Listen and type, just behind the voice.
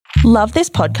Love this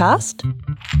podcast?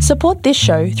 Support this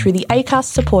show through the Acast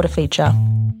supporter feature.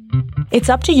 It's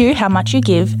up to you how much you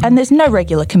give, and there's no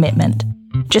regular commitment.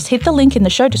 Just hit the link in the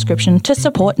show description to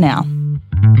support now.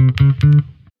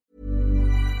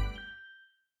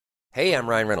 Hey, I'm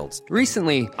Ryan Reynolds.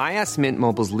 Recently, I asked Mint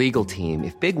Mobile's legal team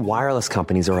if big wireless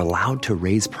companies are allowed to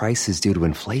raise prices due to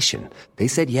inflation. They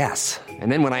said yes.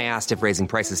 And then when I asked if raising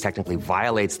prices technically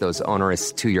violates those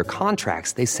onerous two-year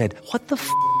contracts, they said, "What the f***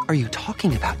 are you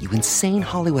talking about, you insane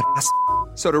Hollywood ass?"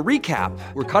 So to recap,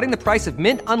 we're cutting the price of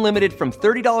Mint Unlimited from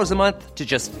 $30 a month to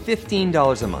just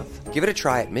 $15 a month. Give it a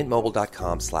try at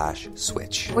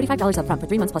mintmobile.com/switch. $45 up front for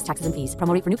 3 months plus taxes and fees.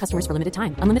 Promo rate for new customers for limited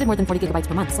time. Unlimited more than 40 gigabytes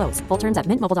per month. Slows full terms at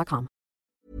mintmobile.com.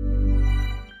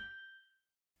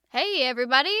 Hey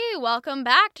everybody, welcome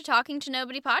back to Talking to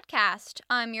Nobody podcast.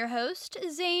 I'm your host,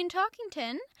 Zane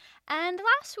Talkington, and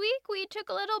last week we took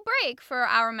a little break for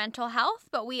our mental health,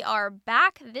 but we are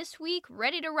back this week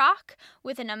ready to rock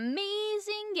with an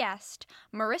amazing guest,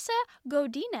 Marissa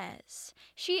Godinez.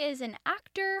 She is an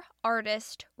actor,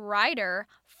 artist, writer,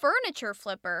 furniture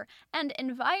flipper, and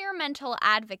environmental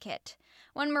advocate.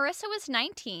 When Marissa was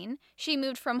 19, she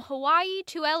moved from Hawaii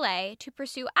to LA to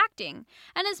pursue acting,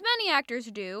 and as many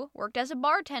actors do, worked as a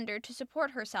bartender to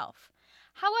support herself.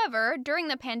 However, during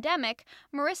the pandemic,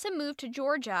 Marissa moved to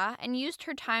Georgia and used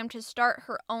her time to start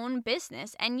her own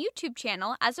business and YouTube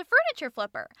channel as a furniture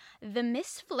flipper, The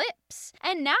Miss Flips.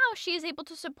 And now she is able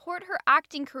to support her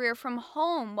acting career from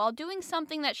home while doing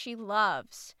something that she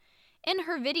loves. In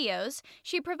her videos,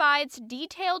 she provides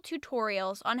detailed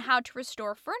tutorials on how to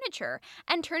restore furniture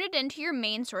and turn it into your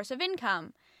main source of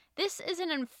income. This is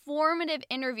an informative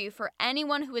interview for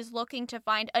anyone who is looking to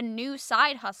find a new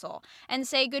side hustle and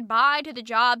say goodbye to the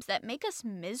jobs that make us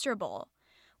miserable.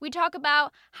 We talk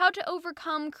about how to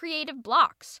overcome creative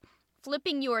blocks,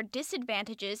 flipping your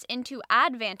disadvantages into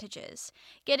advantages,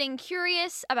 getting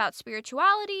curious about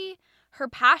spirituality, her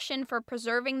passion for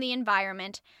preserving the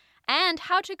environment, and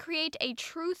how to create a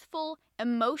truthful,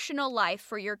 emotional life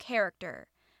for your character.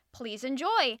 Please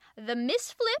enjoy the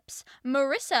Miss Flips,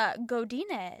 Marissa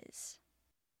Godinez.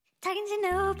 Talking to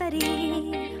nobody.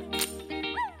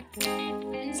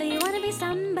 So you want to be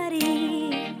somebody.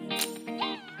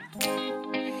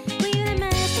 Well, you're the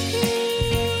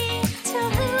masterpiece. So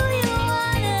who you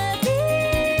want to be.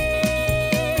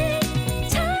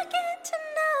 Talking to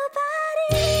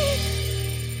nobody.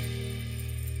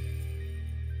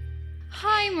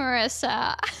 Hi,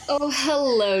 Marissa. Oh,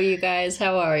 hello, you guys.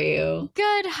 How are you?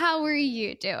 Good. How are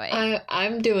you doing?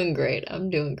 I'm doing great.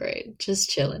 Just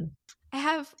chilling. I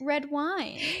have red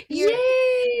wine. Your Yay!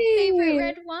 favorite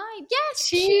red wine. Yes.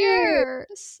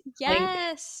 Cheers.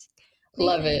 Yes.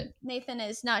 Love it. Nathan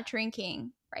is not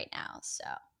drinking right now, so.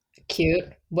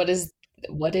 Cute. What is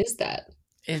that?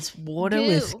 It's water Goo.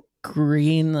 with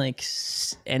green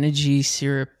energy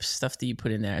syrup stuff that you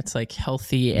put in there. It's like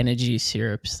healthy energy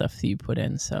syrup stuff that you put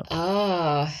in. So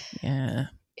yeah,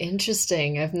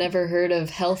 Interesting. I've never heard of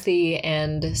healthy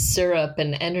and syrup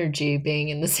and energy being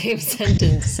in the same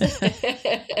sentence. It's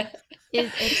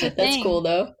a thing. That's cool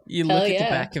though. you Hell look at yeah. the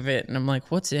back of it and I'm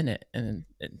like, what's in it? And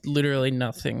literally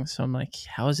nothing. So I'm like,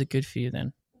 how is it good for you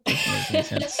then? Doesn't make any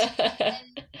sense.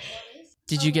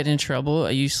 Did you get in trouble?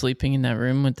 Are you sleeping in that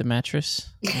room with the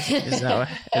mattress? Is that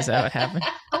what happened?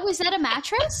 Oh, is that a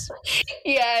mattress?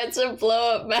 Yeah, it's a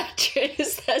blow up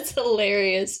mattress. That's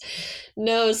hilarious.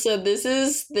 No, so this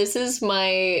is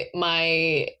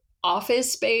my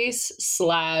office space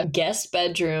 / guest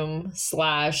bedroom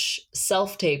 /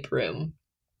 self-tape room.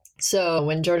 So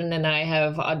when Jordan and I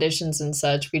have auditions and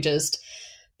such, we just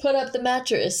put up the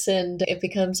mattress and it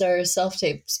becomes our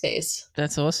self-tape space.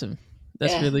 That's awesome.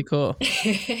 That's Yeah. really cool.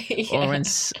 Yeah. Or when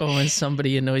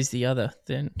somebody annoys the other,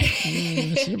 then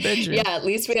it's your bedroom. Yeah, at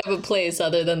least we have a place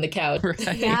other than the couch.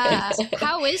 Right. Yeah.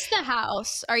 How is the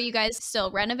house? Are you guys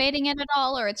still renovating it at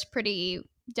all, or it's pretty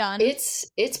done? It's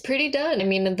pretty done. I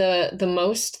mean, the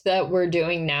most that we're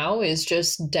doing now is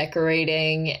just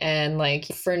decorating and like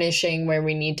furnishing where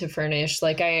we need to furnish.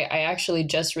 Like I actually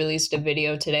just released a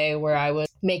video today where I was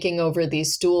making over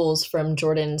these stools from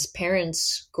Jordan's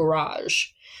parents' garage.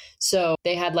 So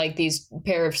they had like these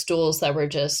pair of stools that were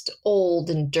just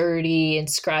old and dirty and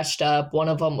scratched up. One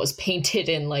of them was painted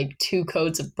in like 2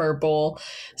 coats of purple.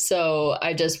 So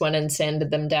I just went and sanded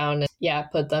them down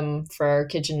and put them for our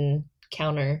kitchen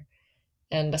counter.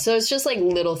 And so it's just like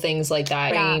little things like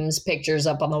that. Yeah. Frames, pictures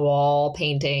up on the wall,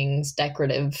 paintings,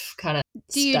 decorative kind of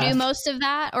Do you stuff. do most of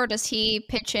that, or does he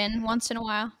pitch in once in a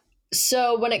while?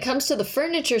 So when it comes to the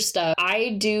furniture stuff,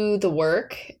 I do the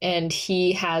work and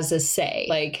he has a say.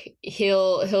 Like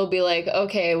he'll be like,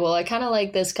 okay, well, I kind of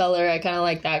like this color. I kind of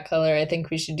like that color. I think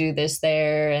we should do this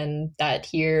there and that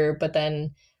here. But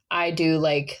then I do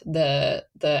like the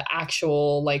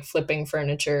actual like flipping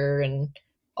furniture and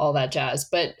all that jazz.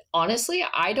 But honestly,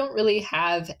 I don't really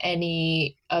have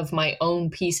any of my own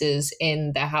pieces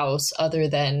in the house other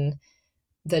than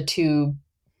the 2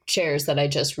 chairs that I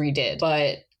just redid.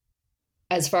 But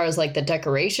as far as like the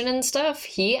decoration and stuff,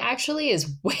 he actually is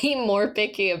way more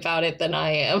picky about it than I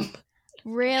am.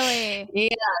 Really?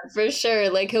 Yeah, for sure.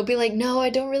 Like he'll be like, no, I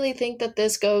don't really think that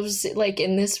this goes like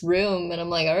in this room. And I'm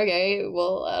like, okay,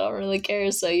 well, I don't really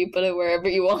care. So you put it wherever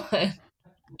you want.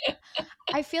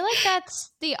 I feel like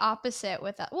that's the opposite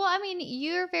with that. Well, I mean,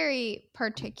 you're very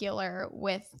particular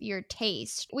with your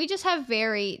taste. We just have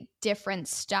very different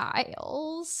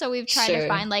styles. So we've tried to Sure.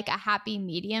 find like a happy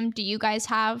medium. Do you guys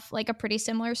have like a pretty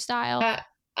similar style?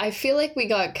 I feel like we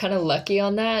got kind of lucky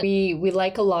on that. We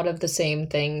like a lot of the same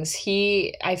things.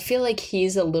 I feel like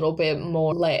he's a little bit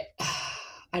more like,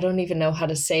 I don't even know how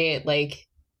to say it. Like,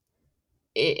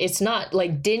 it's not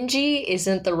like dingy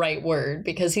isn't the right word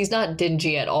because he's not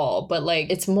dingy at all, but like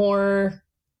it's more,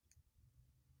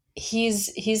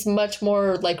 he's much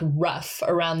more like rough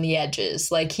around the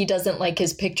edges. Like he doesn't like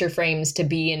his picture frames to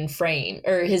be in frame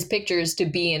or his pictures to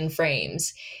be in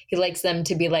frames. He likes them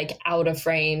to be like out of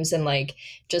frames and like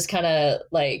just kind of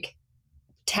like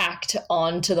tacked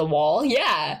onto the wall.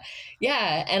 Yeah.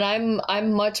 And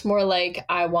I'm much more like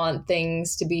I want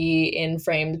things to be in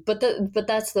frames. But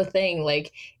that's the thing.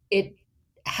 Like it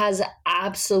has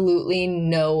absolutely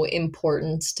no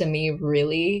importance to me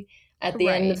really at the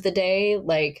end Right. of the day.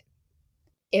 Like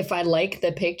if I like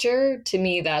the picture, to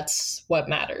me that's what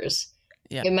matters.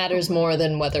 Yeah. It matters more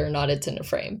than whether or not it's in a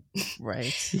frame.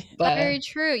 Right. But Very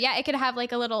true. Yeah, it could have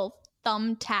like a little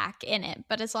thumbtack in it,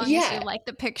 but as long as Yeah. you like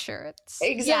the picture, it's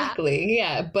Exactly.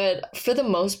 Yeah. But for the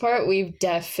most part, we've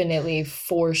definitely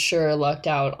for sure lucked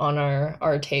out on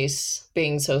our tastes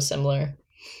being so similar.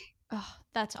 Oh,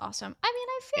 that's awesome. I mean,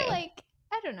 I feel Yeah. like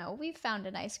I don't know, we've found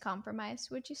a nice compromise,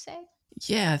 would you say?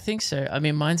 Yeah, I think so. I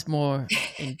mean, mine's more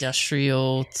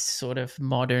industrial, sort of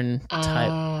modern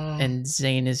type, Ah, and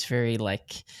Zane is very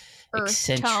like Earth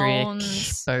eccentric,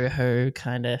 tones. boho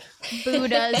kind of.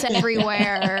 Buddhas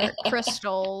everywhere,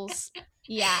 crystals.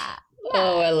 Yeah.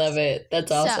 oh, I love it. That's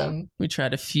So- awesome. We try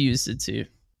to fuse the two.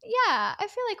 Yeah, I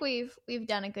feel like we've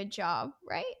done a good job,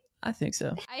 right? I think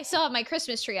so. I still have my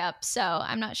Christmas tree up, so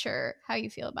I'm not sure how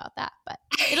you feel about that, but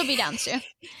it'll be down soon.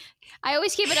 I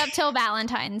always keep it up till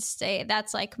Valentine's Day.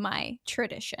 That's like my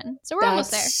tradition. So we're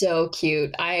almost there. That's so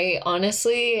cute. I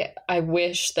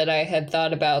wish that I had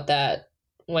thought about that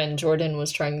when Jordan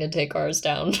was trying to take ours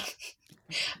down.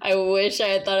 I wish I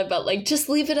had thought about like just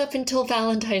leave it up until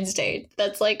Valentine's Day.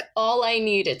 That's like all I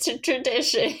need. It's a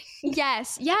tradition.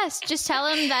 Yes. Just tell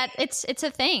him that it's a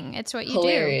thing. It's what you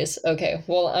Hilarious. Okay,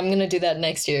 well, I'm gonna do that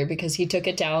next year because he took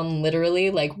it down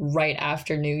literally like right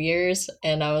after New Year's,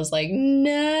 and I was like,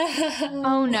 no. do.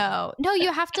 Oh no. No,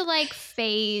 you have to like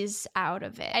phase out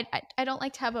of it. I don't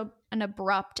like to have an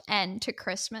abrupt end to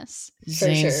Christmas. For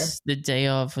Zane's sure. the day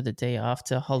of or the day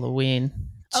after Halloween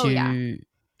Oh, to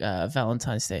yeah.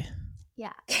 Valentine's Day.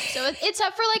 Yeah. So it's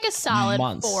up for like a solid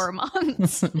Months. 4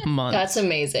 months. Month. That's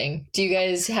amazing. Do you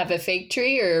guys have a fake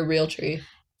tree or a real tree?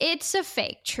 It's a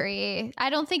fake tree.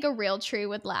 I don't think a real tree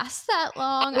would last that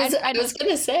long. I was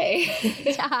gonna say.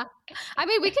 Yeah. I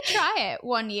mean, we could try it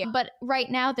one year, but right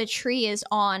now the tree is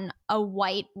on a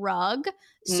white rug.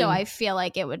 So Mm. I feel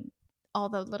like it would, all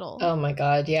the little Oh my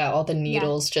god, yeah, all the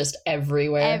needles just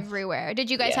everywhere. everywhere.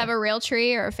 Did you guys Yeah. have a real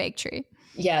tree or a fake tree?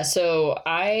 Yeah, so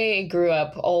I grew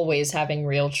up always having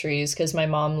real trees because my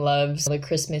mom loves the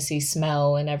Christmassy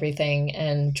smell and everything.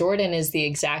 And Jordan is the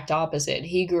exact opposite.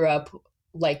 He grew up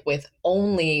like with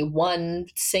only one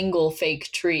single fake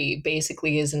tree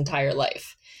basically his entire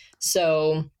life.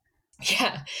 So,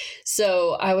 yeah.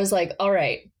 So I was like, all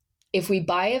right, if we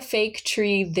buy a fake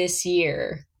tree this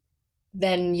year,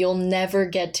 then you'll never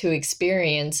get to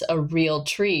experience a real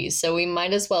tree. So we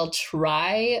might as well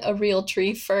try a real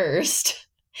tree first,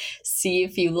 see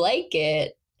if you like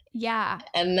it, Yeah.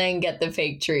 and then get the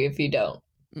fake tree if you don't.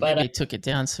 But Maybe he took it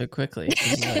down so quickly.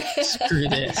 He's like, screw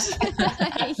this.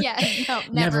 Yeah. No,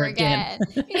 Never never again.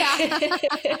 again.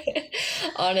 Yeah.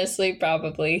 Honestly,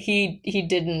 probably he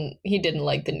didn't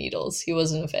like the needles. He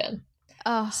wasn't a fan.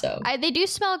 Oh, So they do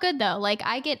smell good though. Like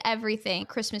I get everything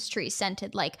Christmas tree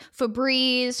scented, like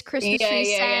Febreze, Christmas Yeah,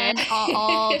 tree yeah, scent, yeah.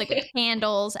 all the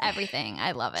candles, everything.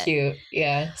 I love it. cute.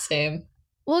 Yeah, same.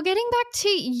 Well, getting back to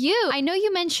you, I know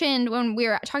you mentioned when we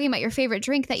were talking about your favorite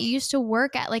drink that you used to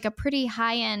work at like a pretty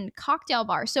high-end cocktail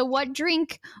bar. So what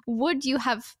drink would you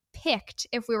have picked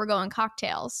if we were going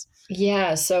cocktails?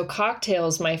 Yeah, so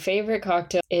cocktails, my favorite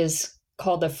cocktail is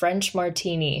called the French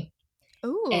Martini.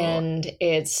 Ooh. And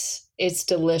it's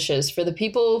delicious. For the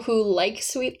people who like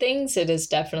sweet things, it is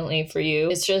definitely for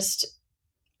you. It's just,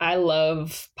 I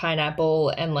love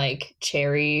pineapple and like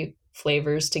cherry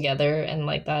flavors together, and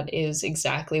like that is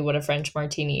exactly what a French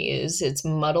martini is. It's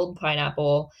muddled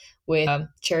pineapple with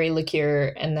cherry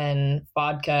liqueur and then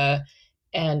vodka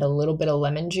and a little bit of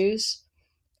lemon juice,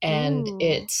 and Ooh.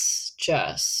 it's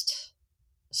just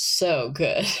so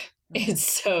good.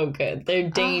 It's so good. They're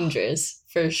dangerous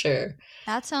for sure.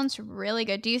 That sounds really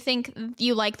good. Do you think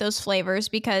you like those flavors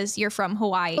because you're from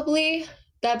Hawaii?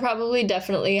 That probably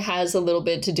definitely has a little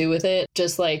bit to do with it.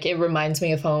 Just like it reminds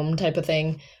me of home type of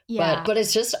thing. Yeah. But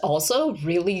it's just also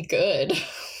really good.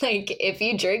 Like if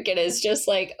you drink it, it's just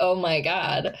like, oh my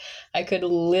God, I could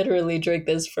literally drink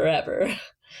this forever.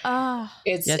 It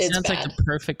It's sounds bad. like the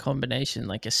perfect combination,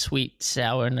 like a sweet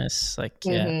sourness. Like,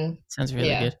 sounds really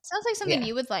good. Sounds like something Yeah.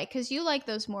 you would like because you like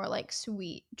those more like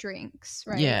sweet drinks,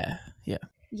 right? Yeah. Yeah.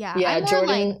 Yeah, I'm more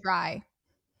Jordan- like dry.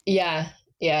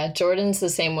 Yeah, Jordan's the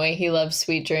same way. He loves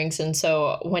sweet drinks. And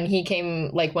so when he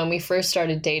came, like when we first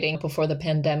started dating before the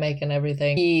pandemic and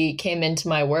everything, he came into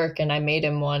my work and I made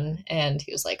him one. And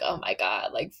he was like, oh my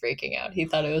God, like freaking out. He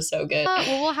thought it was so good.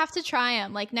 Well, we'll have to try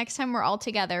them. Like next time we're all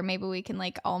together, maybe we can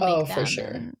like all make them. for sure.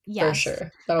 and- For yes.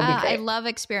 sure. That'll be great. I love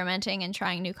experimenting and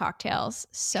trying new cocktails.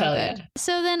 So Hell good. yeah.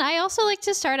 So then I also like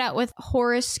to start out with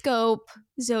horoscope,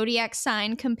 zodiac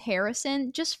sign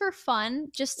comparison, just for fun,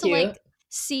 just to Cute. like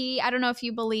see. I don't know if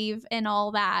you believe in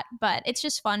all that, but it's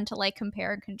just fun to like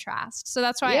compare and contrast. So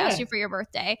that's why I asked Yeah. you for your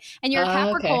birthday. And you're a Okay.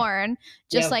 Capricorn,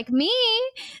 just Yep. like me.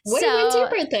 When's your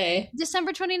birthday?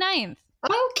 December 29th.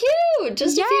 Oh, cute.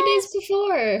 Just a few days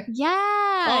before. Yeah.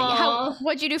 Aw.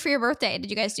 What'd you do for your birthday? Did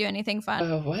you guys do anything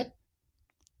fun? What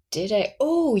did I?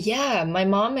 Oh, yeah. My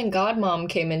mom and godmom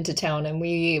came into town and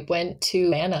we went to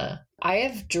Savannah. I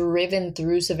have driven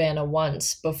through Savannah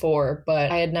once before, but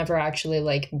I had never actually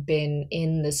like been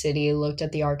in the city, looked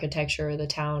at the architecture of the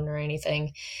town or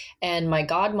anything. And my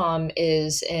godmom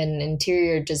is an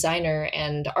interior designer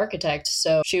and architect,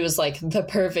 so she was like the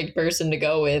perfect person to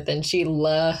go with, and she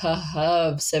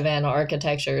loves Savannah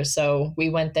architecture. So we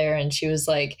went there and she was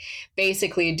like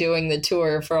basically doing the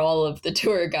tour for all of the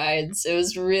tour guides. It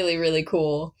was really, really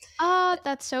cool. Oh,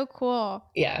 that's so cool.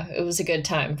 Yeah, it was a good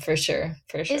time for sure.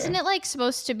 For sure. Isn't it like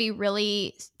supposed to be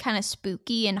really kind of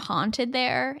spooky and haunted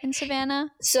there in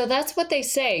Savannah? So that's what they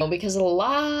say, because a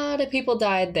lot of people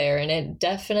died there, and it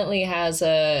definitely has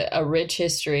a rich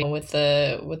history with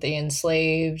the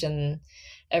enslaved and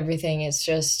everything. It's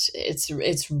just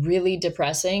it's really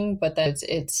depressing, but that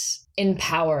it's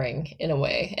empowering in a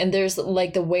way. And there's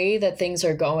like the way that things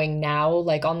are going now,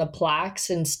 like on the plaques,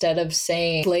 instead of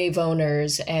saying slave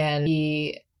owners and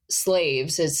the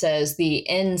slaves, it says the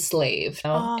enslaved.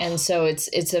 And so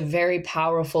it's a very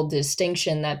powerful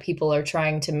distinction that people are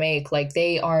trying to make. Like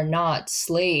they are not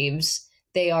slaves,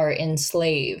 they are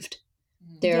enslaved.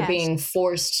 They're Yes. being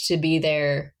forced to be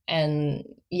there. And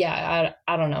yeah,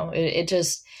 I don't know. It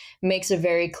just makes a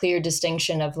very clear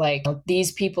distinction of like,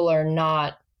 these people are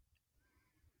not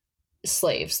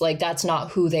slaves. Like that's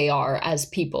not who they are as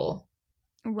people.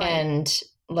 Right. And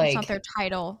like That's not their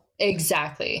title.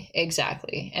 Exactly.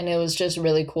 And it was just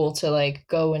really cool to like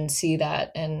go and see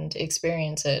that and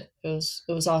experience it. It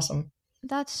was awesome.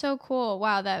 That's so cool.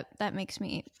 Wow, that makes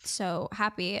me so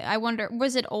happy. I wonder,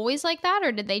 was it always like that,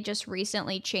 or did they just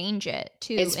recently change it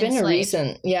to It's been a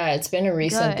recent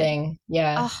Good. thing.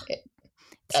 Yeah. Oh,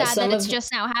 sad some that it's of-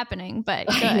 just now happening, but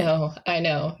good. I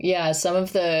know. Yeah, some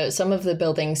of the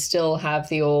buildings still have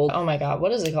the old, oh my God,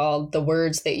 what is it called? The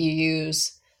words that you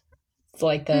use,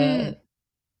 like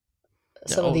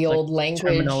some of the old, old like, language,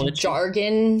 terminology.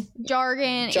 jargon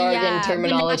yeah,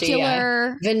 terminology.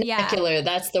 vernacular. Vernacular,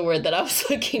 that's the word that I was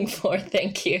looking for.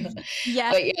 Thank you.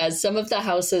 Yeah. But yeah, some of the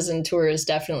houses and tours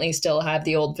definitely still have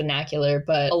the old vernacular,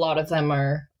 but a lot of them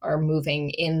are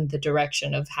moving in the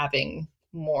direction of having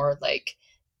more like,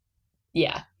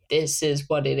 yeah, this is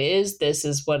what it is, this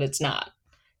is what it's not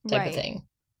type of thing.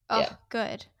 Oh, Yeah.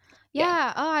 good.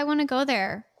 Yeah. Oh, I want to go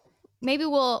there. Maybe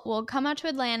we'll come out to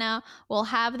Atlanta. We'll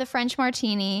have the French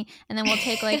martini, and then we'll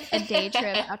take like a day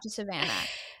trip out to Savannah.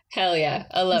 Hell yeah.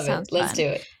 I love it. sounds Let's fun.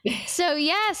 do it. So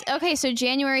yes, okay. So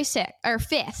January 6th or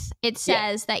 5th, it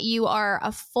says that you are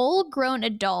a full-grown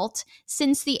adult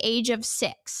since the age of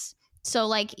 6. So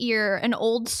like you're an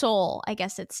old soul, I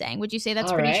guess it's saying. Would you say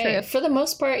that's All pretty right. true? For the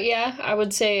most part, yeah, I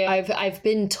would say I've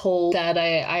been told that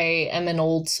I am an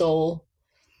old soul.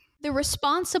 The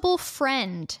responsible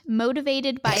friend,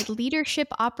 motivated by leadership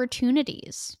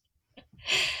opportunities.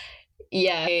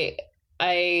 Yeah,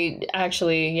 I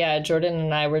actually, yeah, Jordan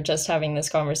and I were just having this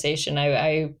conversation.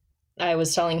 I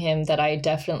was telling him that I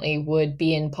definitely would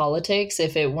be in politics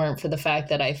if it weren't for the fact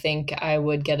that I think I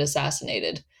would get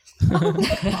assassinated.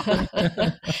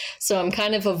 So I'm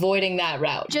kind of avoiding that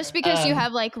route. Just because you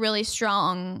have like really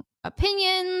strong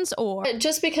opinions, or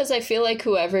just because I feel like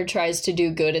whoever tries to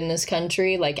do good in this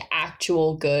country, like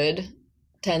actual good,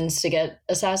 tends to get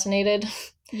assassinated.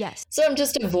 yes. So I'm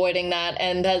just avoiding that.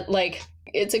 And that, like,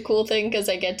 it's a cool thing because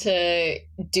I get to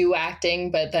do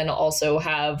acting, but then also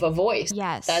have a voice.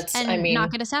 Yes. That's, and I mean,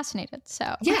 not get assassinated.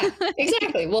 So yeah,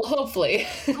 exactly. Well, hopefully.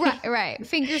 right.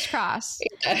 Fingers crossed.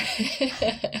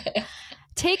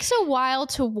 Takes a while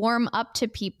to warm up to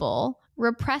people,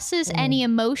 represses any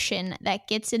emotion that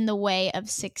gets in the way of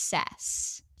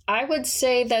success. I would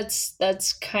say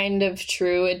that's kind of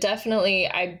true. I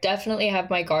definitely have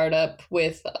my guard up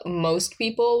with most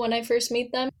people when I first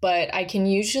meet them, but I can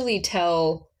usually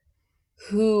tell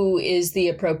who is the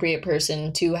appropriate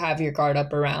person to have your guard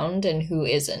up around and who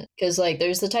isn't. Because like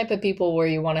there's the type of people where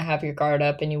you want to have your guard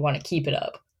up and you want to keep it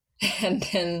up. And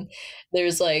then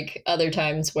there's like other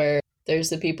times where there's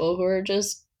the people who are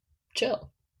just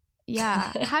chill.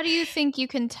 Yeah. How do you think you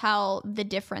can tell the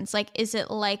difference? Like, is it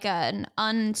like an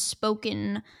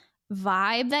unspoken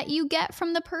vibe that you get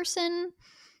from the person?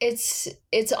 It's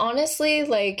honestly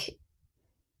like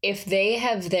if they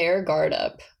have their guard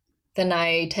up, then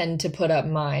I tend to put up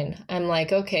mine. I'm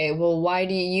like, okay, well, why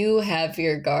do you have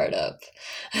your guard up?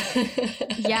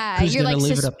 Yeah, Who's you're gonna like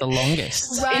leave it up the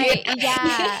longest? right.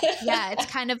 Yeah. It's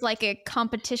kind of like a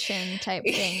competition type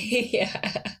thing.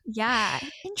 Yeah.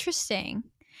 Interesting.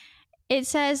 It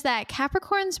says that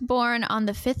Capricorns born on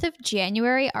the 5th of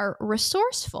January are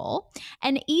resourceful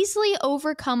and easily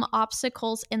overcome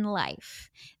obstacles in life.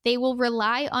 They will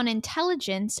rely on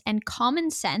intelligence and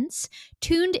common sense,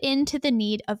 tuned into the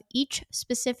need of each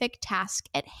specific task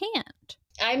at hand.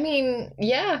 I mean,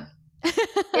 yeah.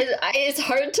 It's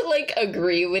hard to like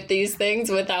agree with these things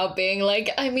without being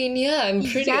like, I mean, yeah, I'm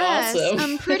pretty awesome.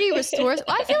 I'm pretty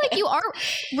resourceful. I feel like you are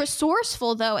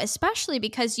resourceful though, especially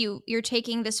because you're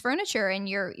taking this furniture and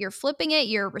you're flipping it,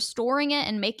 you're restoring it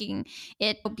and making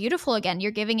it beautiful again.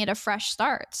 You're giving it a fresh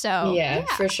start. So yeah.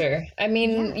 For sure. I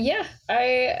mean, yeah,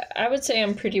 I would say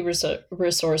I'm pretty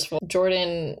resourceful.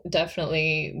 Jordan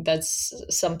definitely, that's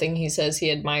something he says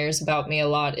he admires about me a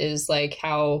lot, is like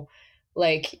how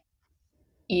like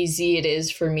easy it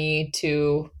is for me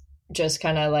to just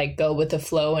kind of like go with the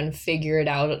flow and figure it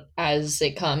out as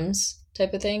it comes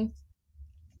type of thing,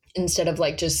 instead of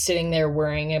like just sitting there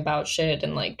worrying about shit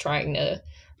and like trying to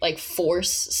like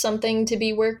force something to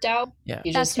be worked out. Yeah,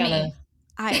 you that's just kind of me.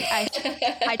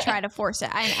 I try to force it,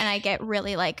 and I get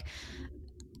really like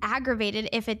aggravated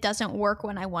if it doesn't work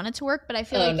when I want it to work. But I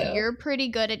feel you're pretty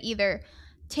good at either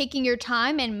taking your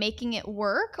time and making it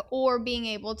work or being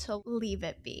able to leave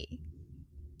it be.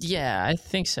 Yeah, I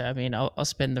think so. I mean, I'll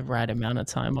spend the right amount of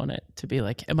time on it to be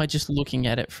like, am I just looking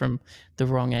at it from the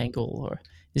wrong angle, or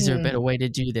is there a better way to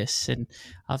do this? And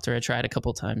after I try it a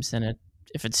couple times, then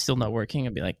if it's still not working,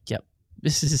 I'll be like, yep,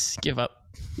 this is give up.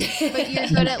 But you're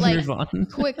good at like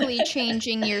quickly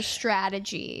changing your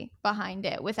strategy behind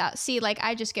it without,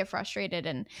 I just get frustrated,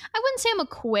 and I wouldn't say I'm a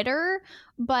quitter,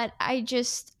 but I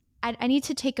need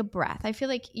to take a breath. I feel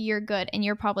like you're good, and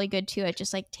you're probably good too at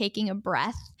just like taking a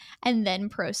breath and then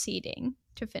proceeding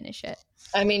to finish it.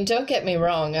 I mean, don't get me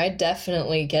wrong. I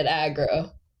definitely get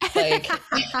aggro.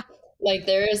 Like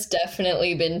there has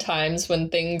definitely been times when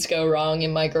things go wrong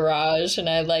in my garage and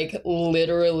I like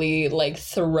literally like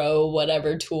throw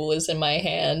whatever tool is in my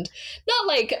hand, not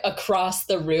like across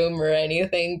the room or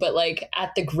anything, but like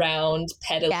at the ground,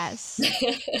 pedaling. Yes,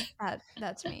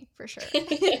 that's me for sure.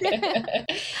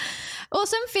 Well,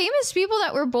 some famous people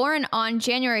that were born on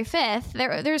January 5th,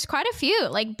 there's quite a few,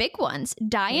 like big ones.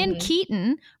 Diane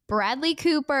Keaton, Bradley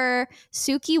Cooper,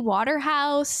 Suki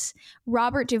Waterhouse,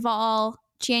 Robert Duvall,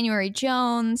 January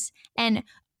Jones, and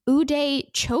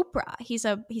Uday Chopra. He's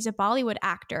a Bollywood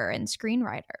actor and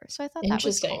screenwriter. So I thought that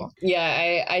was cool.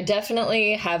 Yeah, I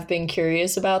definitely have been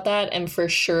curious about that and for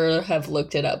sure have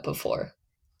looked it up before.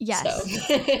 Yes.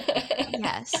 So.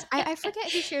 Yes. I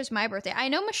forget who shares my birthday. I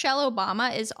know Michelle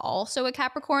Obama is also a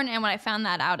Capricorn, and when I found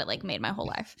that out, it like made my whole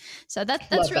life. So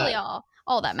that's really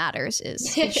all that matters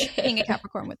is being a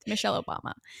Capricorn with Michelle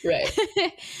Obama. Right.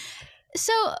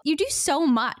 So you do so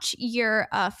much. You're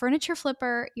a furniture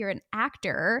flipper. You're an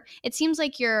actor. It seems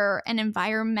like you're an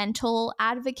environmental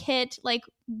advocate. Like,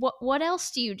 what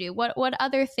else do you do? What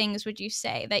other things would you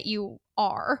say that you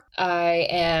are? I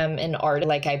am an artist.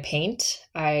 Like, I paint,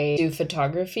 I do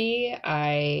photography,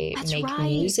 I That's make right.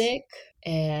 music,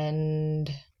 and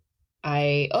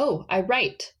I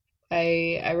write.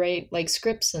 I write like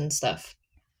scripts and stuff.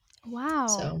 Wow.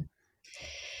 So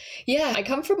yeah, I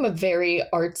come from a very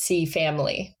artsy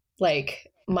family. Like,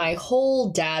 my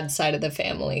whole dad's side of the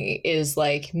family is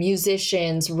like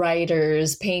musicians,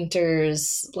 writers,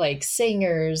 painters, like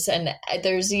singers, and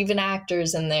there's even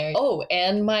actors in there. Oh,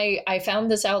 and I found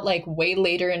this out like way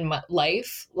later in my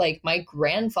life. Like, my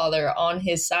grandfather on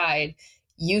his side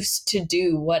used to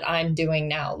do what I'm doing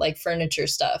now, like furniture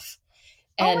stuff.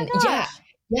 Oh my And gosh.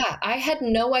 yeah, I had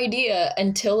no idea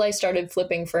until I started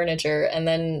flipping furniture. And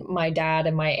then my dad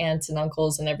and my aunts and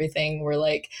uncles and everything were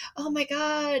like, "Oh my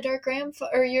God, our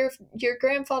grandfather or your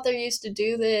grandfather used to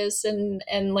do this." And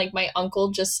like, my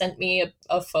uncle just sent me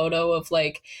a photo of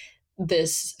like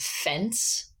this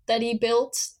fence that he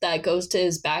built that goes to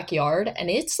his backyard, and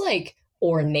it's like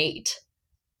ornate.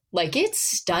 Like, it's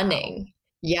stunning.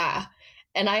 Yeah.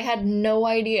 And I had no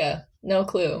idea, no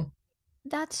clue.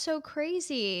 That's so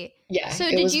crazy. Yeah, So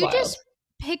it did was you wild. just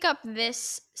pick up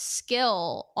this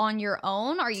skill on your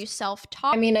own? Are you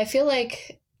self-taught? I mean, I feel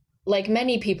like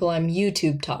many people, I'm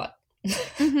YouTube taught.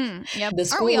 Mhm. Yep. The Aren't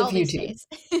school we all of these YouTube. days?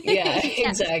 Yeah,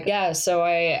 Yes. exactly. Yeah, so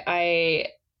I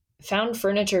found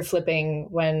furniture flipping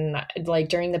when, like,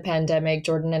 during the pandemic,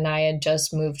 Jordan and I had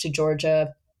just moved to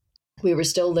Georgia. We were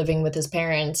still living with his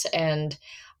parents, and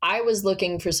I was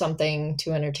looking for something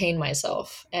to entertain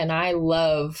myself. And I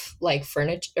love like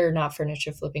not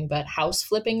furniture flipping, but house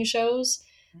flipping shows,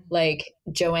 like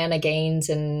Joanna Gaines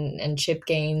and Chip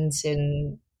Gaines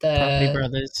and Property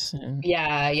Brothers. And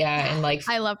yeah, and like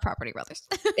I love Property Brothers.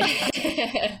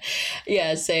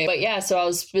 yeah, same. But yeah, so I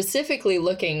was specifically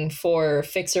looking for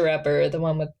Fixer Upper, the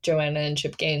one with Joanna and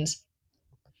Chip Gaines,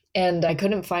 and I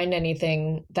couldn't find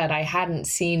anything that I hadn't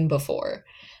seen before.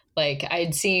 Like,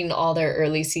 I'd seen all their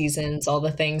early seasons, all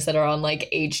the things that are on like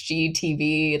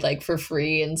HGTV, like for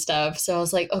free and stuff. So I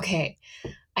was like, okay,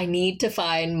 I need to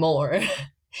find more.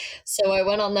 So I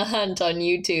went on the hunt on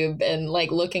YouTube and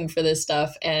like looking for this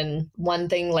stuff, and one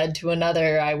thing led to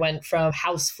another. I went from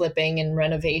house flipping and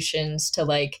renovations to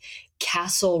like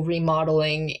castle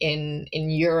remodeling in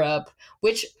Europe,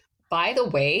 which, by the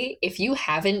way, if you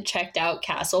haven't checked out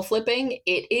castle flipping,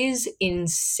 it is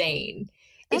insane.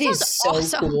 That It is sounds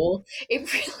so awesome. cool.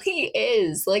 It really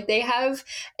is. Like, they have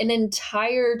an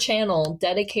entire channel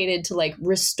dedicated to like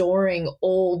restoring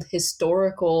old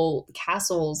historical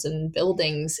castles and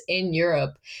buildings in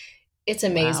Europe. It's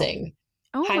amazing.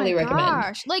 Oh Highly my recommend.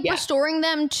 gosh. Like, Yeah. restoring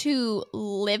them to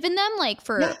live in them, like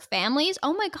for Yeah. families.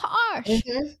 Oh my gosh.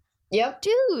 Mhm. Yep.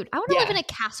 Dude, I want to live Yeah. in a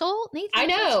castle. Nathan, I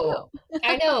let's know. go.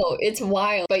 I know. It's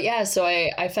wild. But yeah, so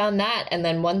I found that, and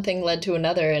then one thing led to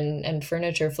another, and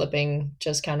furniture flipping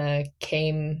just kind of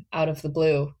came out of the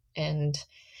blue. And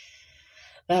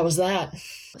that was that.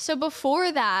 So before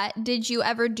that, did you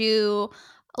ever do,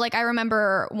 like, I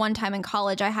remember one time in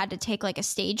college I had to take like a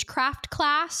stagecraft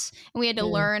class, and we had to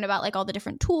learn about like all the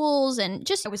different tools, and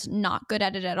just I was not good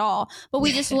at it at all, but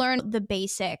we just learned the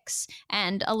basics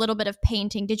and a little bit of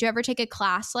painting. Did you ever take a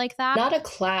class like that? Not a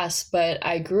class, but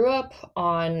I grew up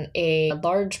on a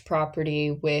large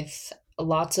property with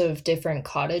lots of different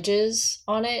cottages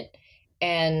on it,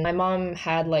 and my mom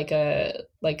had like a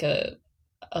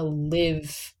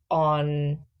live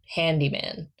on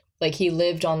handyman. Like, he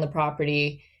lived on the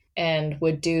property and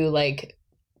would do like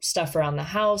stuff around the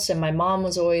house, and my mom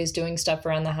was always doing stuff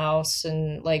around the house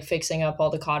and like fixing up all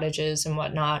the cottages and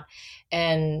whatnot.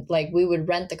 And like, we would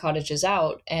rent the cottages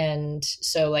out, and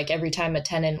so like every time a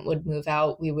tenant would move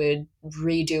out, we would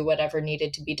redo whatever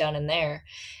needed to be done in there.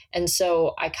 And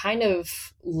so I kind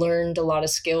of learned a lot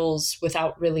of skills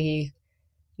without really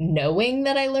knowing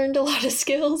that I learned a lot of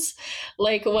skills.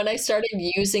 Like, when I started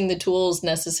using the tools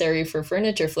necessary for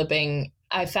furniture flipping,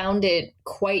 I found it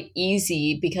quite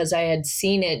easy because I had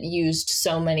seen it used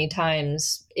so many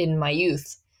times in my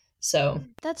youth. So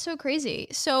That's so crazy.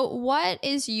 So, what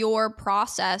is your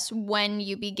process when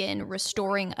you begin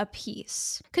restoring a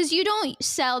piece? Because you don't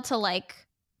sell to like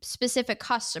specific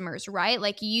customers, right?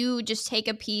 Like, you just take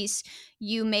a piece,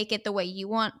 you make it the way you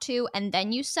want to, and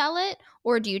then you sell it?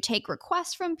 Or do you take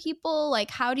requests from people?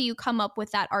 Like, how do you come up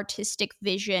with that artistic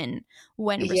vision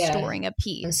when Yeah. restoring a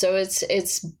piece? so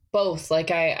it's both.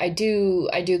 Like, I do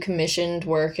commissioned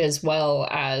work as well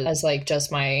as like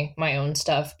just my own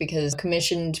stuff, because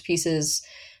commissioned pieces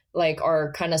like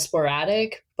are kind of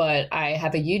sporadic, but I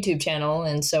have a YouTube channel,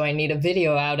 and so I need a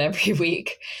video out every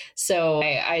week. So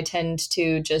I tend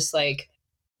to just like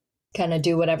kind of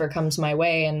do whatever comes my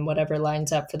way and whatever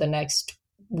lines up for the next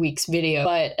week's video.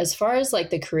 But as far as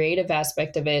like the creative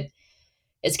aspect of it,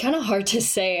 it's kind of hard to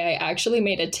say. I actually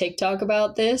made a TikTok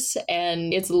about this,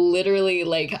 and it's literally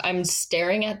like I'm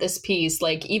staring at this piece,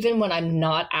 like even when I'm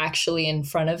not actually in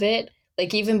front of it,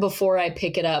 like even before I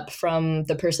pick it up from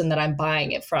the person that I'm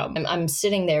buying it from, I'm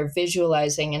sitting there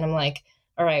visualizing, and I'm like,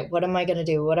 all right, what am I going to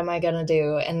do? What am I going to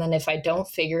do? And then if I don't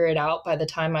figure it out by the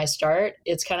time I start,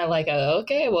 it's kind of like,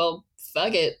 okay, well,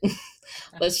 fuck it.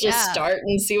 Let's just start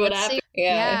and see what happens.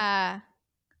 Yeah.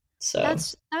 So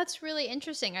that's really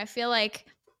interesting. I feel like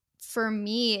for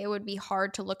me, it would be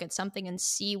hard to look at something and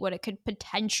see what it could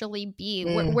potentially be.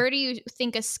 Where do you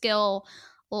think a skill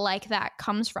like that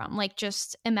comes from? Like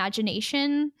just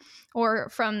imagination, or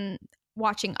from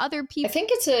watching other people? I think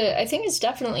it's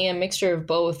definitely a mixture of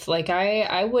both. Like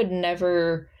I would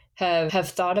never have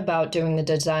thought about doing the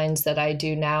designs that I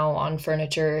do now on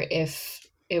furniture if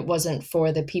it wasn't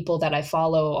for the people that I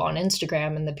follow on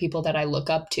Instagram and the people that I look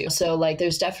up to. So like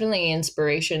there's definitely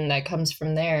inspiration that comes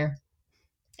from there.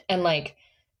 And like,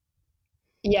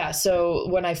 yeah, so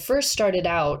when I first started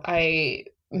out, I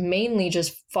mainly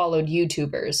just followed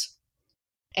YouTubers.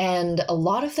 And a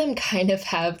lot of them kind of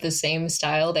have the same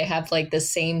style. They have like the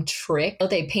same trick.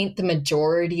 They paint the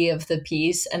majority of the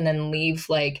piece and then leave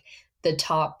like the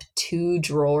top 2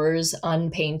 drawers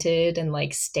unpainted and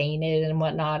like stain it and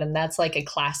whatnot. And that's like a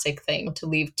classic thing, to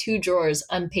leave 2 drawers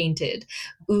unpainted.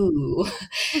 Ooh.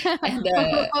 And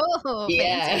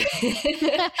yeah.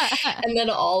 And then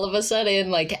all of a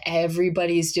sudden, like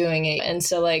everybody's doing it. And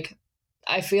so like,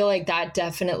 I feel like that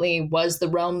definitely was the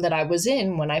realm that I was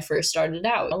in when I first started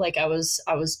out. Like I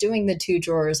was doing the 2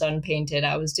 drawers unpainted.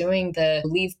 I was doing the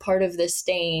leave part of this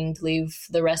stained, leave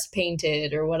the rest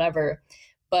painted or whatever.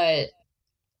 But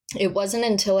it wasn't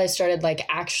until I started like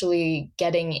actually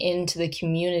getting into the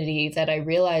community that I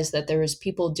realized that there was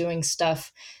people doing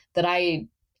stuff that I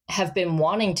have been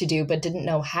wanting to do but didn't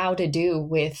know how to do,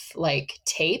 with like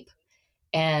tape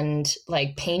and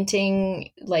like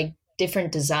painting like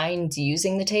different designs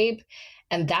using the tape.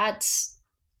 And that's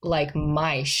like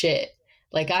my shit.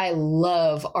 Like I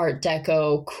love Art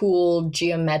Deco, cool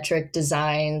geometric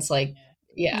designs, like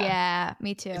yeah,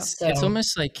 me too. It's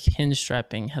almost like pin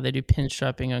strapping, how they do pin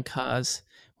strapping on cars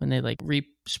when they like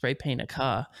spray paint a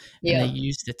car, and they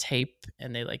use the tape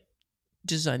and they like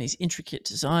design these intricate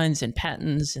designs and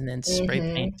patterns and then spray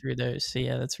paint through those. So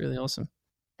yeah, that's really awesome.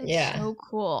 It's so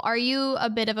cool. Are you a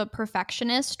bit of a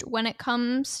perfectionist when it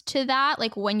comes to that?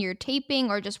 Like when you're taping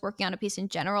or just working on a piece in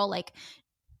general, like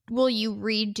will you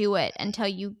redo it until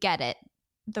you get it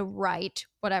the right,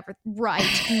 whatever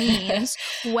right means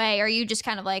way? Are you just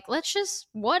kind of like, let's just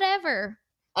whatever,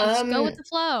 let's go with the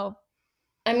flow?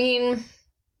 I mean,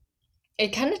 it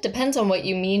kind of depends on what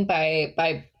you mean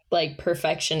by like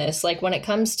perfectionist. Like when it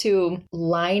comes to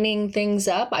lining things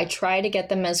up, I try to get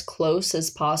them as close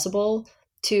as possible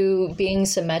to being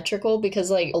symmetrical,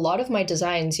 because like a lot of my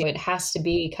designs, it has to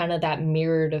be kind of that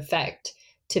mirrored effect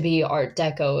to be Art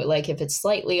Deco. Like if it's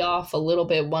slightly off a little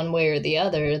bit one way or the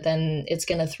other, then it's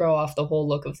going to throw off the whole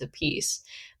look of the piece.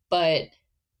 But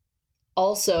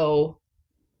also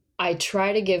I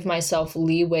try to give myself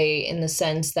leeway in the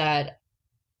sense that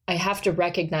I have to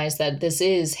recognize that this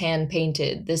is hand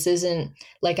painted. This isn't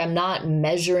like, I'm not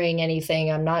measuring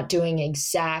anything. I'm not doing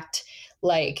exact,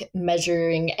 like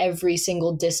measuring every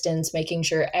single distance, making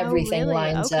sure everything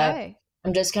lines up.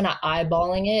 I'm just kind of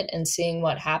eyeballing it and seeing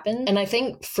what happens. And I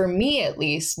think for me, at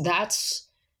least, that's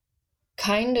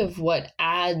kind of what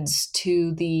adds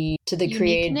to the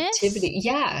creativity.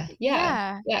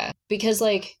 Yeah. Because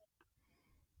like,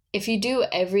 if you do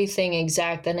everything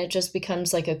exact, then it just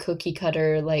becomes like a cookie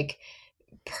cutter, like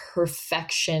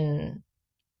perfection.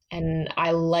 And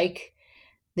I like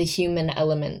the human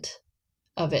element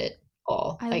of it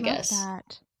all, I guess.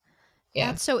 That.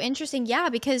 Yeah. That's so interesting. Yeah,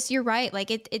 because you're right.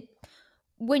 Like it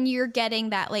when you're getting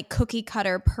that like cookie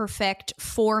cutter perfect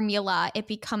formula, it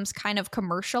becomes kind of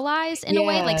commercialized in a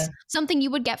way, like something you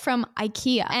would get from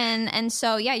IKEA. And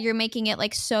so yeah, you're making it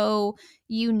like so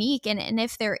unique. And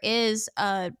if there is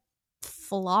a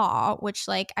flaw, which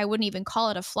like I wouldn't even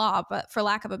call it a flaw, but for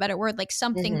lack of a better word, like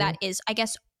something that is, I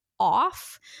guess,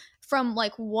 off from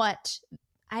like what,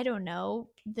 I don't know,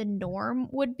 the norm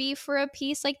would be for a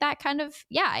piece like that, kind of,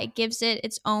 it gives it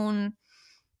its own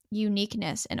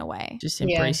uniqueness in a way. Just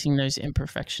embracing those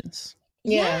imperfections.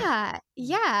 Yeah.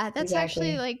 That's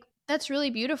actually like, that's really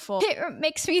beautiful. It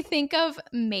makes me think of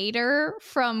Mater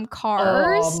from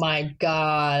Cars. Oh my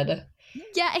God.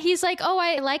 Yeah, he's like, oh,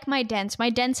 I like my dents. My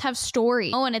dents have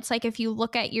story. Oh, and it's like if you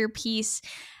look at your piece,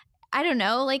 I don't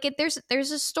know, like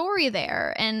there's a story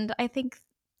there, and I think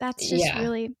that's just Yeah.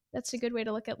 really that's a good way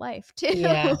to look at life too.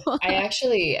 Yeah,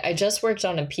 I just worked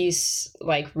on a piece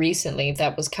like recently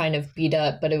that was kind of beat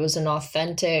up, but it was an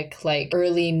authentic, like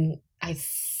early, I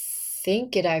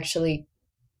think it actually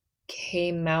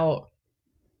came out,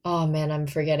 oh man, I'm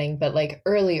forgetting, but like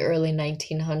early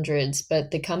 1900s,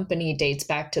 but the company dates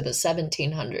back to the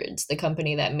 1700s, the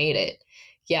company that made it.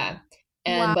 Yeah.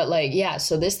 And Wow. but like yeah,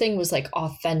 so this thing was like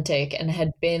authentic and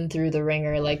had been through the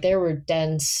ringer. Like there were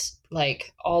dents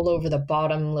like all over the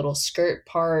bottom little skirt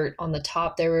part. On the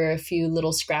top there were a few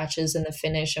little scratches in the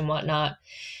finish and whatnot.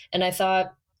 And I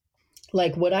thought,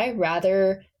 like, would I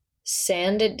rather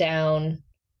sand it down,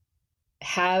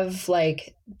 have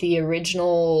like the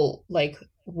original like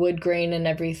wood grain and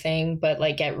everything, but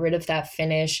like get rid of that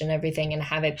finish and everything and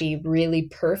have it be really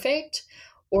perfect?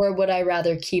 Or would I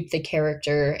rather keep the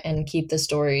character and keep the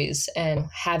stories and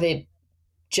have it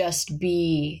just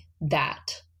be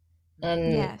that?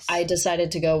 And Yes. I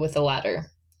decided to go with the latter.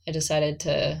 I decided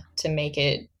to make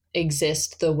it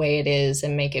exist the way it is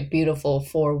and make it beautiful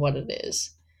for what it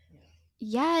is.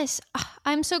 Yes,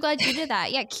 I'm so glad you did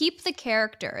that. Yeah, keep the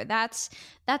character. That's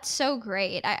so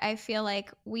great. I feel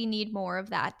like we need more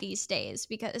of that these days,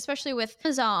 because especially with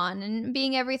Amazon and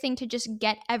being everything to just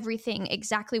get everything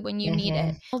exactly when you need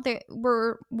it.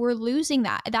 We're losing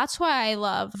that. That's why I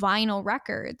love vinyl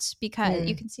records, because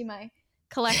you can see my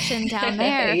collection down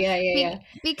there. Yeah.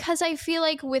 Because I feel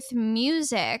like with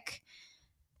music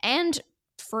and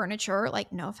furniture,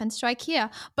 like no offense to IKEA,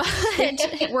 but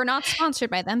we're not sponsored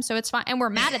by them, so it's fine. And we're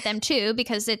mad at them too,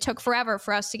 because it took forever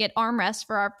for us to get armrests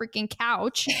for our freaking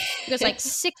couch. It was like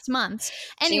 6 months.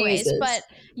 Anyways, Jesus. but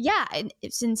yeah,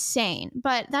 it's insane.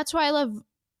 But that's why I love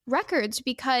records,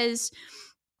 because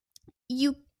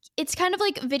it's kind of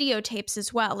like videotapes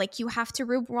as well. Like you have to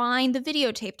rewind the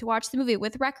videotape to watch the movie.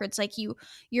 With records, like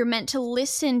you're meant to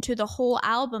listen to the whole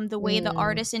album the way the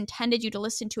artist intended you to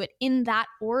listen to it, in that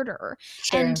order.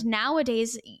 Sure. And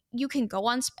nowadays you can go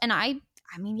on and I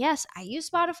mean, yes, I use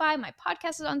Spotify. My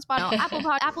podcast is on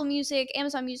Spotify, Apple Music,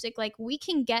 Amazon Music. Like we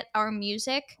can get our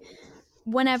music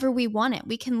whenever we want it.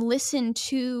 We can listen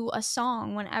to a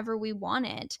song whenever we want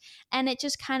it. And it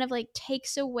just kind of like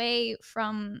takes away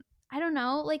from, I don't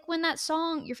know, like when that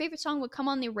song, your favorite song would come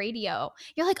on the radio,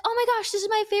 you're like, oh my gosh, this is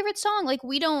my favorite song. Like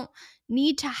we don't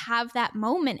need to have that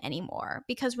moment anymore,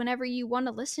 because whenever you want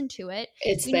to listen to it,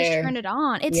 It's you there. just turn it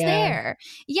on. It's Yeah. there.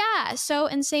 Yeah. So,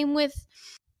 and same with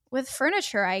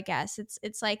furniture, I guess.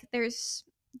 It's like there's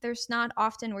not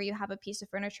often where you have a piece of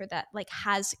furniture that like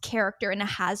has character and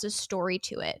has a story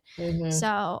to it. Mhm.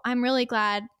 So I'm really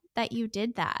glad that you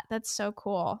did that. That's so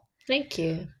cool. Thank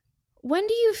you. When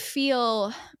do you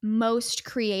feel most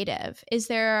creative? Is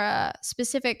there a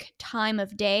specific time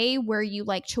of day where you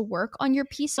like to work on your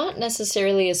piece? Not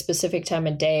necessarily a specific time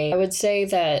of day. I would say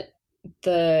that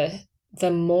the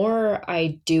more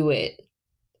I do it,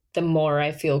 the more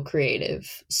I feel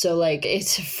creative. So like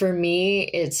it's, for me,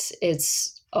 it's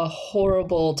a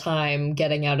horrible time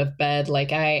getting out of bed.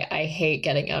 Like I hate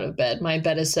getting out of bed. My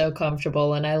bed is so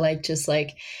comfortable and I like just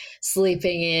like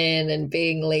sleeping in and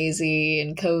being lazy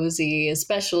and cozy,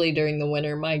 especially during the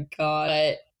winter. My God.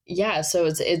 But yeah, so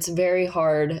it's very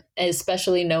hard,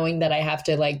 especially knowing that I have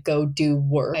to like go do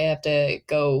work. I have to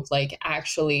go like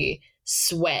actually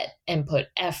sweat and put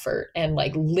effort and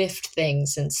like lift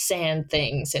things and sand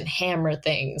things and hammer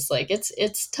things. Like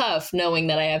it's tough knowing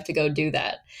that I have to go do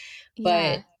that.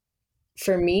 But Yeah.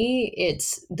 for me,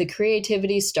 it's the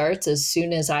creativity starts as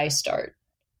soon as I start.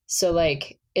 So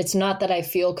like it's not that I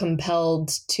feel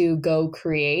compelled to go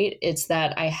create, it's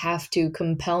that I have to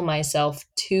compel myself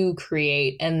to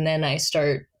create, and then I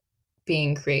start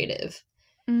being creative.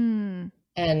 Mm.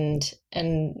 And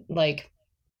like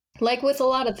with a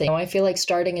lot of things, I feel like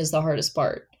starting is the hardest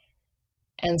part.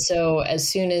 And so as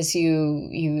soon as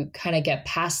you kind of get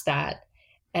past that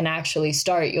and actually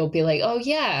start, you'll be like, oh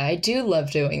yeah, I do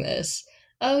love doing this.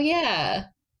 Oh yeah,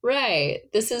 right.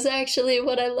 This is actually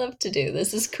what I love to do.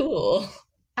 This is cool.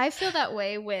 I feel that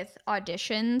way with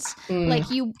auditions. Mm. Like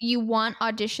you want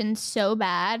auditions so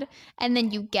bad, and then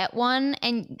you get one,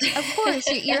 and of course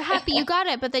you're happy you got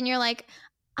it, but then you're like,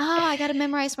 oh, I got to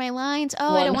memorize my lines.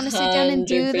 Oh, I don't want to sit down and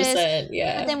do this. 100%,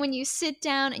 yeah. But then when you sit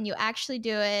down and you actually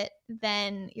do it,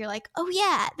 then you're like, oh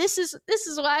yeah, this is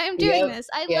why I'm doing Yep, this.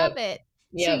 I yep, love it.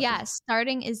 yep. So yeah,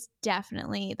 starting is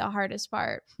definitely the hardest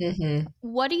part. Mm-hmm.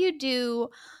 What do you do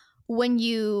when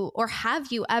you, or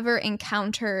have you ever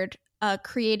encountered a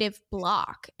creative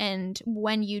block? And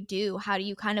when you do, how do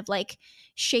you kind of like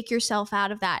shake yourself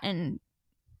out of that and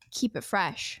keep it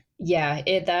fresh. Yeah,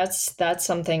 that's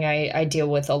something I deal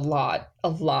with a lot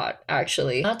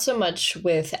actually. Not so much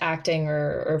with acting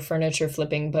or furniture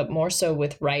flipping, but more so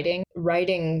with writing.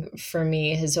 Writing for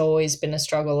me has always been a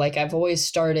struggle. Like I've always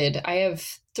started, I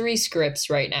have 3 scripts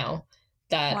right now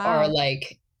that are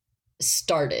like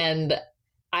started, and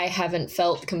I haven't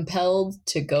felt compelled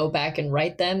to go back and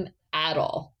write them at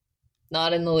all.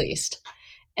 Not in the least.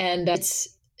 And it's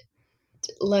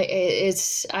like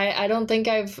I don't think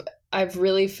I've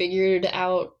really figured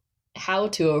out how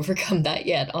to overcome that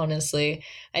yet, honestly.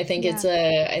 I think it's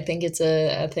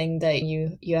a thing that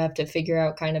you have to figure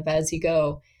out kind of as you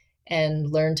go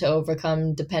and learn to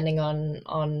overcome depending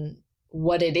on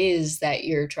what it is that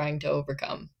you're trying to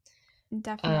overcome.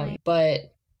 Definitely.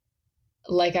 But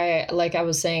like I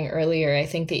was saying earlier, I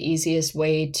think the easiest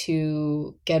way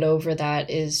to get over that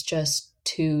is just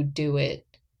to do it.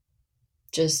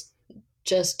 Just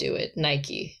do it.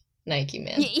 Nike,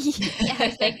 man.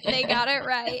 Yes, they got it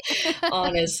right.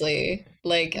 Honestly,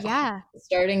 like yeah,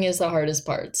 starting is the hardest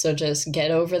part. So just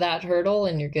get over that hurdle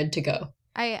and you're good to go.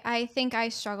 I think I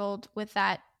struggled with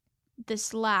that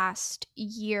this last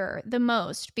year the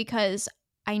most because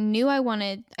I knew I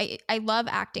love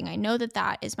acting. I know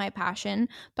that is my passion,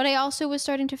 but I also was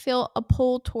starting to feel a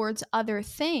pull towards other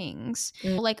things.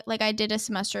 Like I did a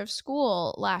semester of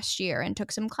school last year and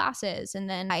took some classes, and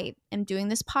then I am doing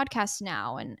this podcast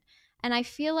now. And I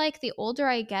feel like the older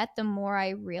I get, the more I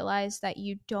realize that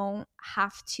you don't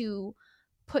have to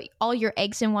put all your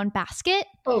eggs in one basket.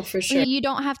 Oh, for sure. You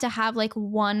don't have to have like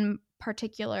one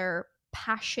particular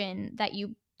passion that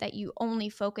you only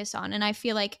focus on. And I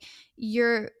feel like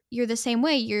you're the same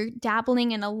way. You're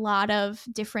dabbling in a lot of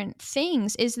different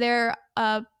things. Is there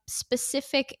a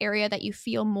specific area that you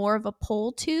feel more of a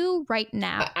pull to right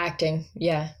now? Acting.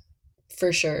 Yeah,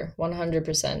 for sure.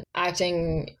 100%.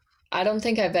 Acting. I don't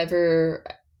think I've ever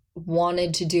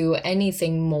wanted to do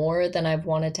anything more than I've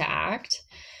wanted to act.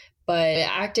 But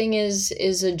acting is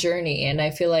a journey. And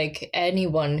I feel like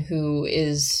anyone who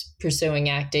is pursuing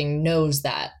acting knows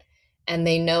that. And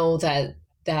they know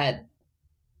that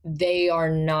they are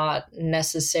not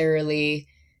necessarily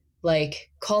like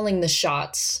calling the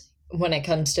shots when it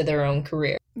comes to their own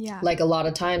career. Yeah. Like a lot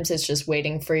of times it's just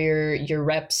waiting for your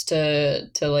reps to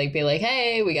like be like,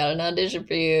 hey, we got an audition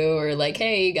for you, or like,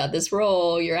 hey, you got this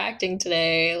role, you're acting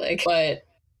today. Like, but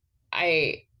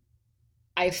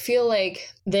I feel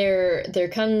like there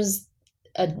comes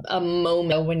a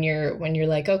moment when you're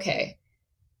like, okay,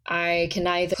 I can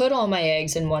either put all my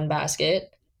eggs in one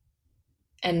basket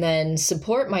and then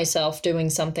support myself doing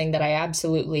something that I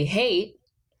absolutely hate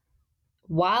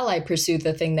while I pursue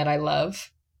the thing that I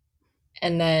love,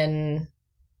 and then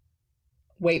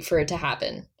wait for it to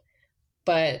happen.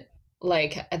 But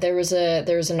like there was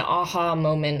an aha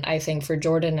moment, I think, for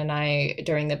Jordan and I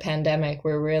during the pandemic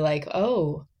where we're like,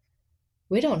 oh,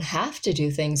 we don't have to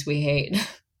do things we hate.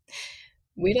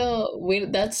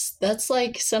 That's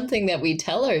like something that we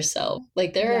tell ourselves.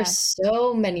 Like there are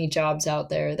so many jobs out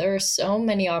there. There are so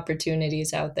many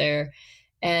opportunities out there.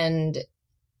 And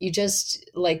you just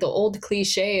like the old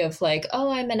cliche of like,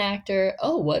 oh, I'm an actor.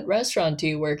 Oh, what restaurant do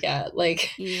you work at?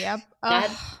 Like, yep.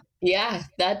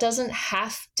 That doesn't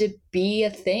have to be a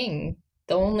thing.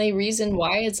 The only reason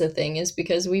why it's a thing is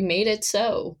because we made it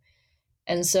so.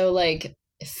 And so like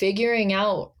figuring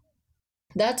out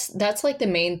that's like the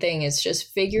main thing, is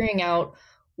just figuring out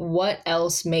what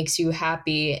else makes you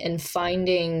happy and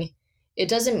finding. It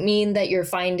doesn't mean that you're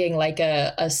finding like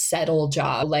a settled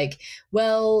job, like,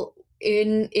 well,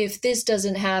 if this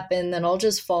doesn't happen, then I'll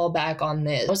just fall back on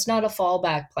this. It's not a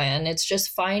fallback plan. It's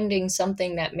just finding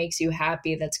something that makes you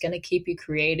happy, that's going to keep you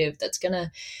creative, that's going to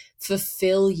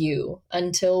fulfill you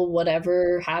until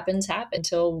whatever happens,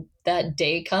 until that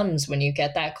day comes when you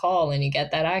get that call and you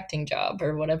get that acting job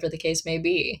or whatever the case may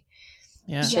be.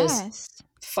 Yeah. It's just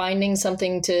finding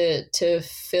something to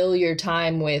fill your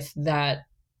time with that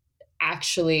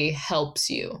actually helps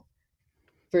you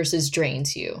versus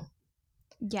drains you.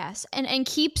 Yes. And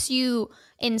keeps you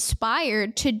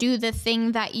inspired to do the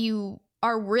thing that you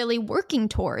are really working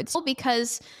towards.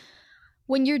 Because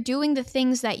when you're doing the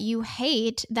things that you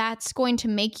hate, that's going to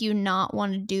make you not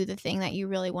want to do the thing that you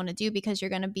really want to do, because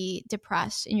you're going to be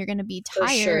depressed and you're going to be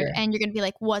tired and you're going to be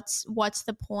like, what's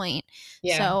the point?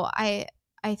 Yeah. So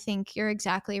I think you're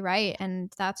exactly right.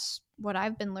 And that's what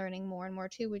I've been learning more and more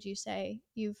too. Would you say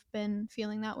you've been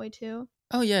feeling that way too?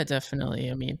 Oh yeah, definitely.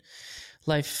 I mean,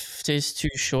 life is too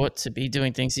short to be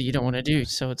doing things that you don't want to do.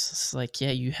 So it's just like,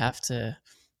 yeah, you have to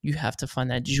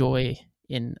find that joy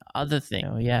in other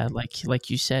things. Yeah, like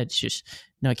you said, it's just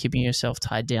not keeping yourself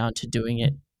tied down to doing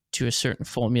it to a certain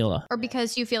formula. Or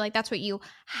because you feel like that's what you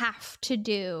have to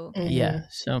do. Yeah.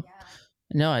 So,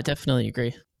 no, I definitely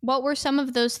agree. What were some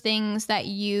of those things that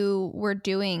you were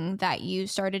doing that you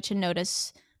started to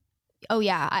notice, oh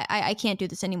yeah, I can't do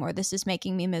this anymore. This is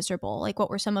making me miserable. Like, what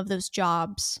were some of those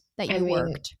jobs that you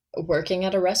worked? Working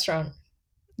at a restaurant.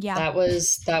 Yeah. That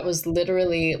was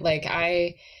literally like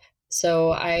I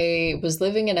was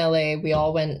living in LA. We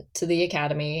all went to the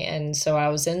academy. And so I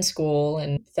was in school.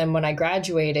 And then when I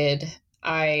graduated,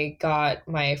 I got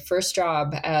my first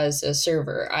job as a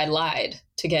server. I lied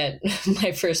to get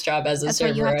my first job as a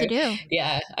server. That's what you have to do.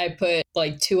 Yeah. I put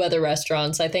like 2 other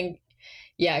restaurants. I think,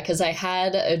 yeah, because I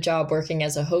had a job working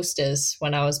as a hostess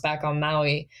when I was back on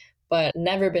Maui, but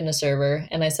never been a server.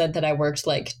 And I said that I worked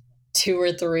like 2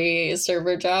 or 3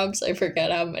 server jobs. I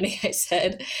forget how many I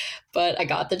said, but I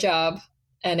got the job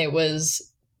and it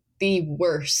was the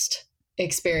worst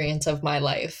experience of my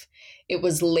life. It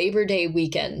was Labor Day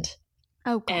weekend.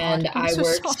 Oh God. And I'm so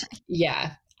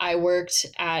sorry. I worked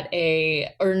at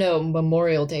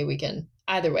Memorial Day weekend.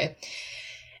 Either way.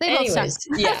 They both suck.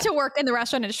 Yeah. To work in the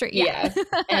restaurant industry. Yeah.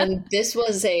 And this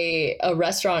was a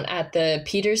restaurant at the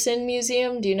Peterson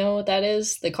Museum. Do you know what that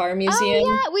is? The car museum?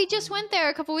 Oh, yeah. We just went there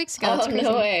a couple weeks ago. Oh,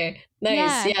 no way.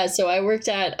 Nice. Yeah. So I worked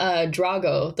at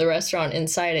Drago, the restaurant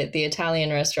inside it, the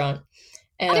Italian restaurant.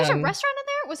 And, there's a restaurant in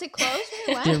there? Was it closed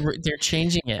when you went? They're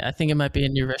changing it. I think it might be a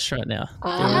new restaurant now.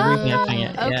 They're Oh, revamping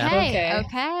it. Yeah.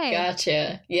 Okay.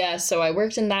 Gotcha. Yeah. So I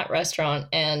worked in that restaurant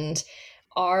and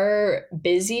our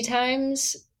busy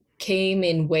times came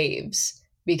in waves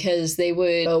because they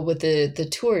would go with the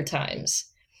tour times.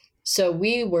 So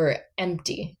we were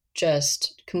empty,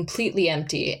 just completely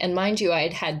empty. And mind you, I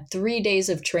had 3 days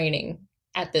of training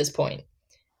at this point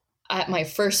at my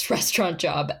first restaurant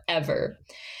job ever.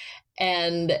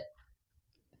 And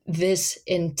this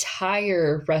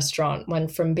entire restaurant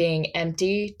went from being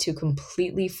empty to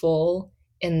completely full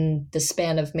in the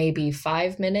span of maybe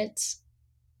 5 minutes.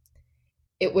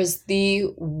 It was the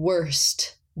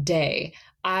worst day.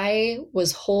 I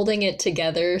was holding it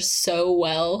together so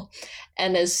well.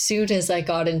 And as soon as I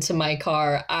got into my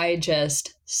car, I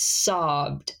just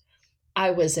sobbed.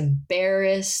 I was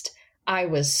embarrassed. I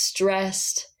was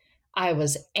stressed. I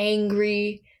was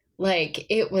angry. Like,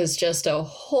 it was just a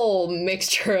whole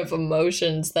mixture of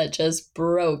emotions that just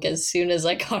broke as soon as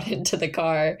I got into the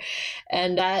car.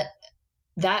 And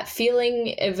that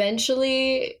feeling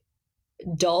eventually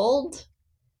dulled,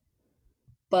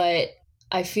 but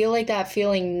I feel like that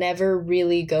feeling never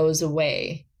really goes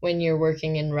away when you're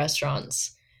working in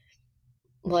restaurants.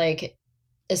 Like,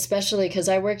 especially because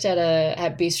I worked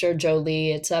at Bistro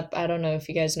Jolie. It's up, I don't know if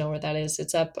you guys know where that is.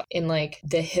 It's up in like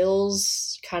the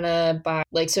hills, kind of by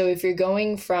like, so if you're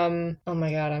going from, oh my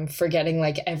God, I'm forgetting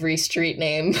like every street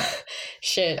name.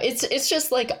 Shit. It's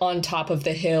just like on top of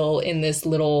the hill in this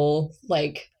little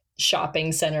like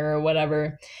shopping center or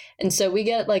whatever. And so we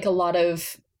get like a lot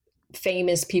of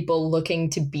famous people looking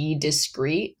to be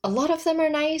discreet. A lot of them are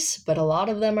nice, but a lot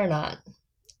of them are not.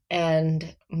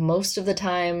 And most of the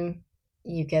time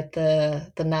you get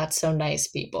the not so nice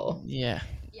people. Yeah.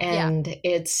 And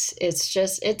it's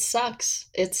just, it sucks.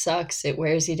 It sucks. It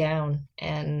wears you down.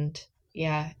 And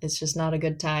yeah, it's just not a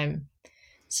good time.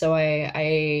 So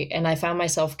I found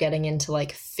myself getting into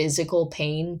like physical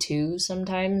pain too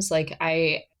sometimes. Like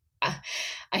I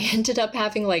ended up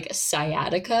having like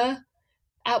sciatica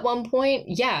at one point.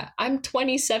 Yeah, I'm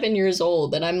 27 years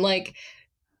old and I'm like,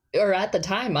 or at the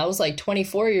time I was like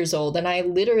 24 years old, and I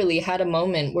literally had a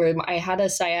moment where I had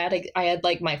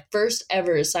like my first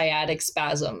ever sciatic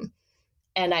spasm,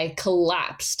 and I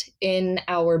collapsed in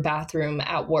our bathroom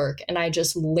at work, and I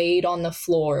just laid on the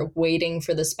floor waiting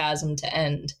for the spasm to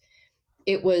end.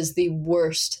 It was the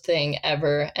worst thing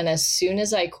ever. And as soon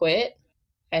as I quit,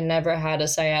 I never had a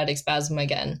sciatic spasm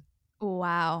again.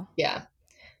 Wow. Yeah.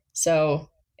 So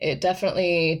it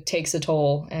definitely takes a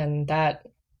toll, and that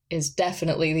is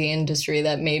definitely the industry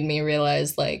that made me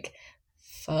realize, like,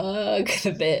 fuck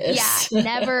this. Yeah,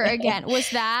 never again. Was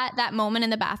that moment in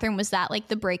the bathroom, was that like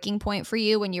the breaking point for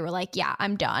you when you were like, yeah,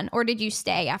 I'm done? Or did you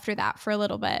stay after that for a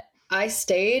little bit? I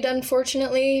stayed,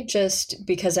 unfortunately, just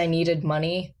because I needed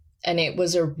money. And it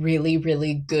was a really,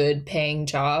 really good paying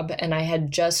job. And I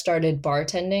had just started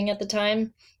bartending at the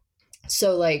time.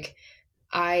 So like,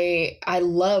 I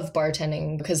love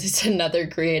bartending because it's another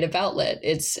creative outlet.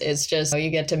 It's just, you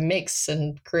get to mix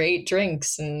and create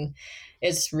drinks, and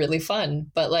it's really fun.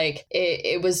 But like,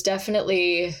 it was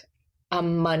definitely a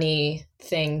money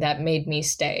thing that made me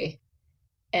stay.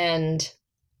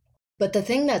 But the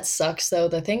thing that sucks though,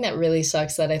 the thing that really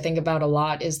sucks that I think about a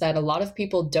lot is that a lot of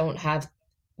people don't have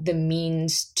the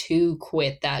means to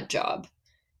quit that job.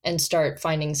 and start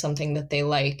finding something that they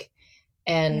like.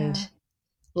 And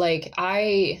like,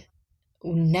 I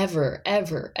never,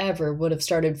 ever, ever would have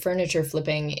started furniture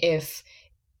flipping if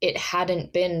it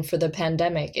hadn't been for the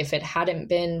pandemic, if it hadn't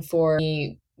been for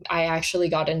me. I actually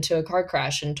got into a car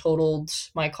crash and totaled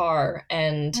my car.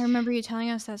 And I remember you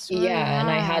telling us that story. yeah, and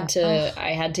I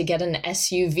had to get an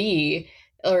SUV,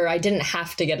 or I didn't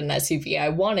have to get an SUV. I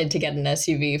wanted to get an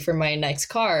SUV for my next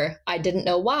car. I didn't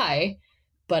know why,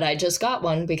 but I just got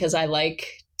one because I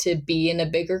like to be in a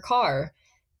bigger car.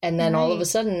 And then all of a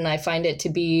sudden I find it to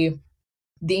be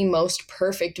the most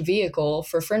perfect vehicle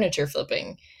for furniture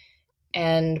flipping.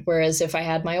 And whereas if I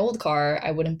had my old car,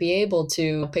 I wouldn't be able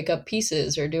to pick up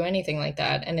pieces or do anything like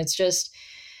that. And it's just,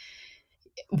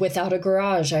 without a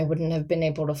garage, I wouldn't have been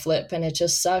able to flip. And it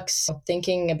just sucks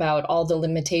thinking about all the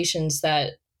limitations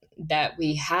that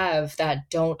we have that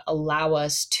don't allow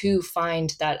us to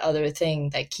find that other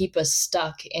thing, that keep us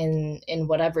stuck in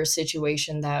whatever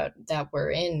situation that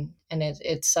we're in. And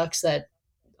it sucks that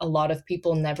a lot of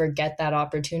people never get that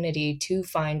opportunity to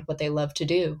find what they love to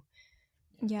do.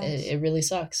 Yes. It really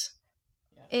sucks.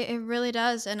 It really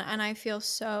does. And I feel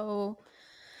so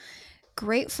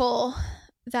grateful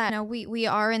that we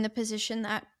are in the position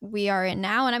that we are in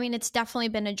now. And I mean, it's definitely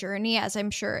been a journey, as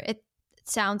I'm sure it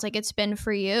sounds like it's been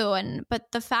for you.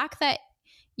 But the fact that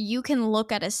you can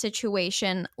look at a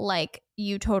situation like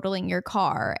you totaling your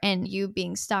car and you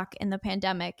being stuck in the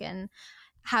pandemic and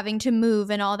having to move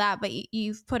and all that, but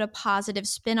you've put a positive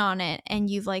spin on it and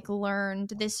you've like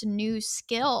learned this new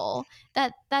skill,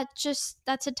 that's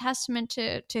a testament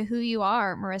to who you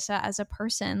are, Marissa, as a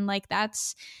person. Like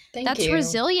that's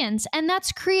resilience, and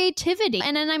that's creativity.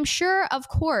 And I'm sure, of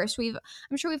course, we've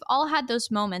all had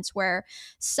those moments where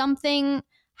something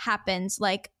happens,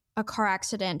 like a car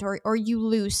accident, or you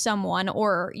lose someone,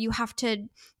 or you have to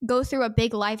go through a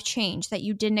big life change that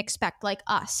you didn't expect, like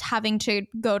us having to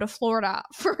go to Florida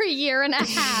for a year and a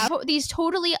half. These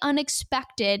totally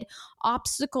unexpected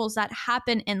obstacles that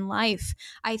happen in life.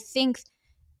 I think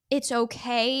it's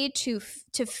okay to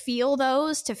feel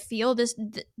those, to feel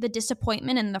the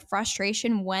disappointment and the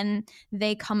frustration when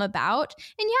they come about.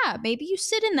 And yeah, maybe you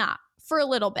sit in that for a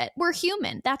little bit. We're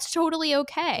human. That's totally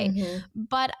okay. Mm-hmm.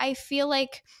 But I feel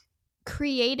like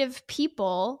creative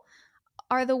people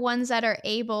are the ones that are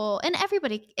able, and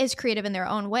everybody is creative in their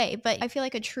own way, but I feel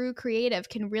like a true creative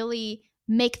can really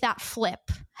make that flip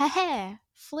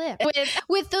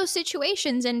with those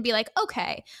situations and be like,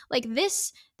 okay, like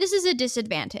this is a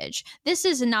disadvantage. This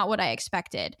is not what I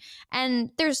expected.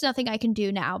 And there's nothing I can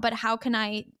do now, but how can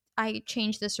I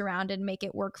change this around and make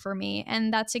it work for me?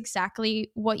 And that's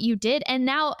exactly what you did. And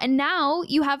now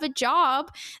you have a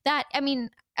job that, I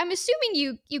mean, I'm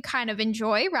assuming you kind of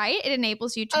enjoy, right? It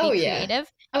enables you to be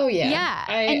creative. Oh yeah. Yeah.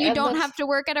 And you don't have to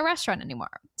work at a restaurant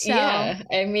anymore. So yeah.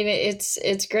 I mean,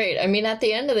 it's great. I mean, at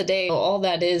the end of the day, all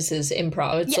that is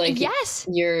improv. It's like, yes,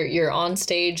 you're on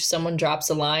stage, someone drops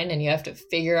a line and you have to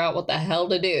figure out what the hell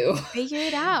to do. Figure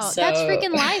it out. So, that's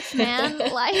freaking life, man.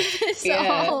 Life is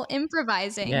all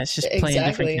improvising. Yeah, it's just playing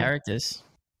different characters.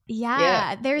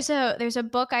 Yeah, there's a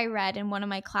book I read in one of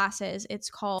my classes. It's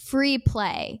called Free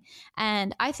Play,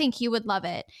 and I think you would love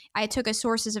it. I took a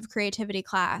Sources of Creativity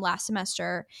class last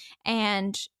semester,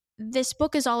 and this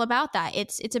book is all about that.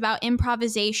 It's about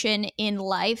improvisation in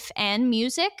life and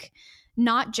music,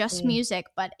 not just music,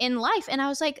 but in life. And I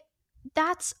was like,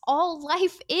 that's all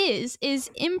life is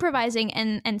improvising,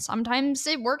 and sometimes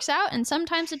it works out and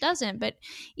sometimes it doesn't. But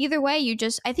either way,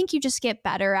 I think you just get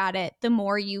better at it the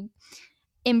more you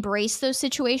embrace those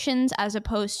situations as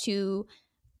opposed to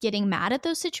getting mad at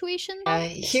those situations.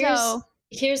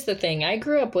 Here's the thing. I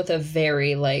grew up with a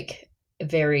very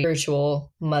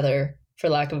spiritual mother, for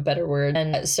lack of a better word.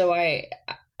 And so I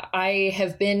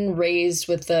have been raised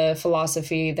with the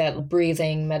philosophy that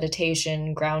breathing,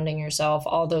 meditation, grounding yourself,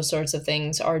 all those sorts of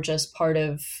things are just part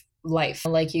of life.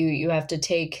 Like you have to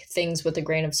take things with a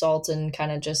grain of salt and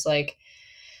kind of just like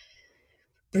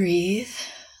breathe,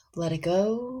 let it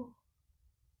go,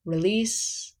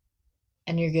 release,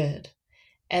 and you're good.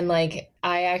 And like,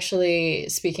 I actually,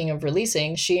 speaking of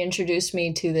releasing, she introduced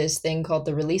me to this thing called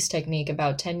the release technique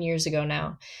about 10 years ago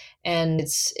now. And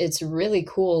it's really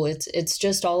cool. It's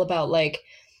just all about like,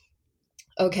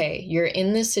 okay, you're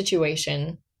in this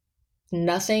situation,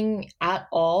 nothing at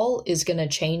all is going to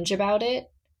change about it.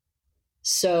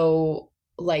 So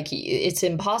like, it's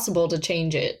impossible to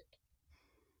change it.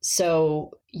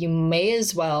 So you may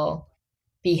as well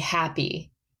be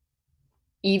happy,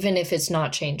 even if it's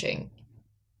not changing.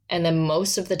 And then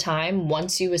most of the time,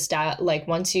 once you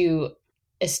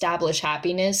establish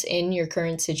happiness in your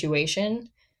current situation,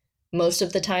 most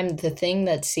of the time, the thing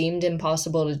that seemed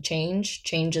impossible to change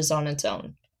changes on its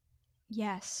own.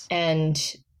 Yes. And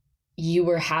you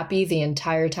were happy the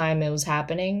entire time it was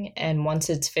happening. And once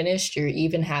it's finished, you're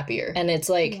even happier. And it's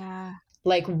like, Yeah.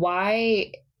 like,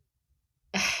 why?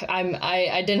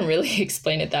 I didn't really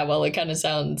explain it that well. It kind of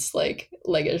sounds like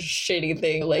a shitty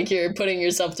thing. Like you're putting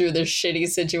yourself through this shitty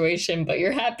situation, but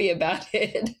you're happy about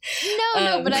it.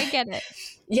 No, but I get it.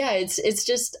 Yeah, it's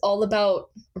just all about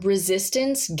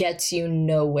resistance gets you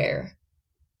nowhere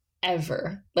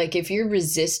ever. Like if you're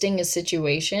resisting a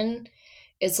situation,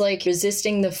 it's like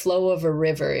resisting the flow of a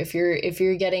river. If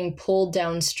you're getting pulled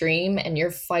downstream and you're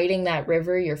fighting that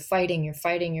river, you're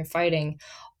fighting,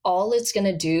 all it's going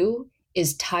to do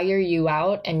is tire you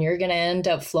out, and you're going to end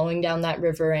up flowing down that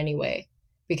river anyway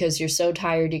because you're so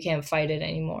tired you can't fight it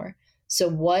anymore. So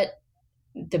what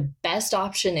the best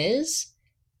option is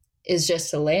just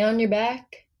to lay on your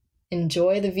back,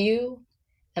 enjoy the view,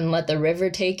 and let the river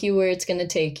take you where it's going to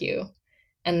take you.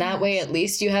 And that way, at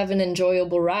least you have an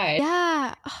enjoyable ride.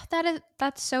 Yeah,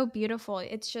 that's so beautiful.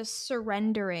 It's just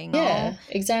surrendering. Yeah,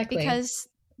 exactly. Because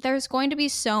there's going to be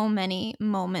so many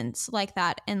moments like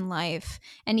that in life.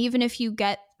 And even if you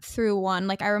get through one,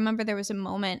 like I remember there was a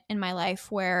moment in my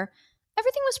life where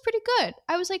everything was pretty good.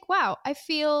 I was like, wow, I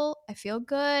feel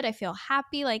good. I feel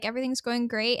happy. Like everything's going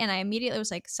great. And I immediately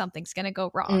was like, something's going to go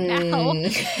wrong now.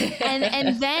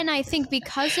 And then I think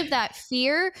because of that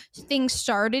fear, things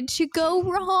started to go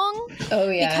wrong.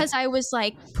 Oh, yeah. Because I was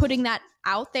like putting that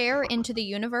out there into the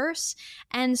universe.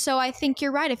 And so I think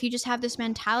you're right. If you just have this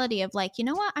mentality of like, you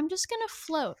know what, I'm just going to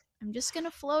float. I'm just going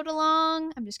to float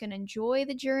along. I'm just going to enjoy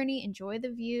the journey, enjoy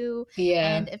the view.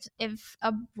 Yeah. And if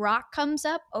a rock comes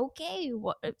up, okay,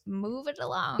 move it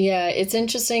along. Yeah, it's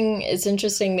interesting. It's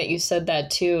interesting that you said that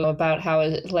too, about how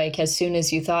like as soon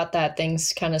as you thought that,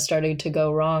 things kind of started to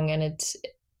go wrong. And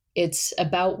it's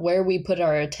about where we put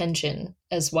our attention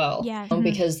as well. Yeah.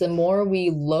 Because the more we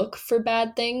look for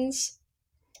bad things,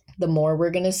 the more we're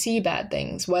going to see bad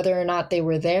things, whether or not they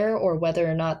were there or whether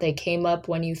or not they came up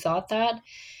when you thought that.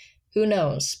 Who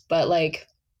knows? But like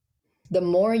the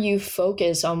more you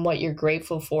focus on what you're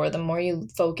grateful for, the more you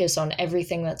focus on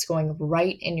everything that's going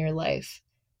right in your life,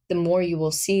 the more you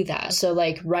will see that. So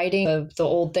like writing the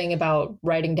old thing about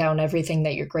writing down everything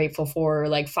that you're grateful for,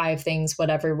 like 5 things,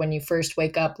 whatever, when you first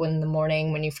wake up in the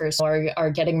morning, when you first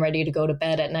are getting ready to go to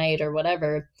bed at night or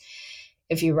whatever,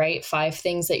 if you write 5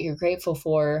 things that you're grateful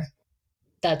for,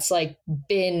 that's like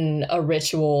been a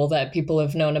ritual that people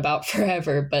have known about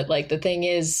forever. But like the thing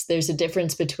is, there's a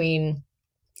difference between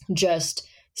just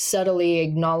subtly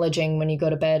acknowledging when you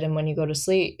go to bed and when you go to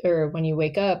sleep or when you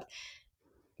wake up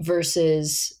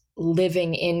versus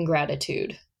living in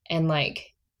gratitude. And like,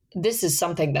 this is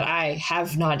something that I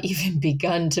have not even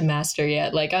begun to master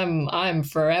yet. Like I'm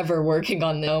forever working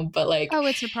on them, but like, oh,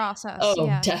 it's a process. Oh,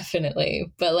 yeah.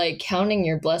 Definitely. But like counting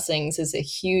your blessings is a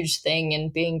huge thing,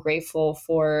 and being grateful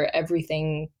for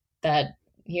everything that,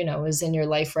 you know, is in your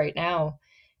life right now.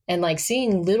 And like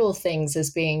seeing little things as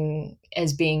being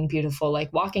beautiful,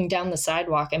 like walking down the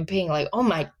sidewalk and being like, oh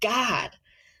my God,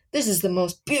 this is the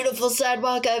most beautiful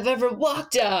sidewalk I've ever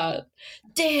walked on.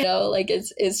 Damn. You know, like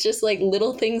it's just like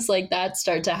little things like that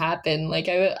start to happen. Like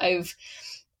I've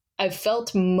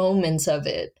felt moments of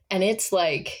it, and it's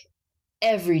like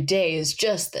every day is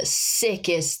just the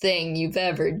sickest thing you've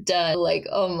ever done. Like,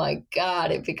 oh my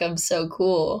God, it becomes so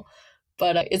cool.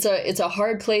 But it's a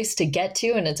hard place to get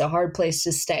to, and it's a hard place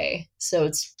to stay.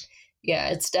 So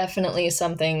it's definitely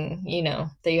something, you know,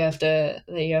 that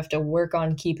you have to work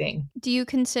on keeping. Do you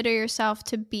consider yourself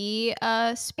to be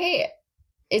a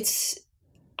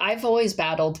I've always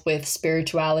battled with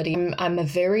spirituality. I'm a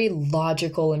very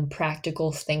logical and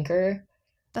practical thinker.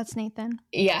 That's Nathan.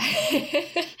 Yeah.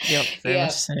 Yep, very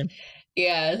much the same.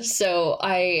 Yeah, so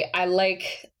I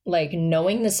like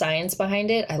knowing the science behind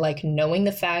it. I like knowing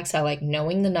the facts. I like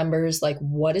knowing the numbers, like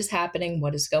what is happening,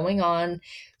 what is going on,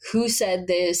 who said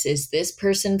this, is this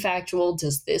person factual,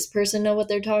 does this person know what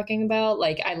they're talking about?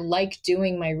 Like I like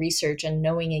doing my research and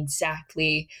knowing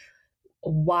exactly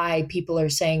why people are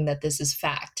saying that this is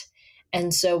fact.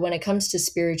 And so when it comes to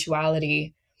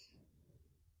spirituality,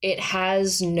 it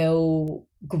has no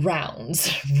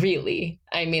grounds, really.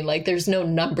 I mean, like, there's no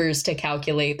numbers to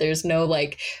calculate. There's no,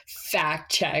 like,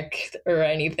 fact check or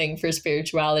anything for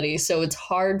spirituality. So it's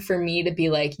hard for me to be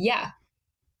like, yeah,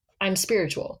 I'm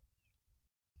spiritual.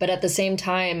 But at the same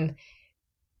time,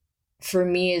 for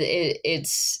me,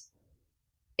 it's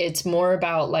more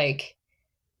about, like,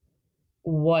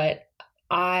 what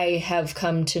I have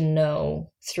come to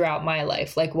know throughout my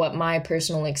life, like what my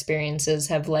personal experiences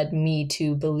have led me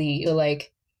to believe. So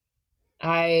like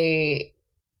I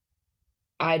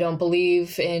I don't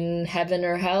believe in heaven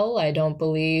or hell. I don't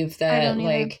believe that don't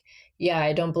either.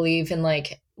 I don't believe in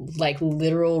like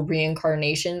literal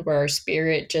reincarnation where our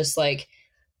spirit just like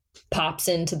pops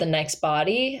into the next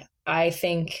body. I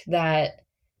think that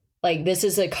like this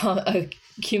is a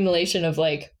accumulation of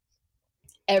like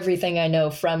everything I know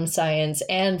from science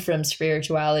and from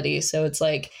spirituality. So it's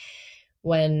like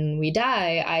when we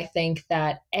die, I think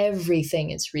that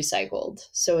everything is recycled.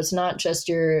 So it's not just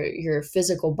your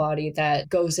physical body that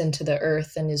goes into the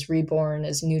earth and is reborn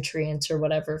as nutrients or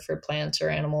whatever for plants or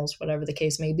animals, whatever the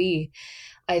case may be.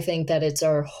 I think that it's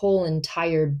our whole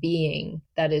entire being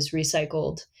that is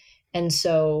recycled. And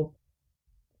so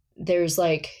there's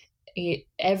like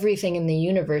everything in the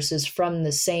universe is from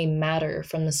the same matter,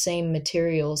 from the same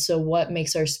material. So what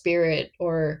makes our spirit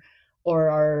or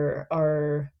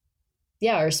our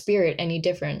spirit any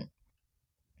different?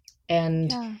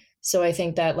 And so I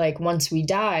think that like once we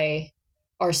die,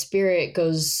 our spirit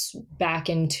goes back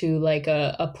into like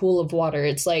a pool of water.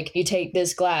 It's like you take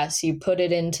this glass, you put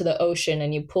it into the ocean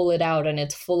and you pull it out and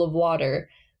it's full of water.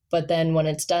 But then when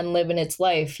it's done living its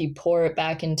life, you pour it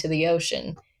back into the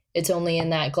ocean. It's only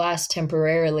in that glass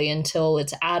temporarily until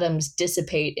its atoms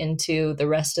dissipate into the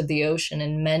rest of the ocean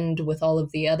and mend with all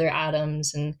of the other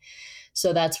atoms. And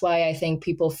so that's why I think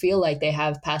people feel like they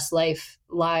have past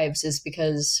lives is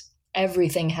because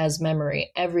everything has memory.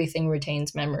 Everything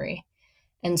retains memory.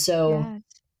 And so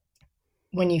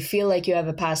when you feel like you have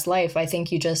a past life, I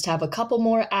think you just have a couple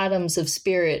more atoms of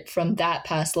spirit from that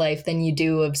past life than you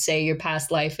do of, say, your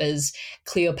past life as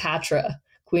Cleopatra,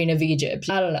 Queen of Egypt.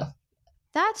 I don't know.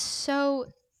 That's so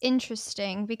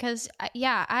interesting because,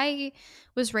 I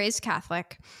was raised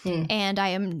Catholic and I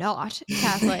am not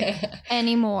Catholic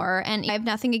anymore. And I have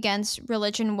nothing against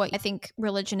religion. I think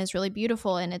religion is really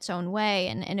beautiful in its own way.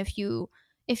 And if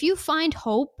you find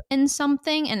hope in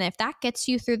something and if that gets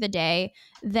you through the day,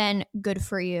 then good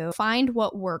for you. Find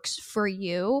what works for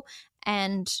you.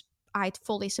 And I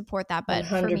fully support that. But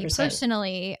 100%. For me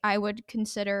personally, I would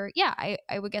consider, I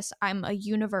would guess I'm a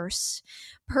universe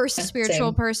person,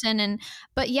 spiritual person.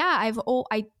 But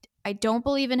I don't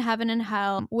believe in heaven and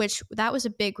hell, which that was a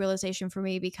big realization for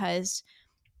me because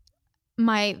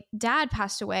my dad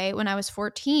passed away when I was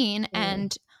 14.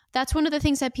 And that's one of the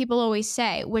things that people always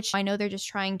say, which I know they're just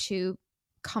trying to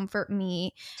comfort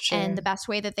me in the best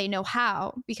way that they know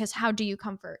how, because how do you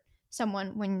comfort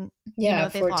someone when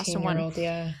they've lost someone?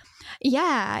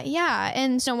 Yeah.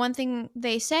 And so one thing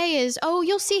they say is, oh,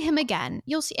 you'll see him again.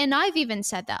 You'll see. And I've even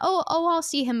said that, I'll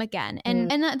see him again. And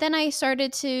then I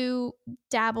started to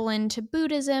dabble into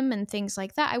Buddhism and things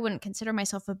like that. I wouldn't consider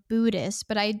myself a Buddhist,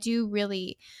 but I do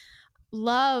really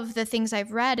love the things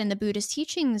I've read in the Buddhist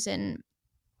teachings and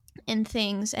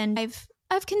things. And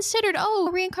I've considered,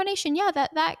 reincarnation. Yeah,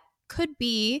 that could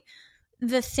be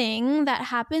the thing that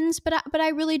happens, but I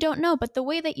really don't know. But the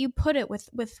way that you put it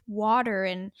with water,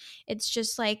 and it's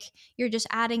just like you're just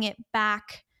adding it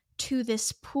back to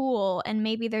this pool, and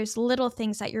maybe there's little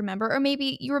things that you remember, or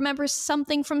maybe you remember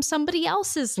something from somebody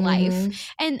else's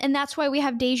life, and that's why we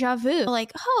have deja vu.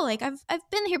 Like, I've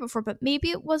been here before, but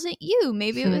maybe it wasn't you.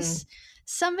 Maybe it was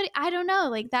somebody. I don't know.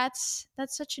 Like that's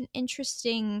such an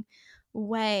interesting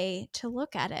way to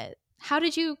look at it. How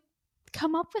did you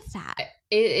come up with that?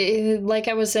 It like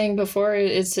I was saying before,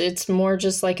 it's more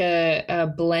just like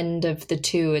a blend of the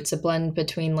two. It's a blend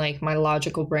between like my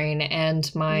logical brain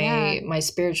and my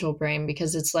spiritual brain,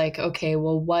 because it's like, okay,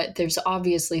 well, there's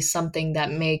obviously something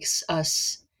that makes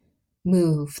us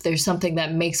move. There's something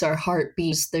that makes our heart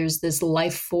beat. There's this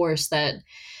life force that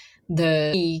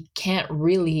we can't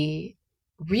really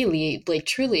like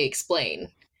truly explain.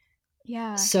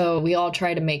 Yeah. So we all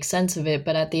try to make sense of it,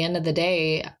 but at the end of the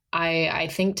day, I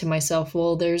think to myself,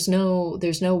 well, there's no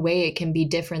way it can be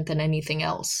different than anything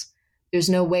else. There's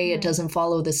no way it doesn't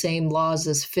follow the same laws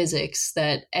as physics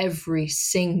that every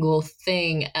single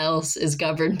thing else is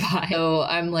governed by. So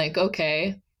I'm like,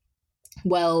 okay,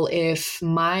 well, if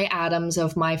my atoms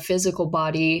of my physical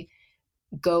body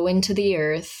go into the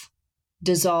earth,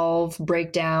 dissolve,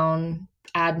 break down,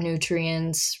 add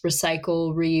nutrients,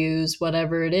 recycle, reuse,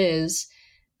 whatever it is,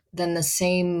 then the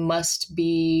same must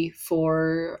be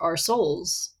for our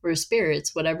souls or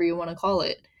spirits, whatever you want to call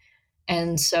it.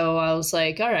 And so I was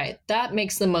like, all right, that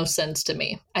makes the most sense to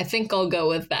me. I think I'll go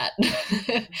with that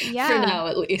for now,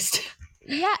 at least.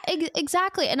 Yeah,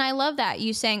 exactly. And I love that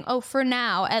you saying, for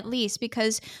now, at least,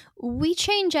 because we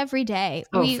change every day.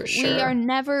 For sure. We are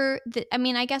never,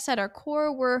 I guess at our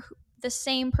core, we're the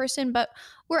same person, but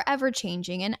we're ever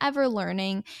changing and ever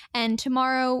learning. And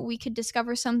tomorrow we could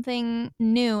discover something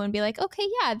new and be like, okay,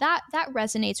 yeah, that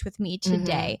resonates with me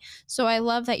today. So I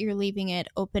love that you're leaving it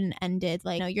open-ended.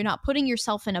 Like, you're not putting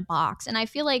yourself in a box. And I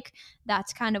feel like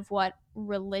that's kind of what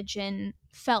religion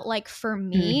felt like for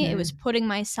me. It was putting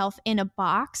myself in a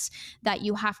box that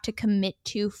you have to commit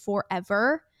to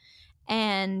forever.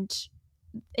 And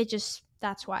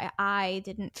that's why I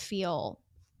didn't feel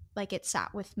like it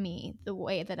sat with me the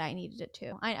way that I needed it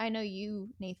to. I know you,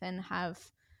 Nathan,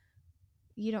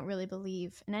 you don't really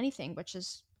believe in anything, which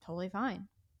is totally fine.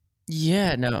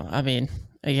 Yeah, no, I mean,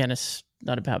 again, it's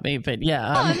not about me, but yeah.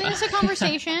 I mean, it's a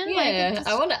conversation. Yeah,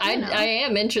 I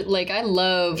am interested. Like, I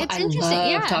love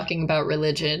talking about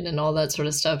religion and all that sort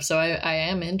of stuff. So I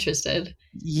am interested.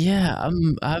 Yeah,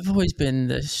 I've always been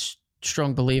this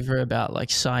strong believer about like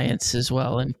science as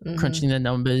well, and crunching the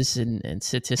numbers and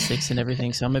statistics and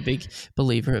everything. So I'm a big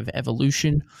believer of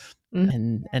evolution,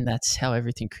 and that's how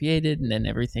everything created, and then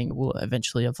everything will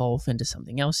eventually evolve into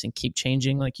something else and keep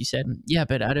changing, like you said. Yeah,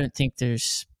 but I don't think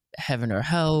there's heaven or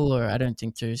hell, or I don't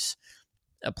think there's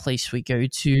a place we go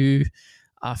to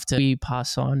after we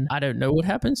pass on. I don't know what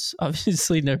happens.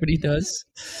 Obviously, nobody does.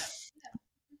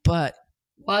 But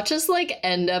watch us like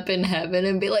end up in heaven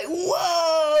and be like,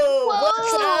 whoa,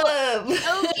 what's up?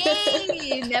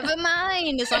 Okay, never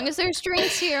mind. As long as there's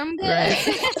drinks here, I'm good.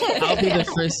 Right. I'll be the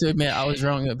first to admit I was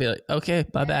wrong. I'll be like, okay,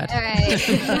 my bad. All right,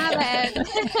 my bad.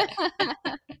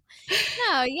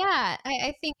 No, yeah,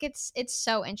 I think it's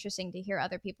so interesting to hear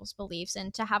other people's beliefs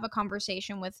and to have a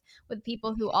conversation with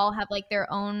people who all have like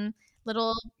their own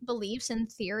little beliefs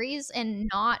and theories, and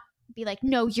not be like,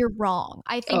 no, you're wrong.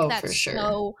 I think that's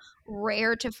so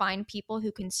rare to find people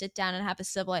who can sit down and have a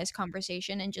civilized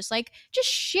conversation and just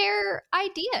share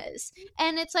ideas.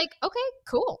 And it's like, okay,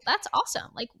 cool, that's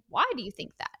awesome. Like, why do you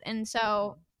think that? And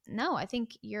so, no, I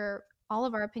think all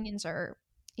of our opinions are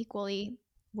equally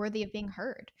worthy of being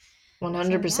heard.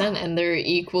 100%, so, yeah. And they're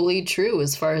equally true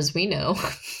as far as we know.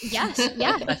 Yes,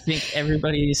 yeah. I think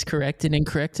everybody is correct and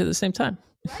incorrect at the same time.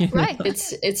 Right.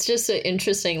 It's just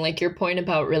interesting, like your point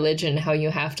about religion, how you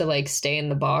have to like stay in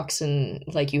the box and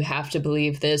like you have to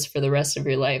believe this for the rest of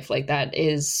your life. Like that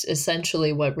is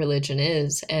essentially what religion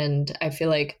is. And I feel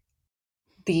like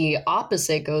the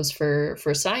opposite goes for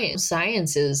science.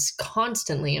 Science is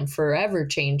constantly and forever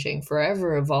changing,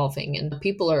 forever evolving. And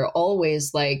people are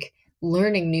always like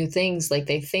learning new things. Like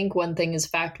they think one thing is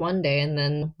fact one day, and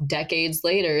then decades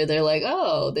later they're like,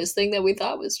 oh, this thing that we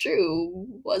thought was true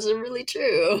wasn't really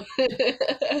true.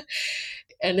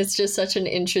 And it's just such an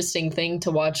interesting thing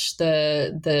to watch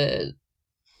the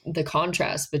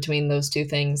contrast between those two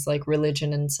things, like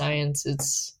religion and science.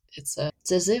 It's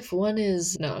as if one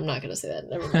is... No, I'm not going to say that.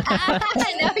 Never mind.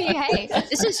 No, hey,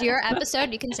 this is your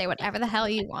episode. You can say whatever the hell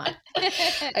you want.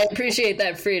 I appreciate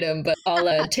that freedom, but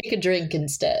I'll take a drink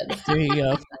instead. There you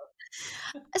go.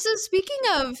 So speaking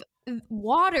of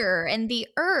water and the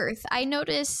earth, I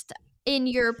noticed in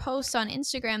your posts on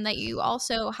Instagram that you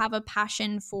also have a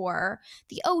passion for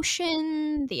the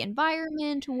ocean, the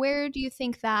environment. Where do you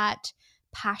think that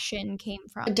passion came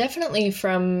from? Definitely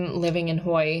from living in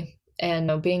Hawaii.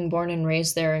 And being born and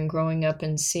raised there and growing up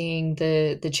and seeing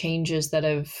the changes that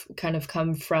have kind of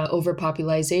come from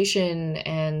overpopulation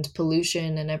and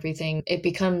pollution and everything, it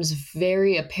becomes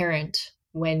very apparent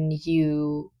when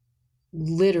you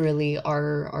literally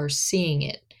are seeing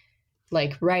it,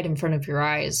 like right in front of your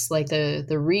eyes. Like the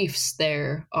reefs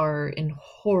there are in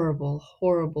horrible,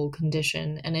 horrible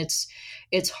condition. And it's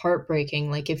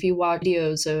heartbreaking. Like if you watch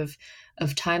videos of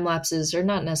time lapses, or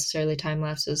not necessarily time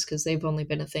lapses because they've only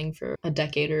been a thing for a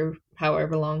decade or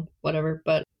however long, whatever.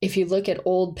 But if you look at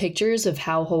old pictures of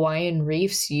how Hawaiian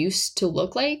reefs used to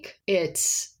look like,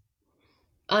 it's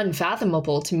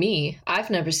unfathomable to me. I've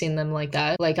never seen them like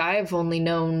that. Like I've only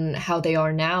known how they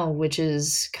are now, which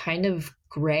is kind of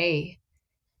gray.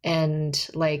 And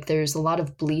like there's a lot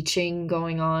of bleaching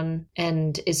going on.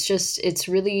 And it's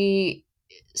really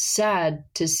sad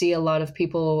to see a lot of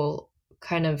people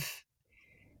kind of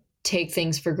take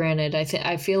things for granted.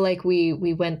 I feel like we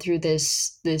went through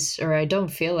this, or I don't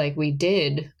feel like we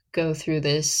did go through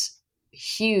this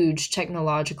huge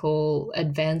technological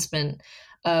advancement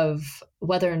of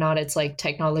whether or not it's like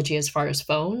technology as far as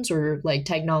phones or like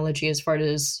technology as far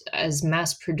as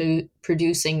mass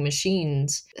producing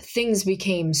machines. Things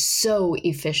became so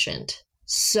efficient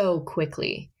so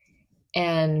quickly,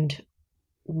 and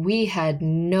we had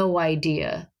no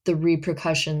idea the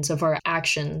repercussions of our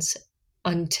actions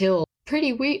until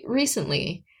pretty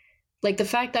recently. Like the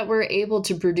fact that we're able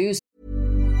to produce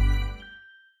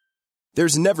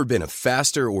There's never been a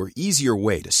faster or easier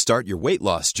way to start your weight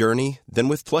loss journey than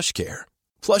with PlushCare.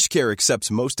 PlushCare accepts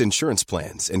most insurance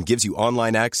plans and gives you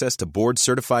online access to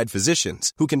board-certified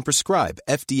physicians who can prescribe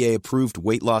FDA-approved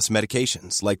weight loss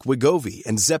medications like Wegovy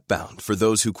and Zepbound for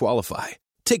those who qualify.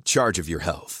 Take charge of your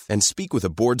health and speak with a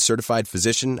board-certified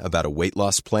physician about a weight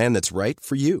loss plan that's right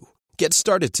for you. Get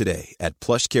started today at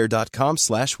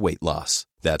plushcare.com/weight loss.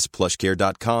 That's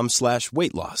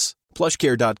plushcare.com/weight loss.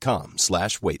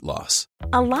 plushcare.com/weight loss.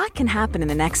 A lot can happen in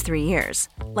the next 3 years.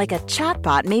 Like a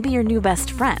chatbot may be your new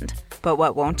best friend. But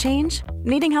what won't change?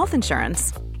 Needing health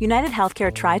insurance. United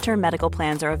Healthcare Tri-Term Medical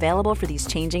Plans are available for these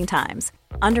changing times.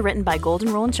 Underwritten by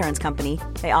Golden Rule Insurance Company,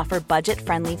 they offer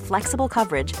budget-friendly, flexible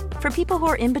coverage for people who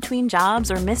are in between jobs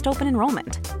or missed open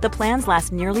enrollment. The plans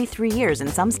last nearly 3 years in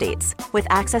some states, with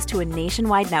access to a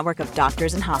nationwide network of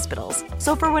doctors and hospitals.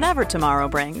 So for whatever tomorrow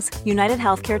brings, United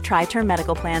Healthcare Tri-Term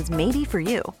Medical Plans may be for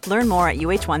you. Learn more at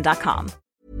uh1.com.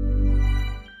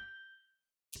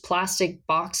 Plastic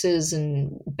boxes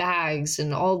and bags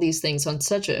and all these things on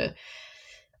such a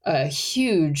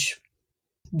huge,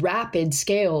 rapid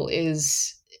scale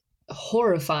is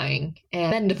horrifying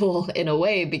and commendable in a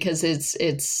way, because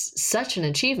it's such an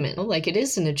achievement. Like, it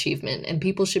is an achievement, and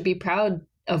people should be proud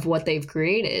of what they've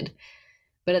created.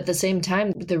 But at the same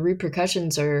time, the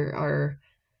repercussions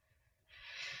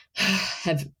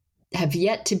have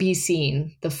yet to be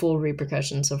seen, the full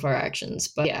repercussions of our actions.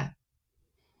 But yeah,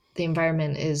 the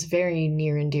environment is very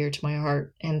near and dear to my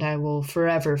heart, and I will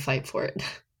forever fight for it.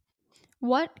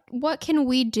 What can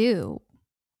we do?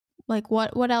 Like,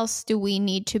 what else do we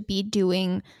need to be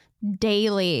doing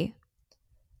daily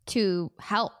to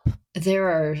help?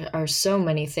 There are so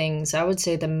many things. I would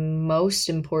say the most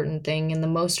important thing and the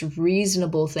most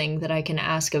reasonable thing that I can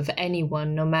ask of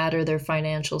anyone, no matter their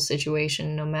financial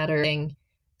situation, no matter anything,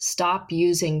 stop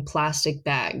using plastic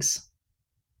bags.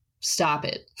 Stop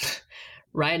it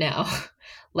right now.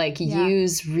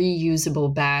 Use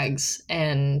reusable bags,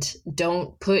 and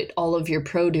don't put all of your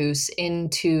produce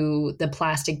into the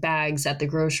plastic bags at the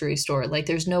grocery store. Like,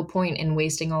 there's no point in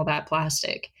wasting all that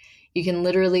plastic. You can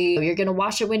literally, you're going to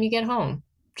wash it when you get home.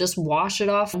 Just wash it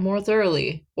off more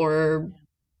thoroughly, or,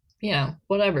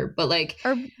 whatever. But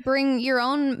or bring your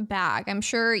own bag. I'm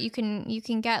sure you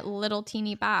can get little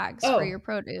teeny bags for your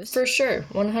produce. For sure.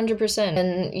 100%.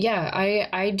 And yeah,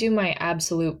 I do my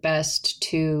absolute best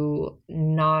to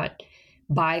not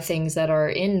buy things that are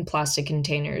in plastic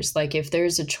containers. Like, if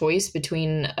there's a choice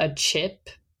between a chip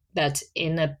that's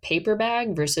in a paper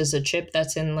bag versus a chip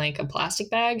that's in like a plastic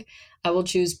bag, I will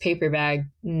choose paper bag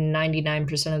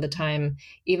 99% of the time,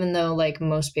 even though like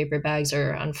most paper bags are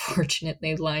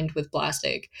unfortunately lined with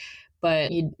plastic.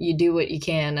 But you do what you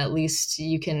can. At least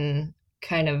you can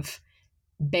kind of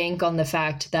bank on the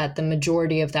fact that the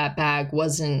majority of that bag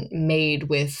wasn't made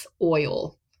with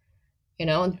oil.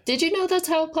 Did you know that's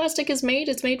how plastic is made?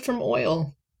 It's made from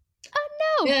oil.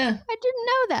 Oh, no. Yeah. I didn't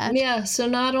know that. Yeah. So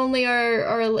not only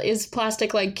is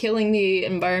plastic like killing the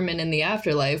environment in the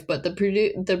afterlife, but the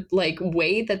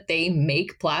way that they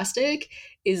make plastic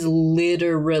is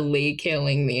literally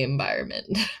killing the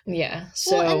environment. Yeah.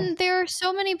 So and there are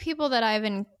so many people that I've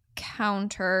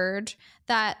encountered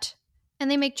that, and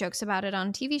they make jokes about it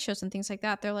on TV shows and things like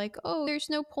that. They're like, oh, there's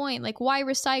no point. Like, why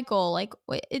recycle? Like,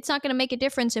 it's not going to make a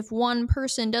difference if one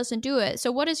person doesn't do it.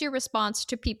 So what is your response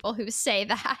to people who say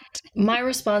that? My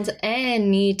response,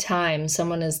 anytime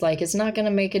someone is like, it's not going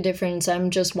to make a difference,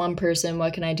 I'm just one person,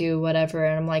 what can I do, whatever.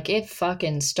 And I'm like, it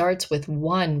fucking starts with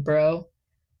one, bro.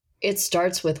 It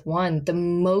starts with one. The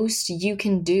most you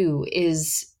can do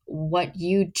is what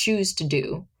you choose to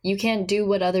do. You can't do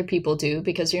what other people do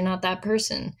because you're not that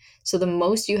person. So the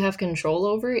most you have control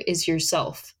over is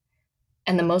yourself.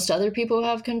 And the most other people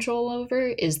have control over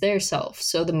is their self.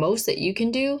 So the most that you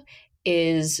can do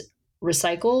is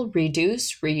recycle,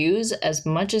 reduce, reuse as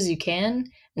much as you can,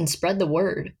 and spread the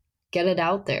word. Get it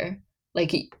out there.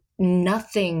 Like,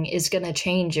 nothing is going to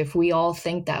change if we all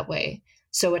think that way.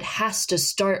 So it has to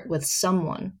start with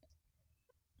someone.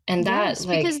 And yes,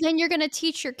 because then you're going to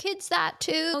teach your kids that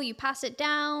too. You pass it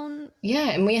down.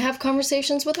 Yeah, and we have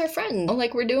conversations with our friends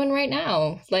like we're doing right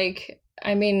now. Like,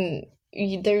 I mean,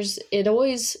 I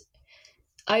always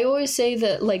say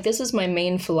that, like, this is my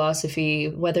main philosophy,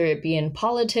 whether it be in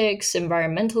politics,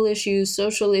 environmental issues,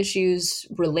 social issues,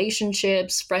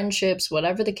 relationships, friendships,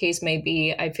 whatever the case may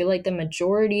be. I feel like the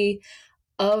majority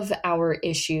of our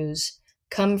issues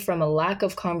come from a lack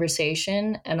of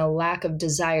conversation and a lack of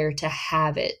desire to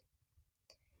have it.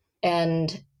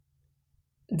 And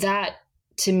that,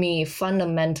 to me,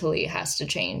 fundamentally has to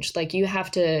change. Like, we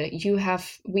have to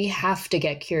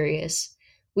get curious.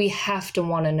 we have to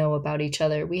want to know about each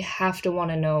other. We have to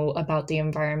want to know about the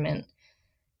environment,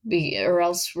 or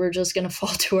else we're just going to fall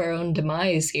to our own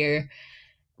demise here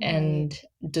and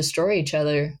destroy each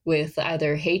other with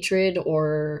either hatred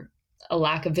or a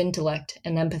lack of intellect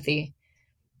and empathy.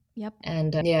 Yep.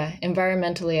 And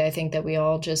environmentally, I think that we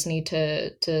all just need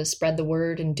to spread the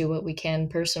word and do what we can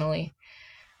personally.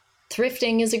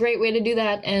 Thrifting is a great way to do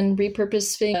that, and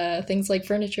repurposing things like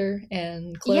furniture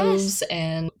and clothes. Yes.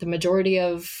 And the majority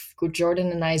of Jordan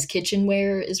and I's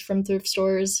kitchenware is from thrift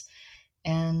stores.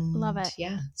 And love it.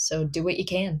 Yeah. So do what you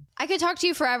can. I could talk to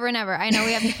you forever and ever. I know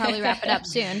we have to probably wrap it up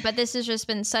soon, but this has just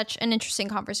been such an interesting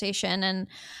conversation. And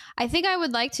I think I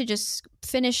would like to just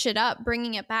finish it up,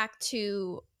 bringing it back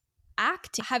to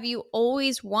acting. Have you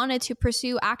always wanted to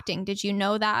pursue acting? Did you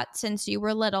know that since you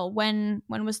were little? When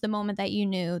was the moment that you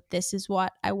knew this is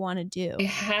what I want to do? I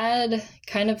had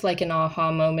kind of like an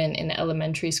aha moment in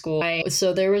elementary school.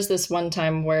 So there was this one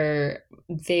time where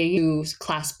they use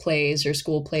class plays or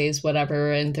school plays,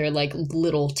 whatever, and they're like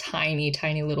little tiny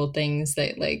little things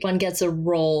that like one gets a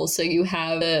role. So you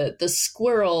have the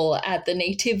squirrel at the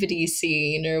nativity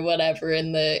scene or whatever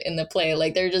in the play.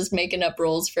 Like they're just making up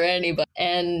roles for anybody.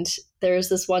 And there's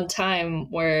this one time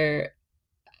where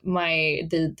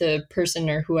the person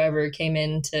or whoever came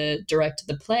in to direct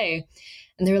the play,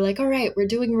 and they were like, all right, we're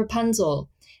doing Rapunzel.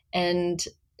 And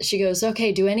she goes,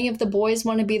 okay, do any of the boys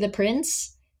want to be the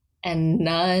prince? And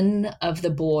none of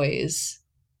the boys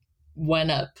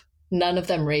went up. None of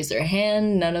them raised their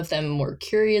hand. None of them were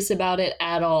curious about it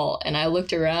at all. And I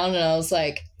looked around and I was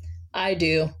like, I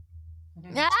do.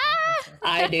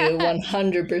 I do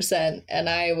 100%. And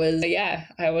I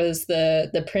was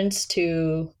the prince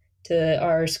to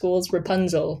our school's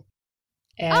Rapunzel.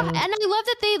 And I love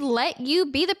that they let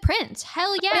you be the prince.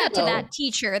 Hell yeah to that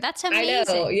teacher. That's amazing.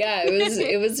 I know. Yeah,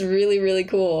 it was really, really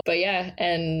cool. But yeah,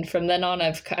 and from then on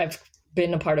I've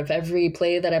been a part of every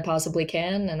play that I possibly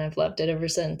can, and I've loved it ever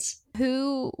since.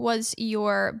 Who was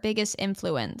your biggest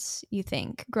influence, you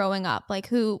think, growing up? Like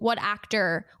what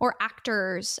actor or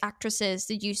actresses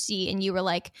did you see and you were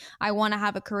like, I want to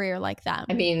have a career like them?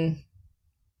 I mean,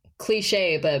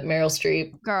 cliche, but Meryl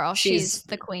Streep. Girl, she's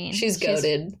the queen. She's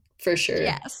goated, for sure.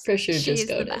 Yes. For sure, she's just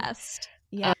goated. The best.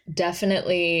 Yeah.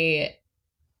 Definitely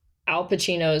Al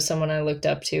Pacino is someone I looked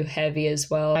up to heavy as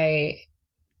well.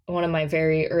 One of my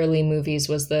very early movies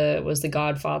was the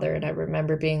Godfather, and I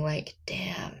remember being like,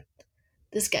 damn,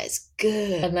 this guy's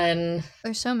good. And then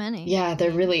there's so many. Yeah,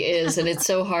 there really is. And it's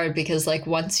so hard because like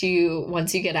once you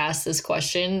get asked this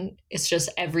question, it's just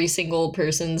every single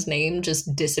person's name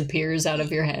just disappears out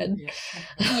of your head.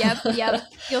 Yep.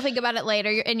 You'll think about it later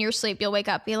in your sleep. You'll wake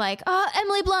up, be like, oh,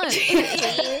 Emily Blunt.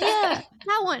 Yeah,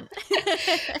 that one.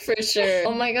 For sure.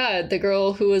 Oh my God, the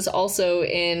girl who was also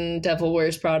in Devil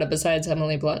Wears Prada besides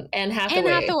Emily Blunt. Anne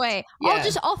Hathaway. Yeah.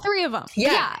 All three of them.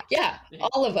 Yeah,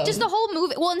 all of them. Just the whole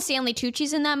movie. Well, and Stanley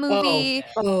Tucci's in that movie.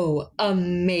 Oh,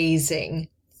 amazing.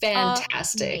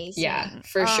 Fantastic. Amazing. Yeah,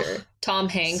 for sure. Tom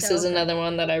Hanks is another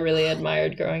one that I really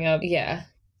admired growing up. Yeah.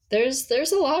 There's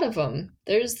a lot of them.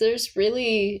 There's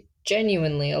really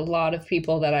genuinely a lot of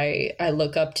people that I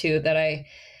look up to, that I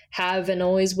have and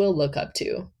always will look up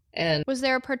to. And was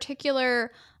there a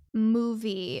particular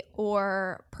movie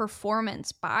or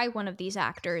performance by one of these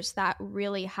actors that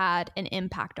really had an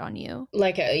impact on you?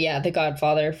 Like The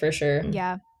Godfather, for sure.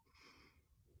 Yeah.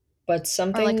 But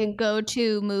something or like a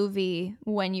go-to movie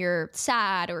when you're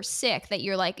sad or sick that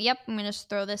you're like, yep, I'm gonna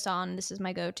throw this on. This is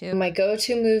my go-to. My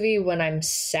go-to movie when I'm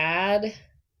sad.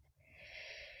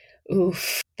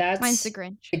 Oof, mine's The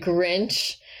Grinch. The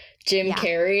Grinch, Jim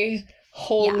Carrey.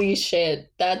 Holy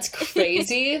shit, that's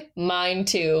crazy. Mine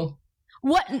too.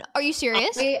 What? Are you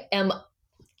serious? I am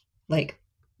like,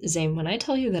 Zane, when I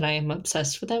tell you that I am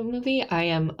obsessed with that movie, I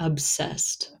am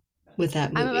obsessed with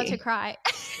that movie. I'm about to cry.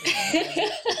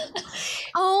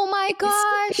 Oh my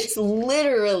gosh. It's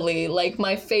literally like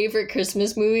my favorite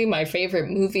Christmas movie, my favorite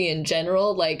movie in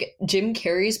general. Like Jim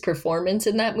Carrey's performance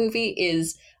in that movie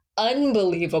is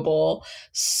unbelievable.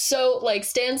 So like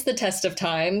stands the test of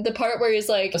time. The part where he's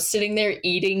like sitting there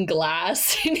eating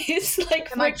glass in his like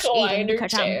recliner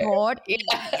chair.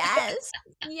 Yes.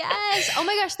 Oh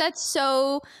my gosh, that's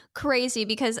so crazy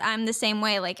because I'm the same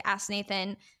way. Like Ask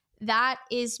Nathan. That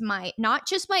is not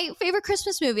just my favorite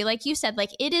Christmas movie, like you said,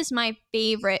 like it is my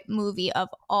favorite movie of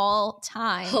all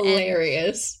time.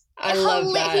 Hilarious. I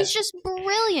love that. He's just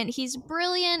brilliant. He's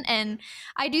brilliant. And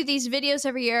I do these videos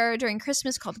every year during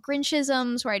Christmas called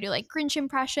Grinchisms, where I do like Grinch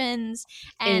impressions.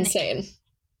 And insane.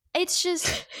 It's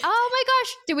just, oh my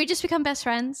gosh, did we just become best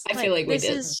friends? I feel like we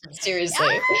did.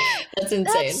 Seriously. That's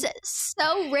insane. That's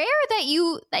so rare that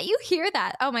you hear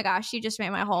that. Oh my gosh, you just made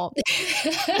my whole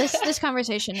this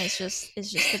conversation is just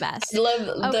the best. I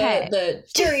love the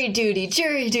jury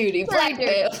duty,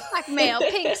 blackmail,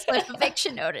 pink slip,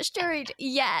 eviction notice,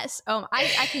 yes.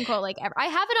 I can quote like ever. I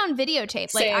have it on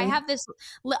videotape. Like, I have this.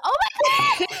 Oh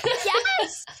my god,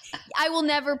 yes. I will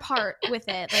never part with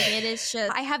it. Like, it is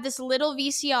just. I have this little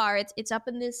VCR. It's up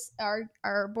in this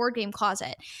our board game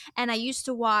closet, and I used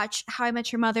to watch How I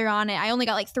Met Your Mother on it. I only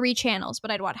got like 3 channels,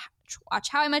 but I'd watch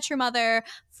How I Met Your Mother,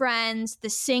 Friends, The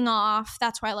Sing Off.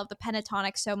 That's why I love the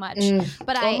Pentatonics so much.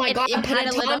 But oh my god,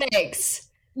 Pentatonics!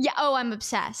 Yeah. Oh, I'm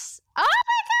obsessed. Oh my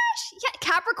gosh, yeah,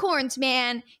 Capricorns,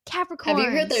 man, Capricorns. Have you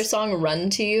heard their song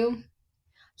 "Run to You"?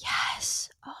 Yes.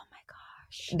 Oh my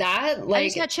gosh. That, like, I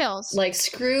just got chills. Like,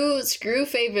 screw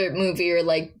favorite movie or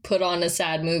like put on a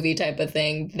sad movie type of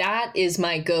thing. That is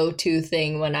my go-to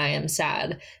thing when I am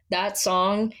sad. That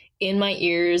song in my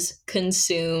ears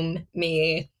consume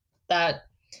me. That,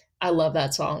 I love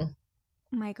that song.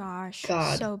 Oh my gosh.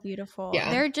 God. So beautiful.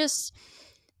 Yeah.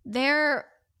 They're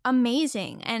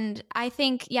amazing. And I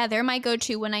think, yeah, they're my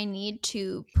go-to when I need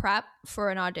to prep for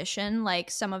an audition.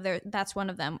 Like, that's one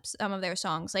of them, some of their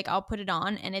songs. Like, I'll put it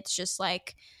on and it's just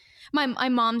like, my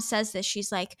mom says this.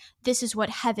 She's like, this is what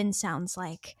heaven sounds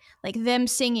like them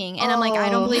singing. And I'm like, I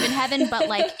don't believe in heaven, but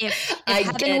like if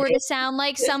heaven were to sound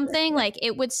like something, like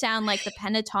it would sound like the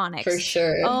Pentatonics. For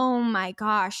sure. Oh my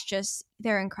gosh, just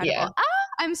they're incredible. Yeah.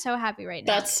 I'm so happy right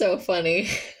now. That's so funny.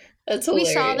 That's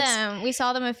hilarious. We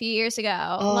saw them a few years ago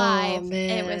live.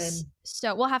 Man. It was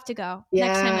so, we'll have to go. Yeah.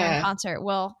 Next time they're in concert,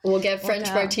 we'll get French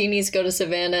martinis, go to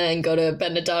Savannah, and go to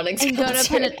Pentatonics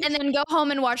and then go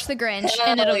home and watch The Grinch,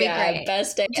 and it'll be great.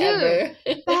 Best day ever.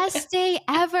 Best day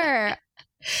ever.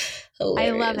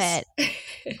 Hilarious. I love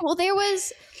it. Well, there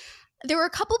were a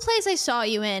couple plays I saw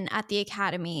you in at the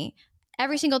Academy.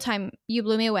 Every single time you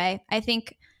blew me away. I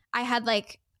think I had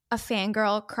like a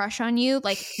fangirl crush on you,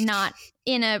 like not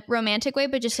in a romantic way,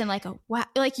 but just in like a wow,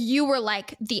 like you were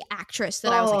like the actress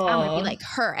that I was like, I'm gonna be like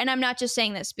her. And I'm not just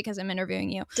saying this because I'm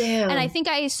interviewing you. Damn. And I think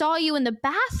I saw you in the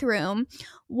bathroom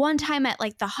one time at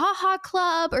like the Ha Ha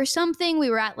Club or something. We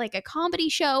were at like a comedy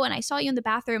show and I saw you in the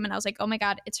bathroom and I was like, oh my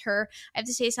God, it's her. I have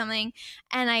to say something.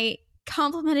 And I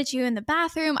complimented you in the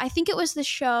bathroom. I think it was the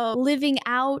show Living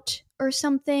Out or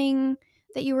something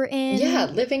that you were in. Yeah,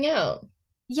 Living Out.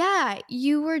 Yeah,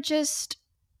 you were just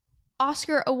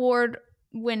Oscar award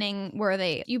winning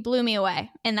worthy. You blew me away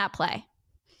in that play.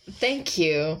 Thank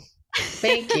you.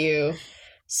 Thank you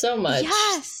so much.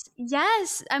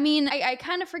 Yes. I mean, I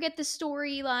kind of forget the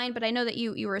storyline, but I know that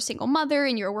you were a single mother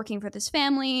and you were working for this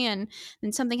family and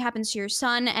then something happens to your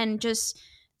son and just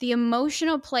the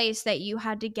emotional place that you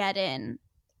had to get in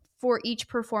for each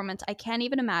performance. I can't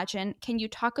even imagine. Can you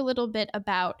talk a little bit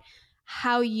about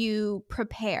how you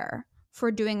prepare for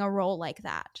doing a role like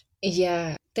that?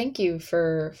 Yeah. Thank you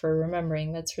for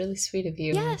remembering. That's really sweet of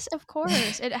you. Yes, of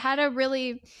course.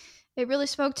 It really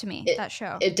spoke to me, that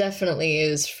show. It definitely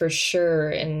is for sure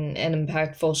an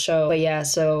impactful show. But yeah,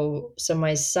 so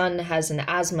my son has an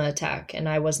asthma attack and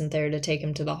I wasn't there to take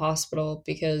him to the hospital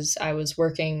because I was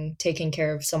working, taking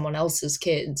care of someone else's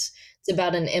kids. It's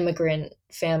about an immigrant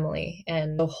family.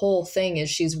 And the whole thing is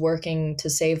she's working to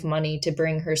save money to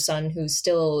bring her son, who's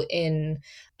still in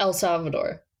El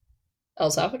Salvador.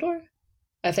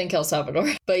 I think El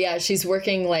Salvador. But yeah, she's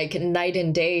working like night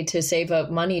and day to save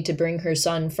up money to bring her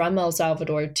son from El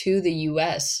Salvador to the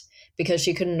US because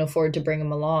she couldn't afford to bring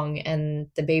him along. And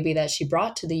the baby that she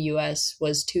brought to the US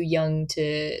was too young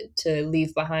to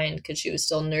leave behind because she was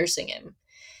still nursing him.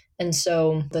 And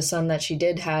so the son that she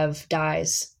did have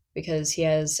dies because he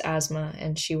has asthma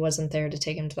and she wasn't there to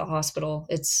take him to the hospital.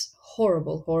 It's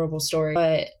horrible, horrible story.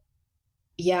 But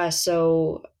yeah,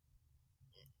 so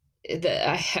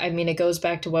I mean, it goes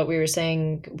back to what we were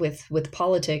saying with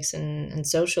politics and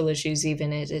social issues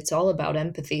even. It's all about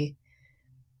empathy.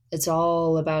 It's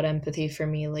all about empathy for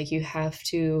me. Like you have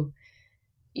to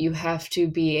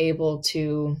be able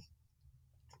to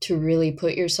really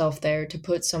put yourself there, to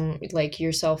put some like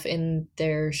yourself in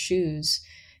their shoes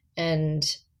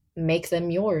and make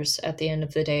them yours at the end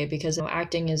of the day, because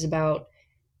acting is about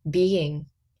being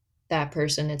that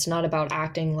person. It's not about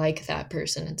acting like that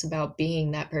person. It's about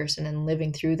being that person and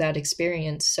living through that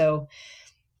experience. So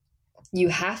you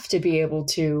have to be able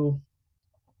to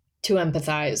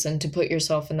empathize and to put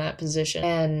yourself in that position.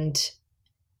 And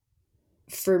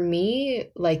for me,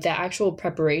 like the actual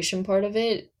preparation part of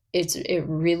it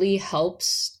really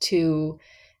helps to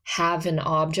have an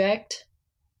object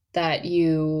that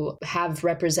you have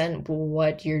represent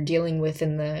what you're dealing with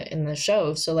in the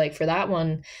show. So like for that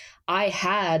one, I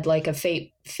had like a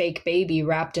fake baby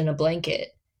wrapped in a blanket.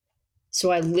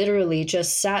 So I literally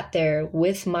just sat there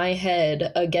with my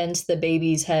head against the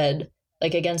baby's head,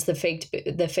 like against the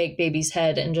fake baby's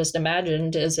head, and just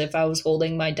imagined as if I was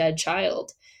holding my dead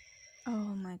child. Oh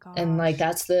my god. And like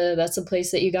that's the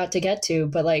place that you got to get to.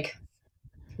 But like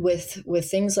with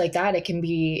things like that,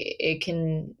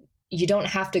 you don't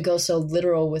have to go so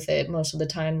literal with it most of the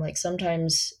time. Like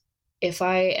sometimes if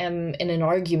I am in an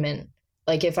argument,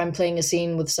 like if I'm playing a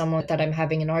scene with someone that I'm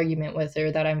having an argument with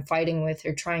or that I'm fighting with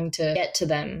or trying to get to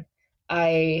them,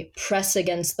 I press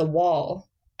against the wall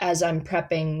as I'm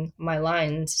prepping my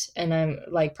lines and I'm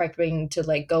like prepping to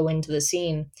like go into the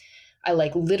scene. I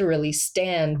like literally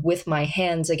stand with my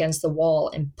hands against the wall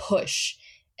and push.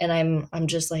 And I'm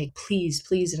just like, please,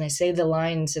 please. And I say the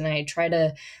lines and I try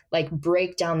to like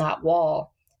break down that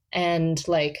wall. And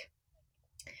like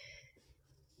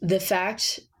the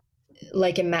fact,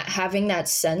 like having that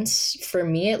sense, for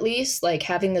me at least, like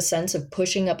having the sense of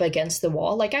pushing up against the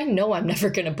wall, like I know I'm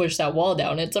never going to push that wall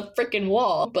down. It's a freaking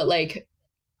wall. But like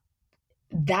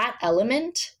that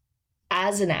element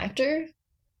as an actor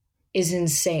is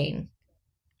insane.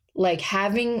 Like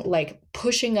having like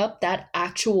pushing up that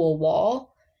actual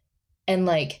wall and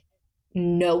like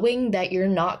knowing that you're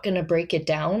not going to break it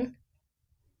down,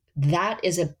 that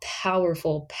is a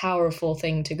powerful, powerful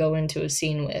thing to go into a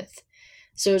scene with.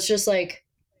 So it's just like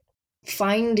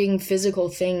finding physical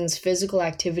things, physical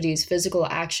activities, physical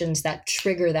actions that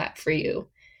trigger that for you,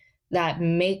 that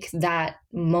make that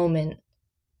moment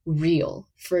real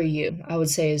for you, I would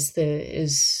say is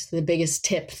the biggest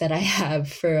tip that I have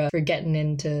for getting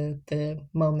into the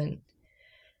moment.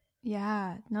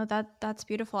 Yeah, no, that's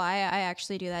beautiful. I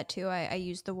actually do that too. I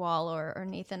use the wall, or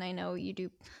Nathan, I know you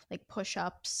do like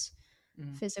push-ups,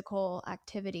 physical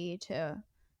activity to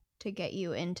get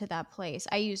you into that place.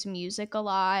 I use music a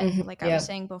lot. Like I was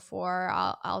saying before,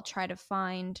 I'll try to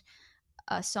find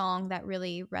a song that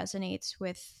really resonates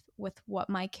with what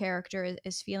my character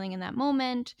is feeling in that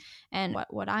moment and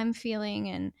what I'm feeling.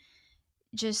 And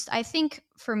just, I think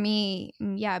for me,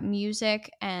 yeah,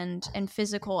 music and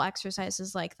physical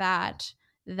exercises like that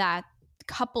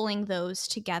coupling those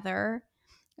together,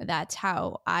 that's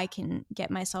how I can get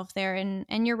myself there.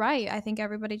 And you're right. I think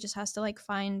everybody just has to like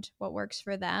find what works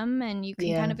for them, and you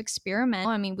can kind of experiment.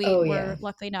 I mean, we're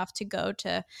lucky enough to go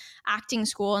to acting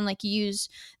school and like use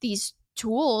these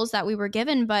tools that we were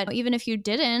given. But even if you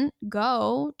didn't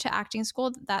go to acting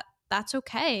school, that's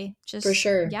okay. Just for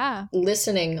sure. Yeah.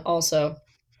 Listening also,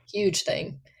 huge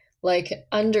thing. Like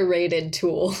underrated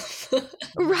tool.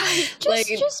 Right.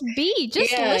 Just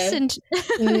listen.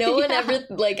 No one ever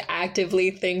like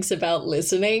actively thinks about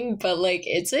listening, but like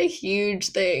it's a huge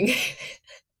thing.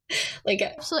 Like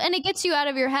so, and it gets you out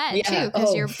of your head too,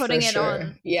 because you're putting it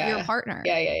on your partner.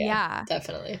 Yeah,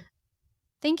 definitely.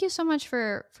 Thank you so much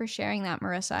for sharing that,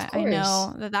 Marissa. I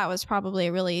know that was probably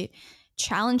a really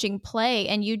challenging play,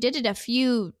 and you did it a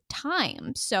few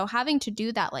times, so having to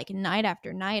do that like night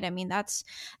after night, I mean that's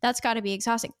got to be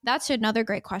exhausting. That's another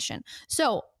great question.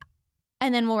 So,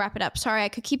 and then we'll wrap it up. Sorry, I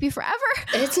could keep you forever.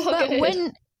 It's all but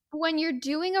good. when you're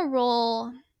doing a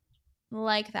role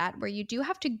like that where you do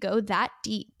have to go that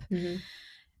deep,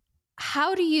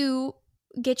 how do you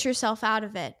get yourself out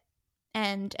of it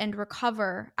and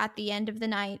recover at the end of the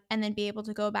night, and then be able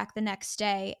to go back the next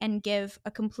day and give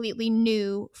a completely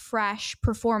new, fresh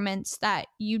performance that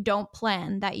you don't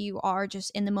plan, that you are just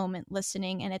in the moment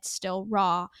listening and it's still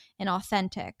raw and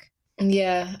authentic?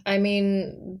 Yeah, I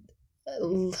mean,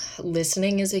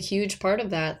 listening is a huge part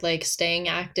of that, like staying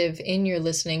active in your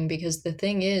listening, because the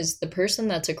thing is, the person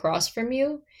that's across from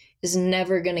you is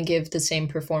never going to give the same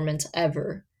performance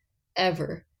ever.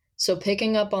 So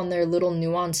picking up on their little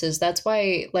nuances, that's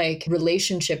why like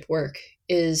relationship work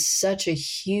is such a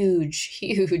huge,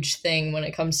 huge thing when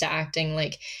it comes to acting.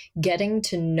 Like getting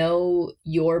to know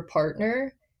your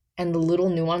partner and the little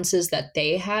nuances that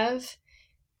they have,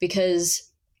 because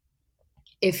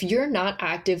if you're not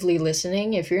actively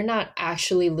listening, if you're not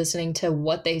actually listening to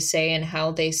what they say and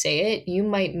how they say it, you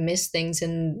might miss things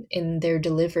in their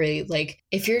delivery. Like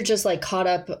if you're just like caught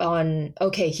up on,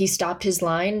 okay, he stopped his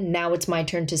line, now it's my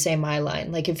turn to say my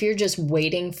line. Like if you're just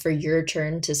waiting for your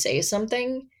turn to say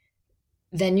something,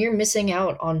 then you're missing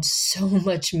out on so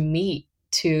much meat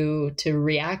to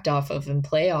react off of and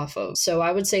play off of. So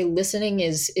I would say listening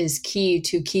is key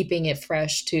to keeping it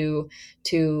fresh, to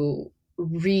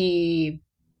revisiting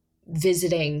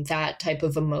that type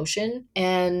of emotion,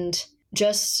 and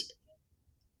just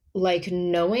like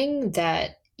knowing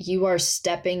that you are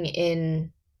stepping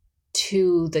in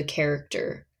to the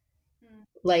character.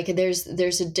 Like there's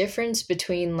a difference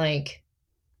between like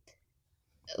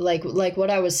what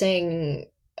I was saying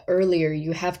earlier.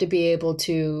 You have to be able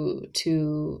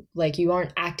to like, you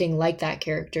aren't acting like that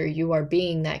character, you are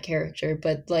being that character.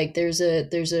 But like there's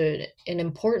an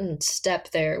important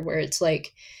step there where it's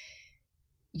like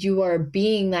you are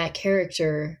being that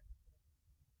character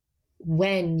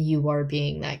when you are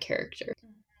being that character,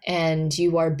 and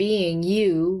you are being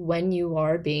you when you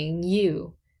are being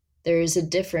you. There is a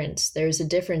difference. There's a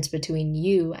difference between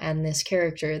you and this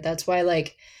character. That's why,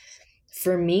 like,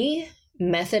 for me,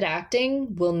 method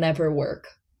acting will never work.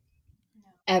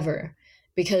 Ever.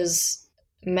 Because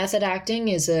method acting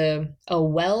is a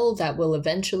well that will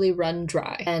eventually run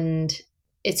dry. And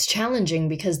it's challenging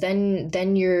because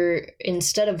then you're,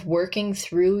 instead of working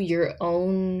through your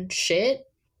own shit,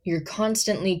 you're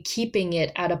constantly keeping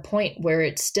it at a point where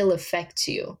it still affects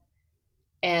you.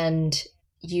 And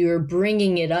you're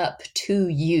bringing it up to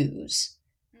use.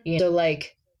 You know,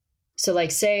 so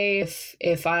like say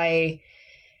if I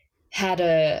had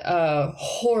a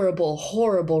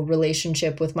horrible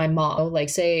relationship with my mom, like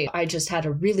say I just had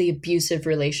a really abusive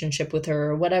relationship with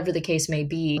her, or whatever the case may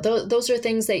be, those are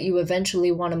things that you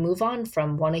eventually want to move on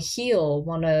from, want to heal,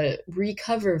 want to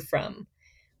recover from.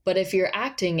 But if you're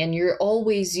acting and you're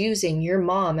always using your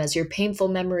mom as your painful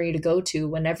memory to go to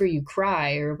whenever you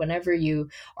cry or whenever you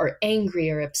are angry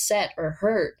or upset or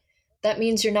hurt, that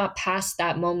means you're not past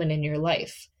that moment in your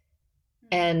life.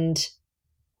 And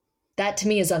that to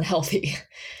me is unhealthy.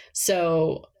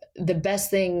 So the best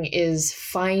thing is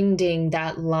finding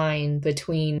that line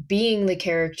between being the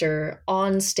character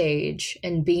on stage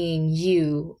and being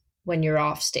you when you're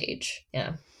off stage.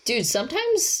 Yeah. Dude,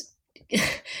 sometimes...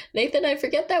 Nathan, I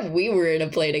forget that we were in a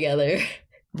play together.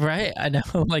 Right? I know,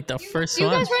 like the first You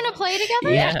one. guys were in a play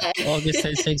together? Yeah, August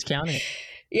 6 County.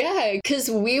 Yeah, because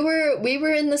we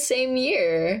were in the same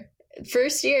year,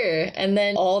 first year, and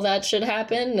then all that shit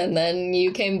happened, and then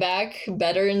you came back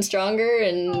better and stronger,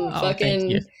 and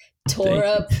fucking tore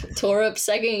up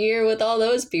second year with all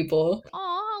those people.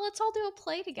 Aw, let's all do a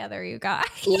play together, you guys.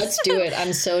 Let's do it.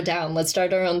 I'm so down. Let's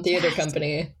start our own theater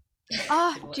company.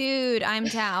 Oh, dude, I'm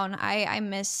down. I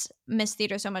miss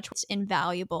theater so much. It's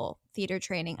invaluable theater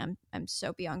training. I'm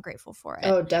so beyond grateful for it.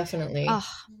 Oh, definitely. Oh,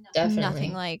 Definitely.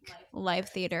 Nothing like live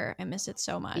theater. I miss it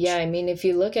so much. Yeah, I mean, if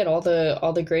you look at all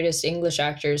the greatest English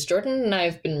actors, Jordan and I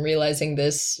have been realizing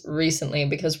this recently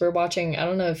because we're watching, I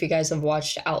don't know if you guys have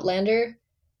watched Outlander.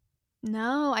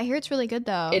 No, I hear it's really good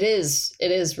though. It is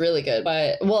really good.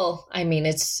 But well, I mean,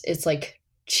 it's like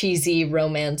cheesy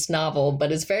romance novel,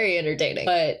 but it's very entertaining.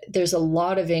 But there's a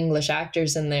lot of English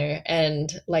actors in there,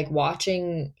 and like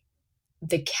watching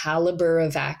the caliber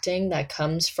of acting that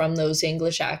comes from those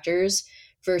English actors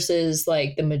versus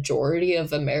like the majority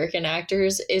of American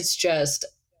actors, it's just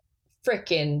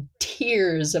freaking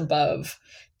tears above.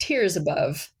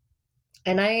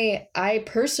 And I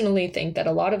personally think that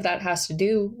a lot of that has to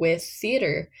do with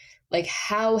theater. Like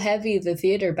how heavy the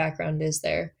theater background is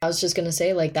there. I was just going to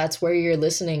say, like, that's where your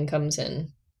listening comes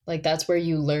in. Like, that's where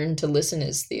you learn to listen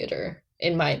is theater,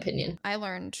 in my opinion. I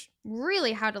learned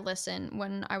really how to listen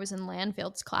when I was in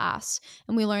Landfield's class,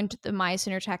 and we learned the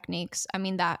Meisner techniques. I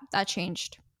mean, that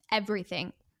changed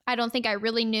everything. I don't think I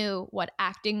really knew what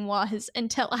acting was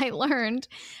until I learned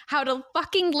how to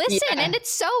fucking listen. Yeah. And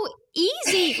it's so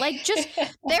easy. Like, just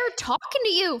they're talking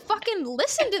to you. Fucking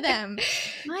listen to them.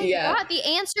 My God, the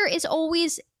answer is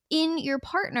always in your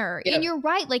partner. Yep. And you're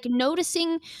right. Like,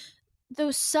 noticing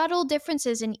those subtle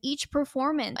differences in each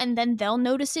performance, and then they'll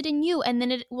notice it in you, and then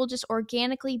it will just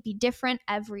organically be different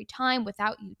every time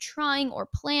without you trying or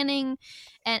planning.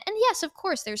 And yes, of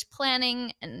course, there's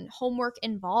planning and homework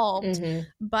involved,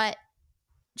 but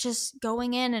just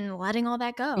going in and letting all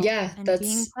that go. Yeah, and that's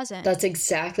being present. That's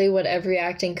exactly what every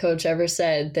acting coach ever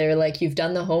said. They're like, you've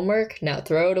done the homework, now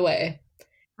throw it away.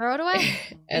 Throw it away.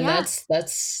 And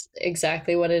that's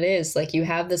exactly what it is. Like, you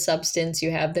have the substance,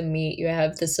 you have the meat, you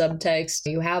have the subtext,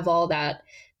 you have all that.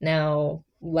 Now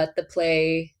let the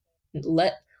play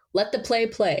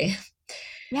play.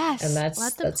 Yes. And let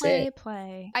the play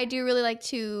play. I do really like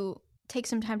to take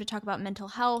some time to talk about mental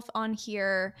health on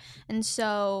here. And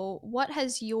so what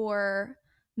has your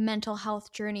mental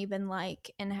health journey been like?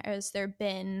 And has there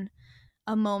been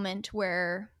a moment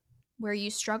where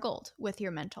you struggled with your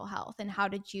mental health, and how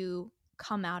did you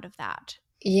come out of that?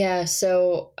 Yeah,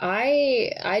 so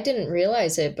I didn't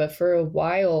realize it, but for a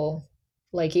while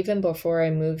like even before I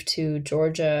moved to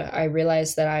Georgia, I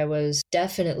realized that I was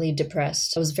definitely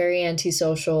depressed. I was very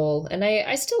antisocial, and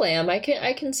I still am. I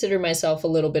consider myself a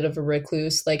little bit of a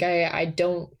recluse. Like I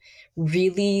don't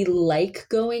really like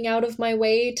going out of my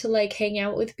way to like hang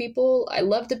out with people. I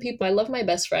love the people. I love my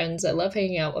best friends. I love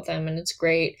hanging out with them, and it's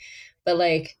great. But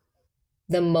like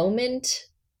the moment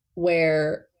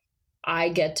where I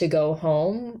get to go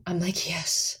home, I'm like,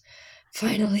 yes,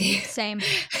 finally. Same.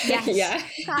 Yes. Yeah.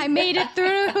 I made it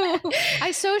through.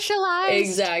 I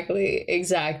socialized.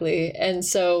 Exactly. And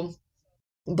so,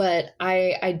 but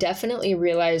I definitely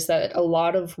realized that a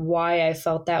lot of why I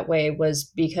felt that way was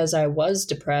because I was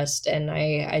depressed and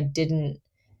I didn't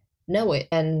know it.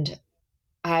 And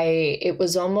it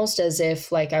was almost as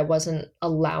if like I wasn't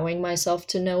allowing myself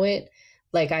to know it.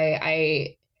 Like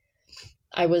I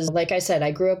was, like I said,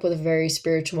 I grew up with a very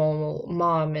spiritual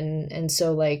mom. And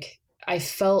so like, I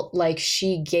felt like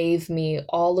she gave me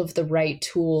all of the right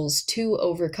tools to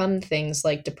overcome things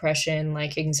like depression,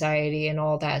 like anxiety and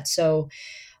all that. So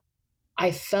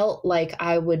I felt like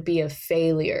I would be a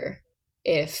failure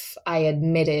if I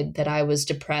admitted that I was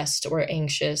depressed or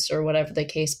anxious or whatever the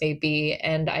case may be.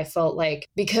 And I felt like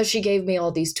because she gave me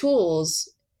all these tools,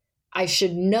 I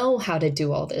should know how to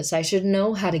do all this. I should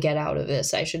know how to get out of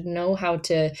this. I should know how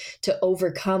to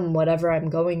overcome whatever I'm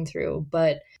going through.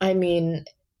 But I mean,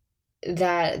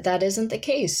 that isn't the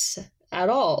case at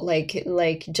all. Like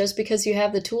just because you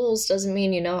have the tools doesn't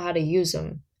mean you know how to use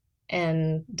them,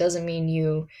 and doesn't mean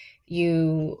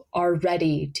you are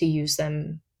ready to use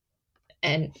them.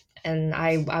 And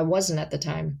I wasn't at the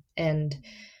time, and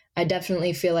I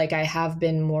definitely feel like I have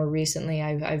been more recently.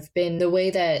 I've been, the way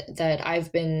that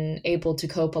I've been able to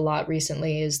cope a lot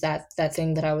recently is that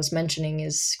thing that I was mentioning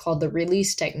is called the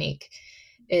release technique.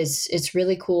 It's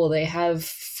really cool. They have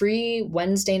free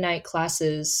Wednesday night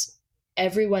classes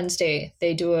every Wednesday.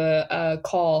 They do a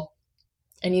call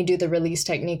and you do the release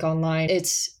technique online.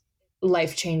 It's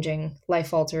life-changing,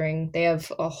 life-altering. They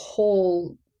have a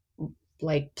whole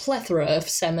like plethora of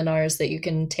seminars that you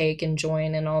can take and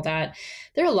join and all that.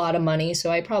 They're a lot of money,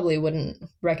 so I probably wouldn't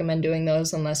recommend doing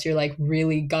those unless you're like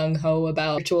really gung-ho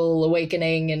about spiritual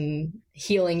awakening and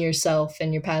healing yourself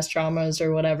and your past traumas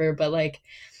or whatever. But like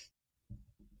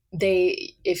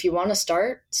if you want to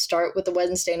start with the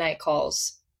Wednesday night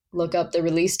calls. Look up the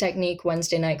release technique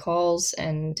Wednesday night calls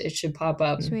and it should pop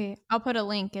up. Sweet. I'll put a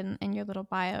link in your little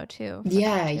bio too.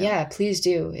 Yeah, please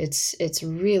do. It's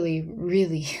really,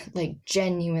 really like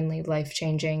genuinely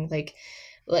life-changing. Like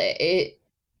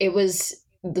it was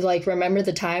like, remember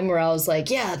the time where I was like,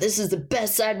 yeah, this is the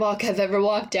best sidewalk I've ever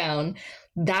walked down.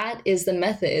 That is the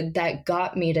method that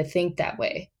got me to think that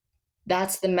way.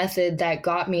 That's the method that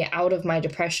got me out of my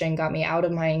depression, got me out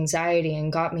of my anxiety,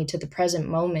 and got me to the present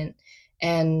moment.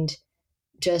 And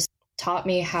just taught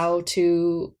me how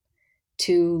to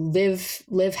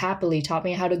live happily, taught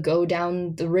me how to go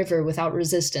down the river without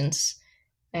resistance.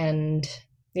 And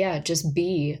yeah, just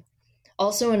be.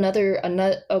 Also another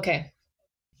okay,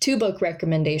 2 book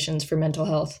recommendations for mental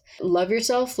health. Love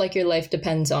Yourself Like Your Life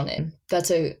Depends on It.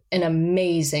 That's an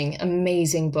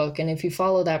amazing book. And if you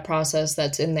follow that process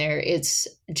that's in there, it's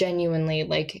genuinely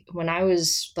like, when I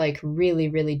was like really,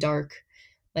 really dark,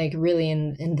 like really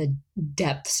in the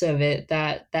depths of it,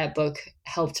 that book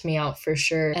helped me out for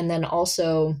sure. And then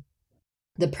also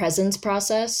The Presence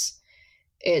Process.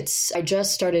 I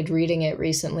just started reading it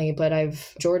recently, but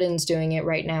Jordan's doing it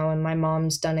right now, and my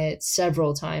mom's done it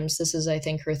several times. This is, I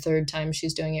think, her 3rd time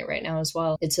she's doing it right now as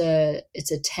well. It's a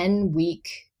 10-week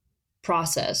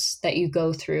process that you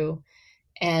go through.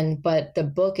 But the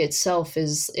book itself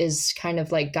is kind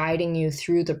of like guiding you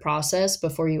through the process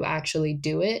before you actually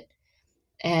do it.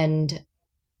 And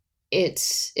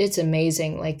it's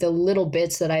amazing. Like the little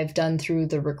bits that I've done through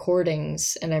the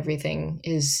recordings and everything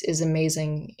is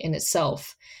amazing in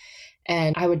itself.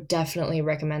 And I would definitely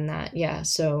recommend that. Yeah.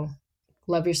 So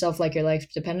Love Yourself Like Your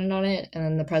Life Dependent on It, and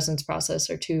then The Presence Process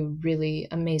are 2 really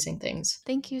amazing things.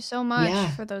 Thank you so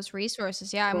much for those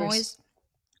resources. Yeah, I'm always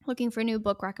looking for new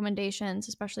book recommendations,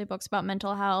 especially books about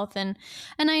mental health. And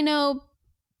I know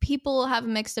people have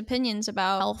mixed opinions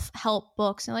about self-help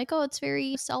books and like, oh, it's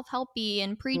very self-helpy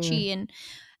and preachy and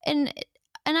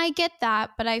I get that,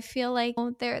 but I feel like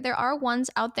there are ones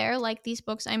out there like these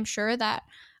books, I'm sure, that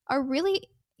are really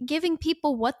giving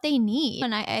people what they need.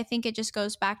 And I think it just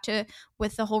goes back to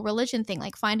with the whole religion thing,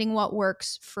 like finding what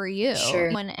works for you.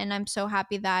 Sure. And I'm so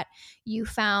happy that you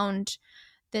found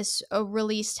this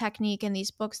release technique in these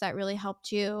books that really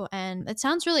helped you. And it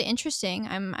sounds really interesting.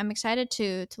 I'm excited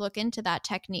to look into that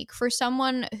technique. For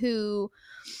someone who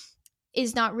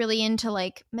is not really into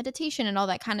like meditation and all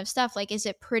that kind of stuff, like, is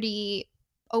it pretty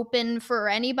open for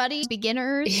anybody,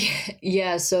 beginners?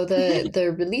 Yeah, so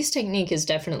the release technique is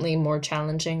definitely more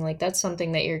challenging. Like that's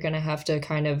something that you're going to have to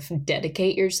kind of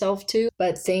dedicate yourself to.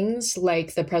 But things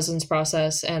like The Presence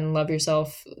Process and Love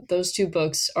Yourself, those two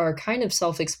books are kind of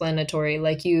self-explanatory.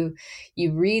 Like you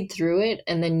read through it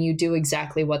and then you do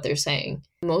exactly what they're saying.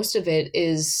 Most of it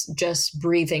is just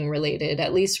breathing related.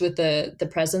 At least with the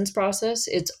Presence Process,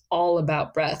 it's all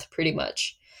about breath pretty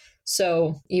much.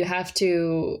 So you have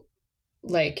to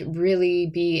like really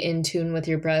be in tune with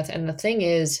your breath. And the thing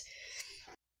is,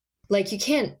 like you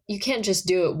can't just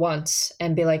do it once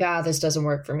and be like, this doesn't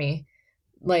work for me.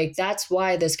 Like that's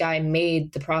why this guy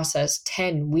made the process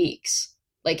 10 weeks.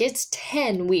 Like it's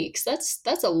 10 weeks.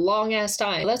 That's a long ass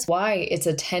time. That's why it's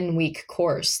a 10-week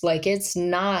course. Like it's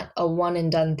not a one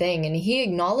and done thing. And he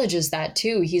acknowledges that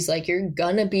too. He's like, you're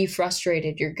gonna be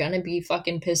frustrated. You're gonna be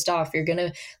fucking pissed off. You're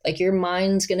gonna like, your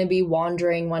mind's gonna be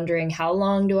wondering, how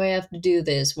long do I have to do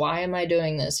this? Why am I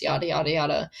doing this? Yada, yada,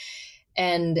 yada.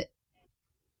 And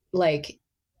like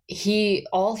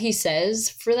all he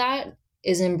says for that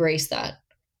is embrace that.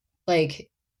 Like,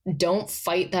 don't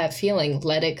fight that feeling.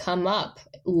 Let it come up.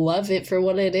 Love it for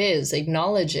what it is.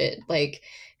 Acknowledge it. Like,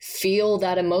 feel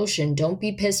that emotion. Don't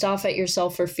be pissed off at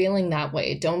yourself for feeling that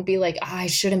way. Don't be like, I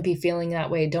shouldn't be feeling that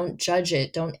way. Don't judge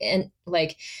it. Don't, and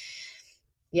like,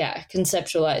 yeah,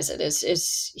 conceptualize it.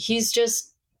 He's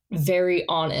just very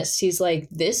honest. He's like,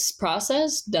 this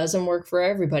process doesn't work for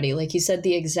everybody. Like, he said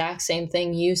the exact same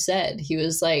thing you said. He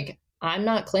was like, I'm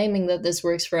not claiming that this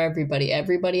works for everybody.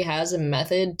 Everybody has a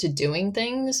method to doing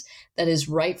things that is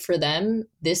right for them.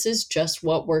 This is just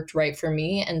what worked right for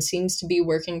me and seems to be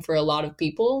working for a lot of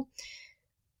people.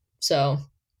 So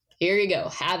here you go.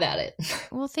 Have at it.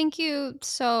 Well, thank you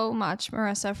so much,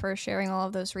 Marissa, for sharing all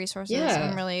of those resources. Yeah.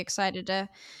 I'm really excited to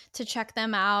check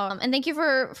them out. And thank you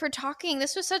for talking.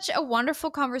 This was such a wonderful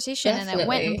conversation. Definitely. And it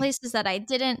went in places that I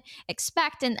didn't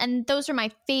expect. And those are my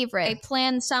favorite. I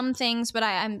plan some things, but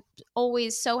I'm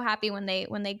always so happy when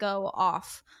they go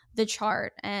off the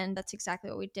chart, and that's exactly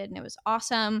what we did, and it was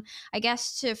awesome. I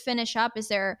guess to finish up, is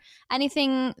there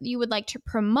anything you would like to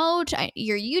promote?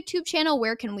 Your YouTube channel,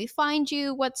 where can we find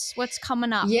you? What's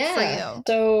coming up for you?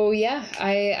 So yeah,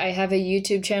 I have a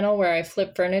YouTube channel where I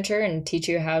flip furniture and teach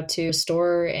you how to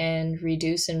store and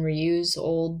reduce and reuse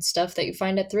old stuff that you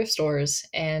find at thrift stores.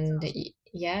 And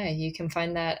yeah, you can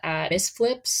find that at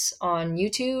Misflips on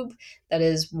YouTube. That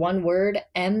is one word,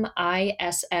 MISSFLIPS.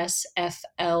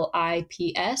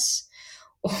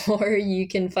 Or you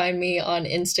can find me on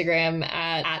Instagram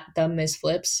at the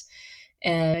Misflips.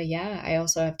 And yeah, I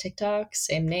also have TikTok,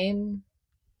 same name.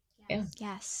 Yeah.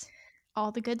 Yes.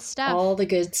 All the good stuff. All the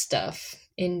good stuff.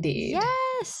 Indeed.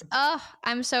 Yes. Oh,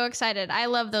 I'm so excited. I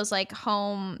love those like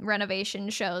home renovation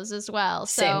shows as well.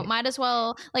 So Same. might as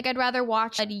well, like, I'd rather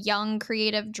watch a young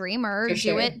creative dreamer For do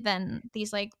sure. it than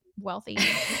these like wealthy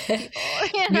people.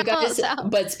 You know? You guys, So-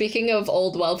 but speaking of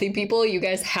old wealthy people, you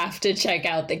guys have to check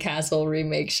out the Castle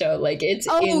remake show. Like, it's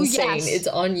Oh, insane. yes. It's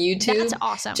on YouTube. That's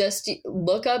awesome. Just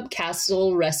look up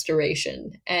Castle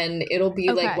Restoration, and it'll be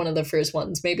like Okay. one of the first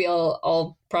ones. Maybe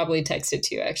I'll probably text it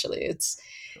to you. Actually, it's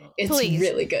Please.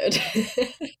 really good.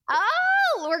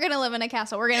 Oh, we're going to live in a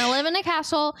castle. We're going to live in a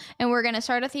castle, and we're going to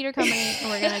start a theater company, and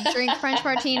we're going to drink French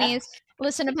martinis,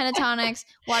 listen to Pentatonics,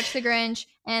 watch The Grinch,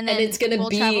 and then And it's gonna we'll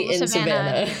be travel to in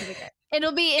Savannah.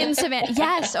 It'll be in Savannah.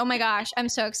 Yes. Oh my gosh. I'm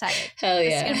so excited. Hell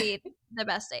It's yeah. going to be the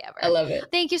best day ever. I love it.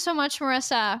 Thank you so much,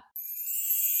 Marissa.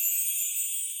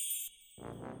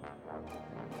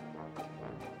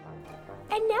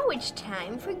 And now it's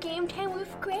time for Game Time with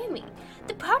Grammy,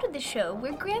 the part of the show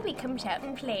where Grammy comes out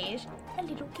and plays a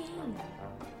little game.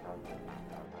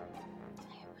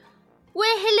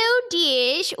 Well, hello,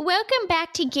 dears. Welcome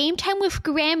back to Game Time with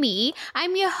Grammy.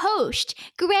 I'm your host,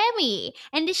 Grammy,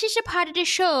 and this is a part of the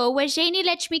show where Zany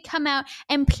lets me come out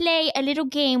and play a little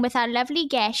game with our lovely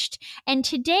guest. And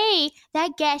today,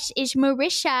 that guest is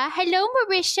Marissa. Hello,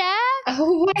 Marissa.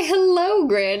 Oh, why, hello,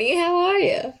 Granny. How are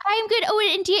you? I'm good.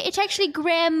 Oh, and dear, it's actually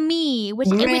Grammy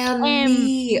with M.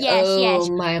 Grammy. Yes, Oh, yes.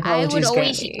 my I apologies, would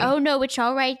always. Granny. Oh no, it's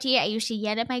all right, dear. I used to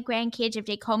yell at my grandkids if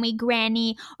they call me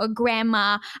Granny or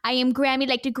Grandma. I am Grammy,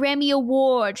 like the Grammy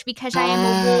Awards, because I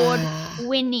am award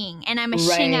winning and I'm a Right.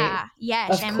 singer. Yes,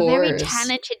 Of I'm a very course.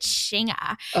 talented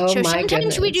singer. Oh, So my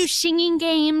sometimes we do goodness. singing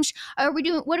games.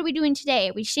 What are we doing today?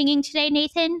 Are we singing today,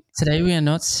 Nathan? Today we are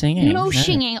not singing. No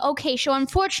singing. Okay, so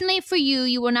unfortunately for you,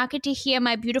 you will not get to hear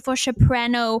my beautiful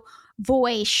soprano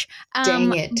voice.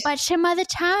 Dang it. But some other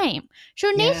time.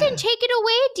 So Nathan, Yeah. take it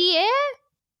away, dear.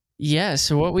 Yeah,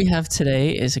 so what we have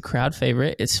today is a crowd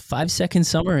favorite. It's 5-second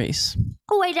summaries.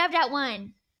 Oh, I love that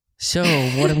one. So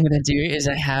what I'm going to do is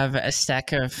I have a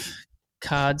stack of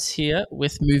cards here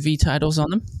with movie titles on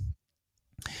them.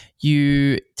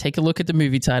 You take a look at the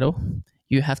movie title.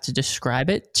 You have to describe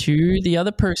it to the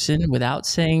other person without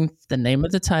saying the name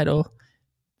of the title,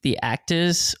 the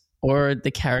actors, or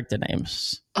the character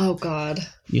names. Oh, God.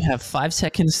 You have 5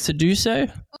 seconds to do so.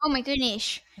 Oh, my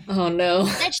goodness. Oh, no.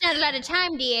 That's not a lot of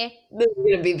time, dear. This is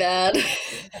going to be bad.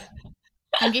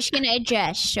 I'm just going to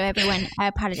adjust. So, everyone, I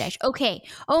apologize. Okay.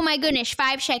 Oh, my goodness.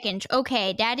 5 seconds.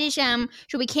 Okay. That is, so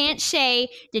we can't say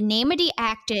the name of the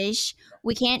actors.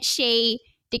 We can't say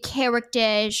the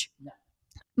characters.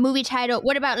 Movie title.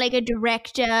 What about like a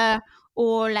director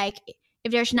or like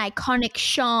if there's an iconic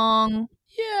song?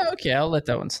 Yeah, okay, I'll let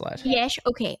that one slide. Yes,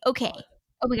 okay. Oh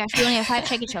my gosh, we only have 5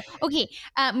 seconds. So, okay,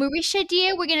 Marissa,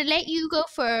 dear, we're gonna let you go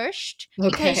first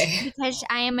because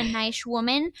I am a nice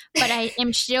woman, but I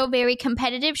am still very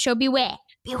competitive. So beware.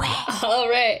 All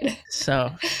right.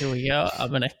 So here we go. I'm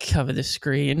gonna cover the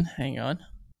screen. Hang on.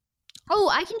 Oh,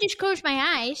 I can just close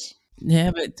my eyes.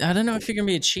 Yeah, but I don't know if you're gonna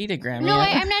be a cheater, Grammy. No,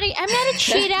 I'm not a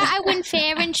cheater. I win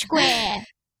fair and square.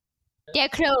 They're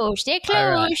closed.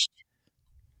 Right.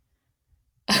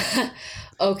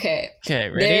 Okay. Okay,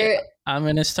 ready? I'm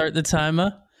gonna start the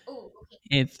timer.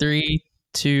 In 3,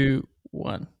 2,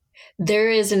 1.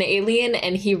 There is an alien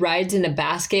and he rides in a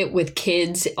basket with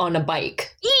kids on a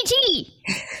bike. E.T.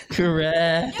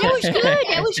 Correct.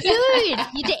 That was good.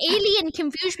 The alien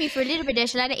confused me for a little bit.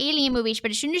 There's a lot of alien movies, but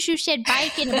as soon as you said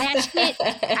bike in a basket,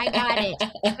 I got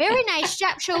it. Very nice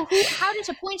job. So how does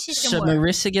a point system work? So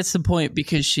Marissa gets the point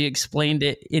because she explained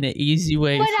it in an easy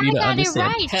way for you to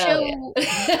understand. But I got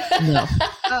it right. No.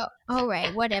 Oh, all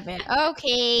right, whatever.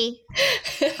 Okay.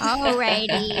 All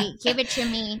righty. Give it to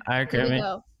me. All right, Here we Grammy.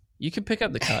 go. You can pick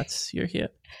up the cards. You're here.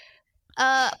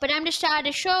 But I'm the star of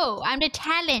the show. I'm the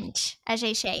talent, as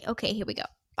they say. Okay, here we go.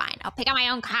 Fine, I'll pick up my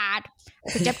own card.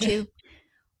 I picked up 2.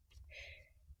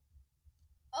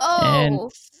 Oh.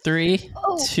 And 3,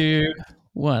 2,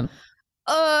 1.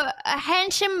 A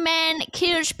handsome man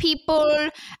kills people,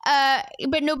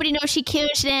 but nobody knows he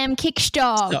kills them. Kicks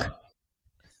dog. Stop.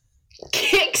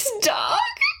 Kicks dog?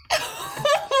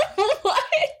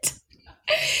 What?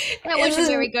 That wasn't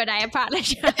very good. I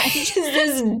apologize. Is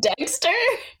this Dexter?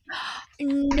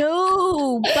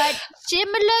 No, but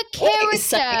similar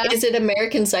character. Is it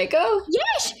American Psycho?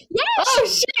 Yes. Oh,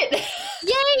 shit.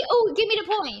 Yay. Oh, give me the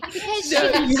point. Because No,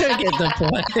 you don't get the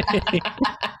point.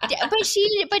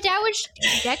 but that was,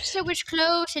 Dexter was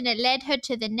close and it led her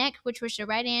to the neck, which was the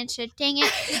right answer. Dang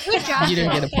it. Good job. You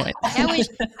didn't get a point.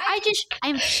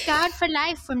 I'm scarred for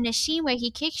life from the scene where he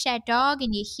kicks that dog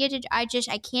and you hear it. I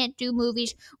can't do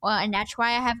movies. Well, and that's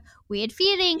why I have weird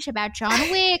feelings about John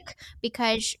Wick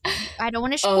because I don't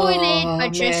want to spoil it,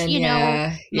 but just,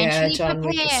 mentally John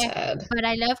Wick is prepare. sad. But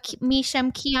I love me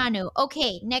some Keanu.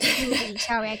 Okay, next movie.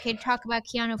 Sorry, I could talk about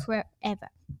Keanu forever.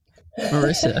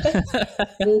 Marissa,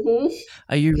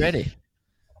 are you ready?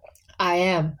 I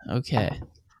am. Okay.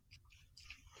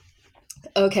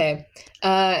 Okay.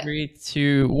 3,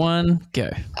 2, 1, go.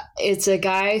 It's a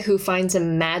guy who finds a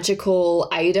magical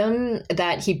item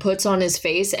that he puts on his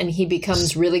face and he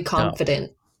becomes really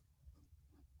confident.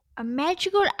 A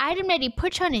magical item that he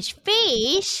puts on his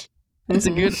face? That's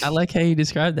a good. I like how you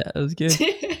described that. That was good.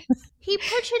 He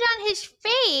puts it on his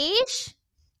face?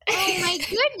 Oh my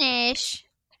goodness.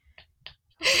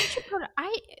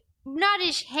 Not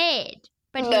his head,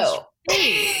 but his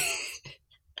face.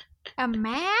 A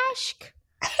mask?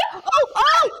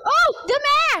 Oh, the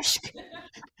mask!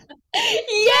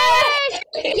 Yes!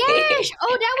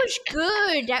 Oh, that was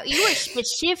good. You were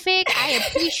specific. I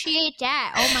appreciate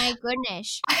that. Oh my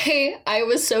goodness. I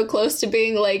was so close to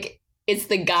being like, it's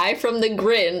the guy from the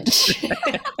Grinch.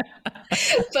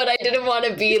 But I didn't want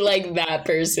to be like that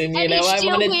person, you know? It's still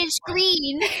I wanted his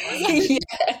screen. Yeah.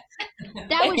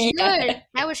 That was good.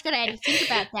 That was good. I had to think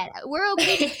about that. We're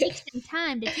okay to take some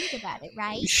time to think about it,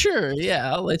 right? Sure,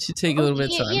 yeah, I'll let you take a little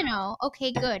bit of time. You know,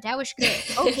 okay, good. That was good.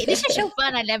 Okay, this is so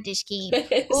fun. I love this game.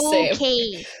 Same.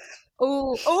 Okay.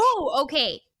 Oh,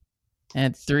 okay.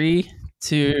 And 3,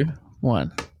 2,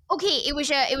 1. Okay, it was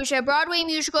a Broadway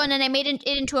musical, and then they made it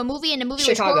into a movie, and the movie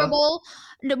Chicago. was horrible.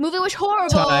 The movie was horrible.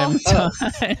 Time.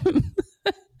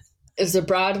 It was a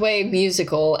Broadway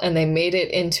musical, and they made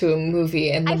it into a movie,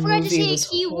 and the I forgot to movie say a was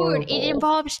key horrible. word. It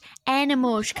involves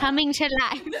animals coming to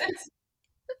life.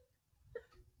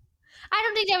 I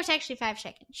don't think that was actually 5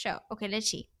 seconds. So, okay,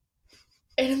 let's see.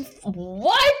 And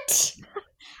what?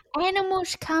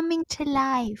 Animals coming to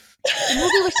life. The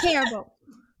movie was terrible.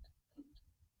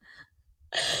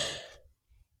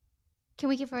 Can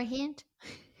we give her a hint?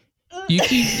 You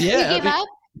can, yeah. Do you give up?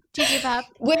 Do you give up?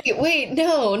 Wait,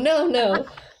 no.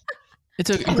 It's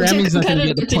okay. Grammy's not going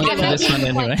to get the point for this one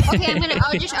anyway. Okay,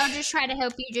 I'll just try to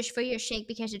help you just for your sake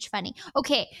because it's funny.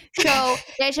 Okay, so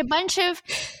there's a bunch of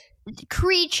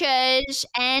creatures,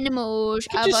 animals.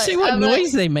 Just see what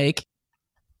noise they make.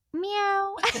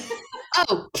 Meow.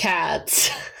 Oh, cats.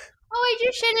 Oh,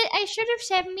 I should have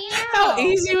said meow. How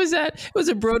easy was that? It was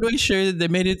a Broadway show that they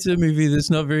made into a movie that's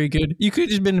not very good. You could have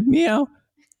just been meow.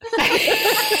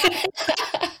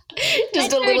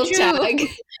 Just a little tag.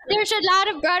 There's a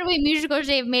lot of Broadway musicals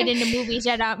they've made into movies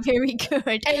that aren't very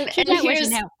good. And that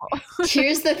wasn't helpful.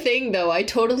 Here's the thing, though. I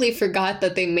totally forgot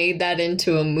that they made that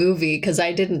into a movie because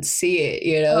I didn't see it,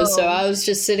 you know? So I was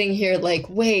just sitting here like,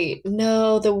 wait,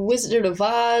 no, The Wizard of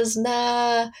Oz,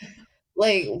 nah.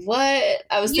 Like, what?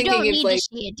 I was thinking don't if, need like... to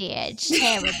see it, dear. It's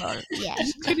terrible.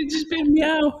 Yes. Could have just been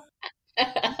meow.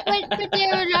 But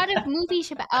there are a lot of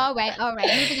movies about... All right.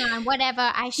 Moving on. Whatever.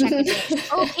 I suck at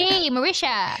this. Okay,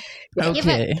 Marisha.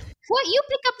 Okay. What? You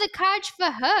pick up the cards for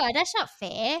her. That's not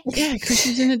fair. Yeah, because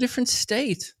she's in a different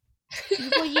state.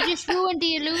 Well, you just ruined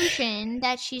the illusion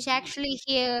that she's actually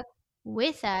here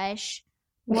with us.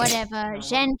 Whatever.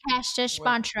 Zencastr,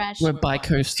 sponsor us. We're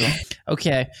bi-coastal.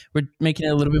 Okay, we're making it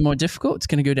a little bit more difficult. It's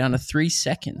going to go down to 3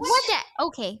 seconds. What the?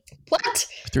 Okay. What?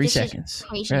 3 seconds.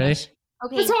 Ready?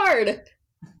 Okay. It's hard.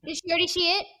 Did you already see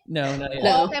it? No, not yet.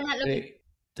 No. Okay, I'm not looking. Wait,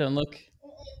 don't look.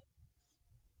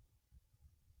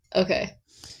 Okay.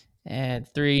 And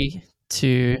 3,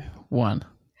 2, 1.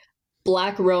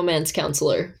 Black romance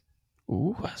counselor.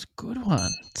 Ooh, that's a good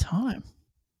one. Time.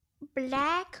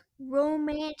 Black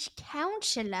romance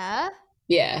counselor?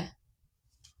 Yeah.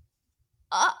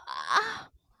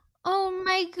 Oh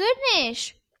my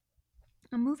goodness.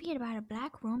 A movie about a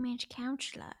black romance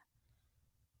counselor.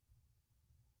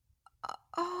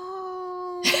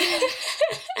 Oh.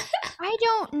 I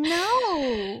don't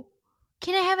know.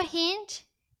 Can I have a hint?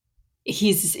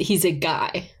 He's a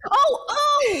guy. Oh,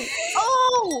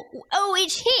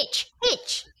 it's Hitch.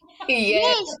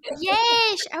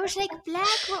 Yes. I was like,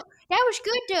 that was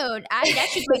good, dude.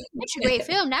 That's a great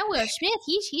film. That Will Smith,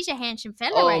 he's a handsome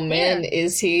fellow. Oh man,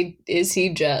 is he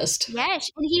just? Yes,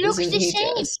 and he looks the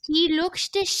same. He looks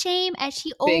the same as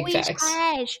he always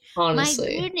has.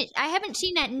 Honestly, my goodness, I haven't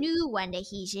seen that new one that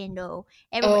he's in though.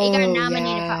 Everybody got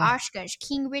nominated for Oscars.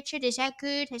 King Richard, is that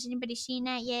good? Has anybody seen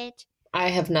that yet? I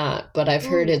have not, but I've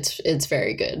heard it's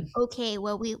very good. Okay,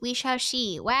 well we shall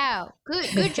see. Wow,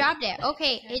 good job there.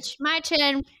 Okay, it's my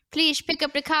turn. Please pick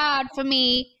up the card for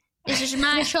me. This is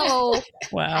my show.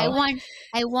 Wow.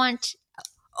 I want.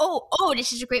 Oh,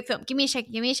 this is a great film. Give me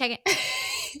a second.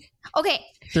 Okay.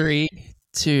 3,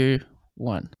 2,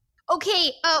 1.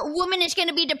 Okay, a woman is going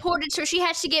to be deported, so she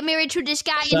has to get married to this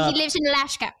guy, and he lives in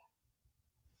Alaska.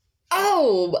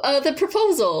 Oh, The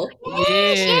Proposal.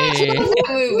 Yes.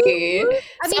 Movie. I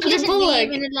mean, he doesn't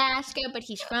live in Alaska, but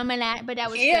he's from Alaska. But that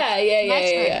was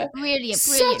yeah. Brilliant.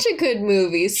 Such a good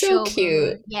movie, so cute.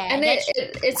 Good. Yeah, and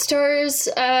it stars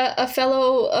a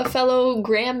fellow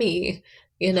Grammy.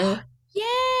 You know.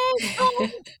 Yes. Oh,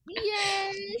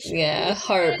 yes. Yeah,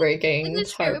 heartbreaking.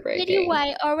 Betty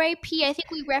White, R.I.P. I think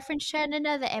we referenced her in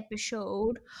another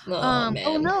episode. Man.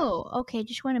 Oh no. Okay,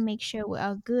 just want to make sure we're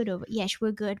all good over. Yes,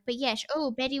 we're good. But yes,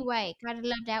 Betty White, gotta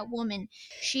love that woman.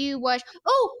 She was.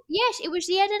 Oh yes, it was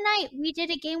the other night we did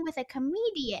a game with a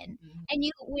comedian, and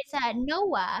you with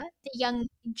Noah, the young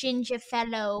ginger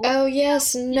fellow. Oh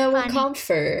yes, Noah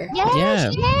Comfer.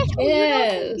 Yes.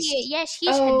 Yes,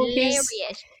 he's hilarious.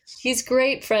 He's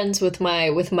great friends with my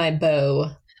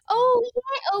beau. Oh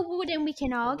yeah. Oh, well, then we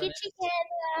can all get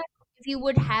together. If you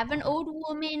would have an old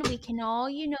woman, we can all,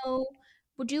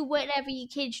 we'll do whatever you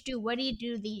kids do. What do you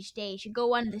do these days? You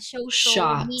go on the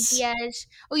social medias.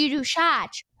 Oh, you do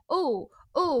shots. Oh,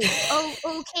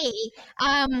 okay.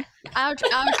 I'll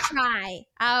try.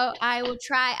 I will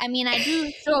try. I mean, I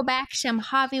do throw back some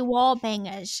Harvey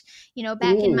Wallbangers.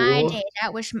 Back in my day,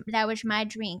 that was my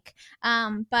drink.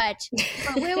 But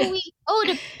where were we? Oh,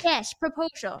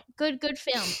 Proposal. Good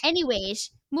film.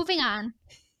 Anyways, moving on.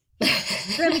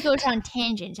 Let me go on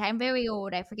tangents. I'm very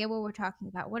old. I forget what we're talking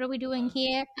about. What are we doing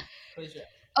here?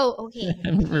 Oh, okay.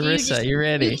 Marissa, you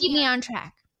ready? You keep me on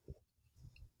track.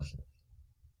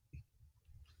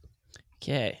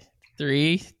 Okay,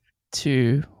 3,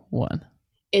 2, 1.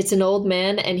 It's an old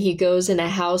man, and he goes in a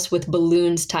house with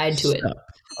balloons tied to it.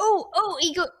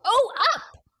 He goes. Oh, up.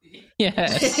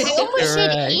 Yes. I almost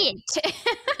said it.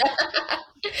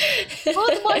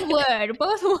 Both one word.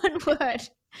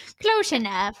 Close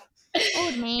enough.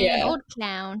 Old man, old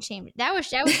clown. Same. That was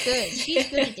good.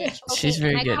 She's good at this. Okay, she's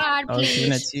very good. Card, I'll give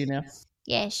that to you now.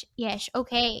 Yes.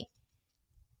 Okay.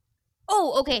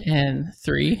 Oh, okay. And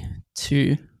 3,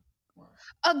 2.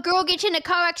 A girl gets in a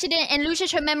car accident and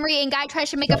loses her memory, and guy tries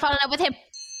to make her fall in love with him.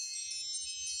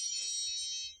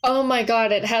 Oh my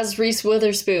god, it has Reese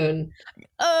Witherspoon.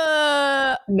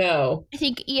 No. I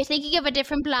think you're thinking of a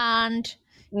different blonde.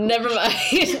 Never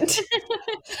mind.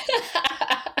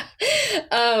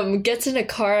 Gets in a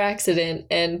car accident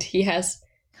and he has...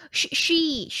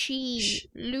 She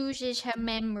loses her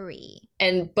memory.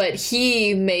 But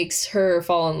he makes her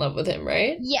fall in love with him,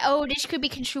 right? Yeah, oh, this could be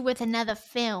construed with another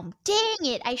film. Dang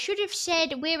it, I should have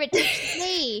said where it takes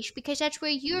place, because that's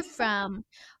where you're from.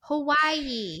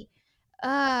 Hawaii.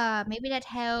 Maybe that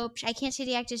helps. I can't say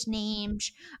the actors'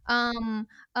 names.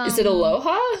 Is it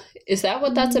Aloha? Is that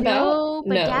what that's about? No,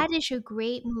 but that is a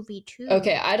great movie too.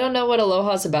 Okay, I don't know what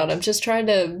Aloha's about. I'm just trying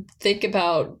to think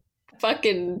about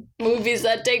fucking movies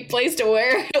that take place to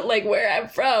where I'm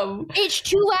from. It's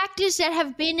two actors that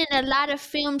have been in a lot of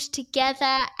films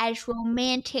together as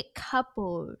romantic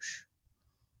couples.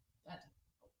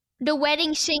 The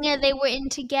Wedding Singer, they were in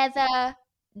together.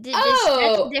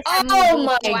 Oh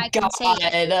my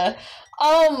god.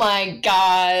 Oh my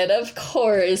god, of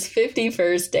course, 50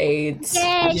 First Dates.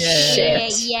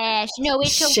 Yes. No,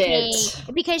 it's okay.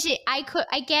 Because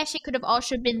I guess it could have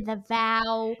also been The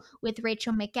Vow with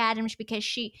Rachel McAdams,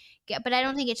 but I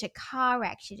don't think it's a car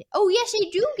accident. Oh, yes, they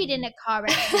do get in a car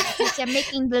accident because they're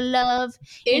making the love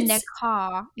in the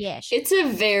car. Yes. It's a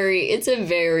very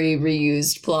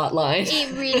reused plot line.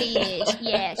 It really is.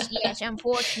 Yes,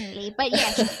 unfortunately. But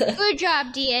yes, good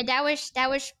job, dear. That was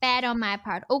bad on my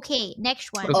part. Okay,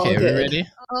 next one. Okay, are we ready?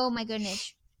 Oh my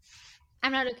goodness.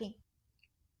 I'm not looking.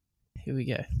 Here we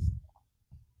go.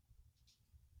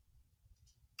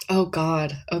 Oh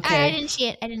god. Okay. I didn't see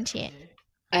it.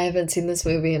 I haven't seen this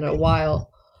movie in a while.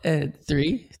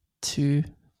 3, 2,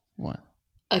 1.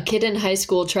 A kid in high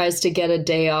school tries to get a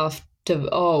day off to...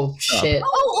 Oh, shit.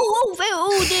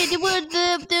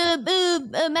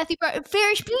 The Matthew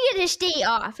Ferris Bueller's day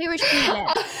off. Ferris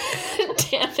Bueller.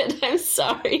 Damn it, I'm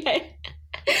sorry. I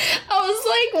was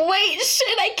like, wait,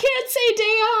 shit, I can't say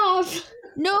day off.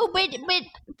 No, but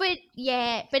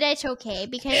that's okay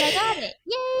because I got it.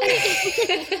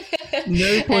 Yay!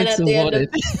 No points awarded.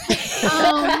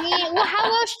 Oh man, well, how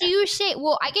else do you say?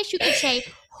 Well, I guess you could say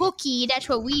hooky. That's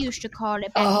what we used to call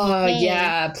it back in the day.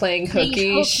 Yeah, playing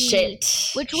hooky. Shit.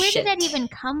 Where did that even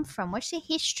come from? What's the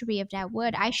history of that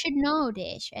word? I should know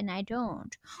this, and I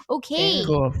don't. Okay.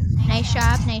 Cool. Nice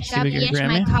job. Yes, Grammy?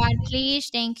 my card, please.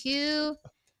 Thank you.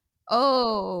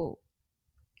 Oh.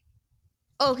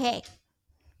 Okay.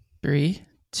 3,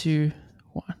 2,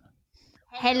 1.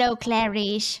 Hello,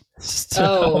 Clarice.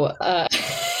 Stop.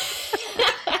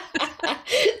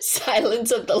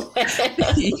 Silence of the Lambs.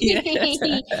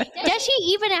 Does he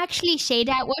even actually say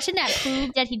that? Wasn't that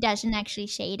proved that he doesn't actually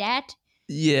say that?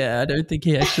 Yeah, I don't think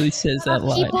he actually says that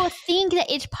line. People think that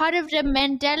it's part of the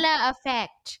Mandela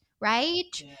effect, right?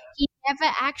 Yeah. He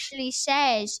never actually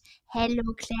says, hello,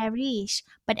 Clarice,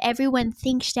 but everyone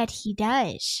thinks that he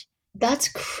does. That's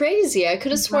crazy. I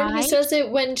could have sworn he says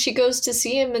it when she goes to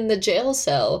see him in the jail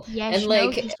cell. Yes,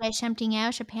 and he says something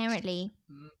else, apparently.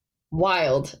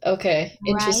 Wild. Okay,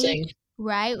 interesting.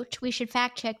 Right? We should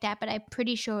fact check that, but I'm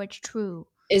pretty sure it's true.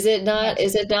 Is it not?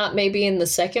 Is it not maybe in the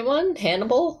second one,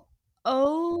 Hannibal?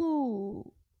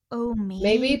 Oh,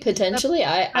 maybe potentially.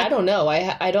 I don't know.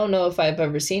 I don't know if I've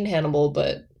ever seen Hannibal,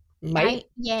 but might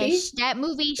yes, be? That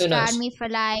movie scarred me for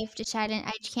life. Decided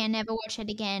I can never watch it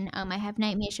again. I have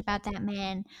nightmares about that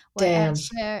man. Damn.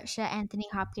 Sir Anthony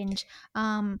Hopkins.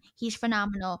 He's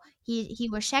phenomenal. He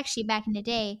was sexy back in the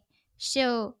day.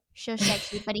 Still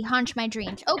sexy, but he haunts my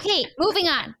dreams. Okay, moving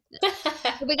on.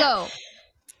 Here we go.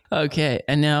 Okay,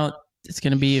 and now it's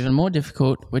going to be even more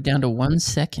difficult. We're down to 1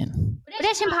 second. But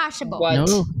that's impossible. What?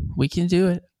 No, we can do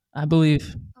it. I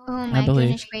believe. Oh my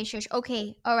goodness gracious.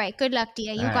 Okay, all right. Good luck,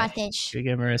 dear. You got this. Here you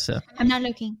go, Marissa. I'm not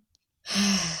looking.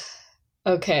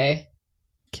 Okay.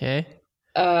 Okay.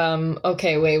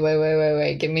 Okay.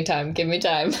 Wait. Give me time. Give me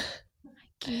time.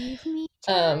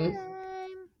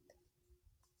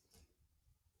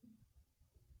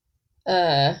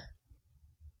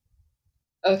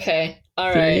 Okay. All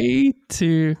right. 3,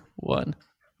 2, 1.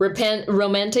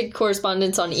 Romantic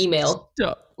correspondence on email.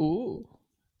 Stop. Ooh.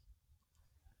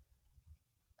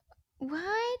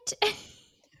 What?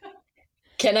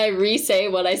 Can I re-say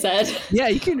what I said? Yeah,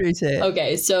 you can re-say it.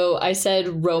 Okay, so I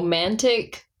said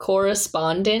romantic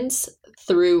correspondence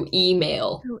through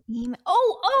email.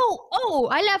 Oh,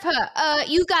 I love her.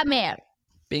 You got mail.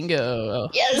 Bingo.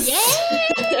 Yes.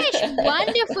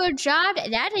 Wonderful job.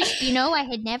 That is, I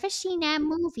had never seen that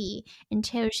movie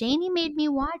until Zany made me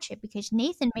watch it because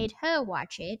Nathan made her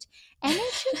watch it. And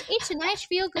it's a nice,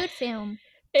 feel-good film.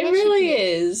 It really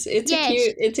is. It's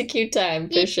a cute time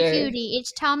for sure. It's a cutie.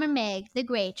 It's Tom and Meg, the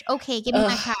great. Okay, give me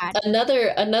my card.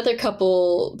 Another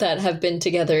couple that have been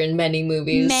together in many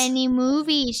movies. Many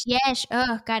movies, yes.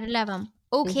 Oh, gotta love them.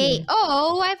 Okay.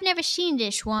 Oh, I've never seen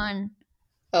this one.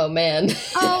 Oh man.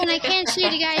 Oh, and I can't see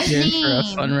the guy's You're name. in for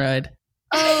a fun ride.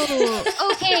 Oh,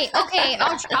 okay.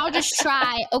 I'll just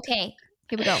try. Okay,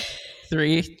 here we go.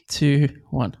 3, 2,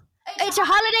 1. It's a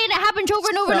holiday that happens over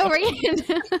and over and over again.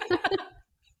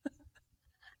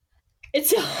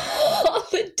 It's a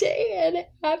holiday and it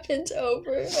happens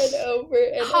over and over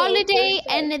and holiday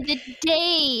over again. and the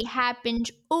day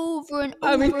happens over and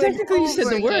over. I mean, technically, you said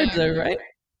the again. word though, right?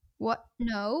 What?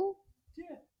 No.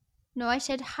 Yeah. No, I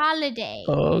said holiday.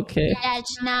 Okay.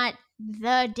 That's not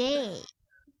the day.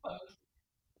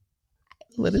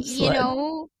 Let it slide. You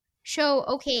know. So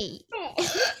okay. I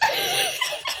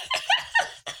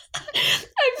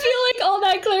feel like all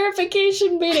that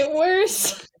clarification made it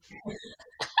worse.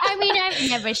 I mean, I've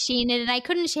never seen it, and I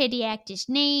couldn't say the actor's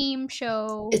name,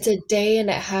 so... It's a day, and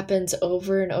it happens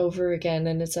over and over again,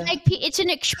 and it's like it's an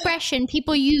expression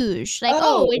people use. Like,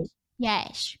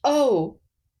 yes. Oh.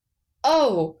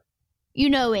 You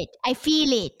know it. I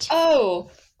feel it.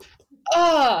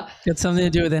 Got something to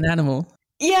do with an animal.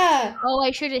 Yeah. Oh, I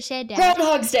should have said that.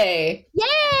 Groundhog's Day.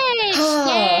 Yes.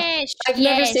 Yes. I've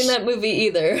never seen that movie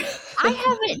either. I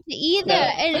haven't either. No.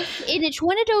 And it's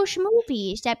one of those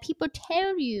movies that people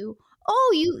tell you,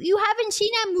 oh, you haven't seen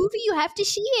that movie, you have to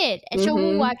see it. And so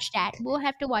we'll watch that. We'll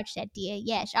have to watch that, dear.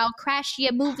 Yes. I'll crash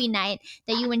your movie night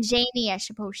that you and Zany are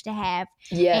supposed to have.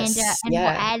 Yes. And we'll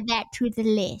add that to the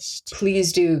list.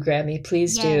 Please do, Grammy.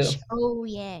 Please do. Oh,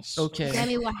 yes. Okay.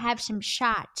 Grammy will have some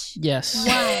shots. Yes.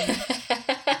 One.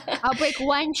 I'll break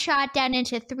one shot down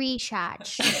into 3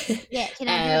 shots. Yeah, can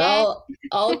I do that?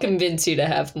 I'll convince you to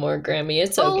have more, Grammy.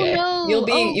 It's okay. Oh, no.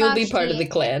 You'll be part of the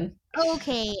clan.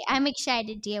 Okay, I'm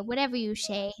excited, dear. Whatever you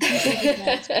say.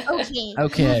 Okay.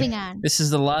 Moving on. This is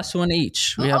the last one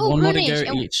each. We have one more to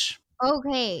go each.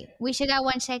 Okay, we still got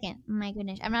 1 second. My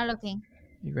goodness, I'm not looking.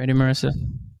 You ready, Marissa?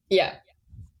 Yeah.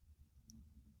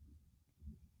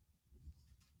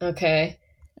 Okay.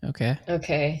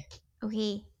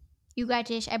 You got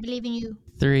this. I believe in you.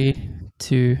 3,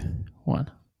 2, 1.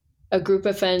 A group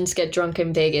of friends get drunk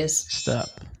in Vegas. Stop.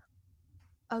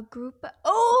 A group of...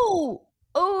 Oh,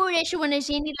 that's the one that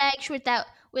Zany likes with that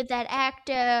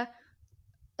actor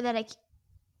that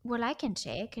I can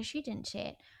say it because she didn't say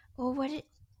it. Oh,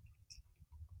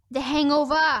 The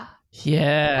Hangover.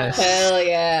 Yes. Hell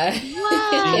yeah.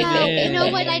 Wow. You know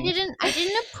what? I didn't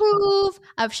approve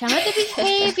of some of the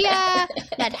behavior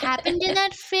that happened in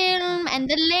that film and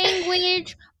the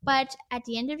language, but at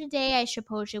the end of the day, I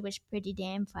suppose it was pretty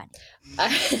damn funny.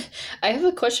 I have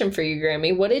a question for you,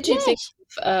 Grammy. What did you think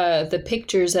of the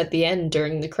pictures at the end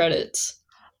during the credits?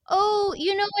 Oh,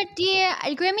 you know what, dear?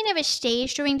 Grammy never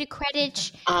stays during the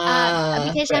credits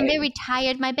because I'm very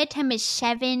tired. My bedtime is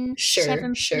 7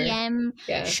 p.m.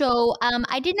 Yeah. So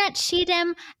I did not see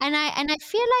them, and I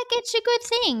feel like it's a good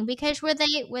thing because were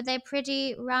they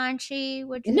pretty raunchy?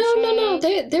 Would you say? No.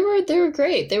 They were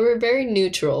great. They were very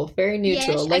neutral.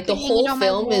 Yes, like the whole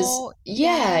film is.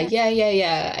 Yeah.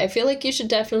 I feel like you should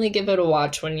definitely give it a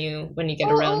watch when you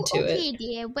get around to it. Okay,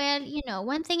 dear. Well,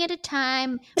 one thing at a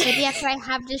time. Maybe after I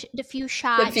have the few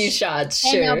shots.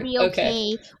 Sure. And I'll be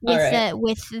okay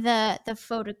with the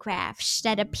photographs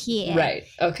that appear. Right.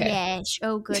 Okay. Yes.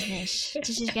 Oh goodness,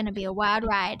 this is gonna be a wild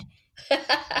ride. Do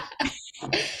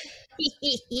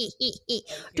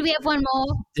we have one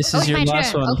more? This is your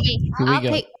last one. Okay.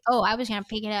 Here we go. I was gonna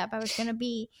pick it up. I was gonna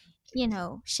be,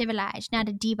 civilized, not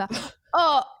a diva.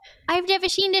 Oh, I've never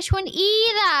seen this one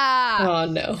either. Oh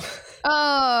no.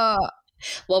 Oh.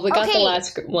 Well, we got the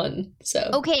last one, so.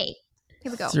 Okay.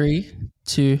 Here we go. 3,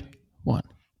 2, 1.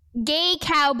 Gay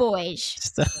cowboys.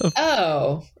 Stop.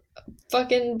 Oh,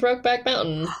 fucking Brokeback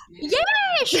Mountain.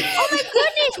 Yes! Oh my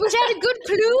goodness, was that a good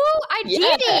clue? I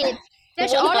did it.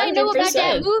 That's 100%. All I know about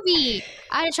that movie.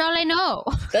 That's all I know.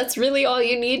 That's really all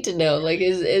you need to know. Like,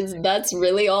 is that's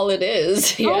really all it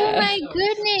is. Yeah. Oh my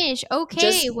goodness.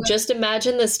 Okay. Just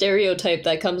imagine the stereotype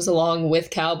that comes along with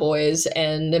cowboys,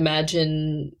 and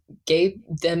imagine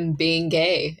them being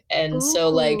gay, and so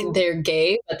like they're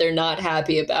gay, but they're not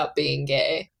happy about being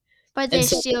gay. But they're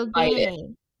still gay.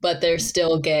 But they're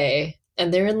still gay,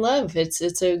 and they're in love.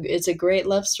 It's a great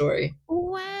love story.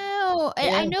 Wow.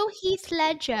 Yeah. I know Heath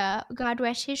Ledger, God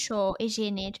rest his soul, is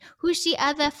in it. Who's the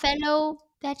other fellow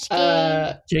that's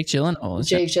gay? Jake Gyllenhaal.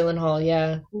 Jake Gyllenhaal,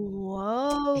 yeah.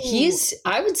 Whoa.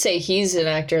 I would say he's an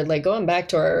actor, like going back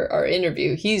to our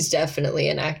interview, he's definitely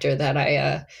an actor that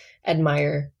I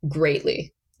admire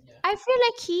greatly. I I feel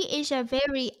like he is a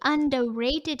very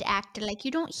underrated actor. Like,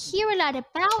 you don't hear a lot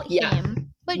about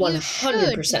him, but 100%. You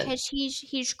should, because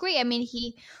he's great. I mean,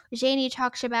 Zany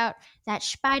talks about that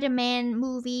Spider-Man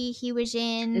movie he was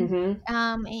in.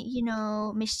 You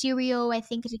know, Mysterio, I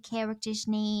think is a character's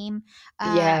name.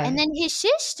 And then his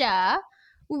sister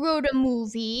wrote a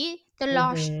movie, The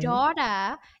Lost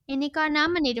Daughter, and it got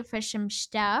nominated for some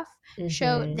stuff.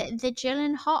 So the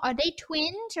Gyllenhaal, are they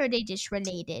twins or are they just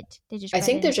related? I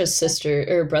think they're just sister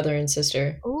or brother and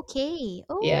sister. Okay.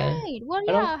 All right. Well,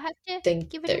 I'll have to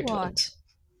give it a watch. Twins.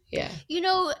 Yeah. You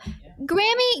know,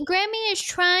 Grammy is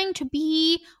trying to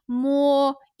be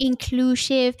more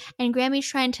inclusive, and Grammy's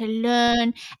trying to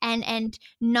learn and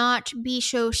not be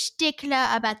so stickler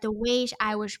about the ways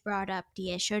I was brought up,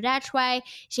 dear. So that's why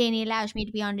Zany allows me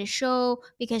to be on the show,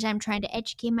 because I'm trying to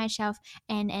educate myself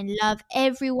and love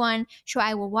everyone. So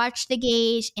I will watch the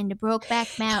gays in the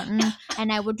Brokeback Mountain,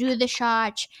 and I will do the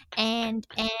shots, and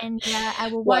I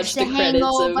will watch the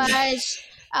hangovers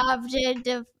of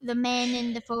the men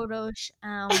in the photos.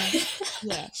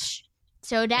 Yes.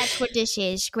 So that's what this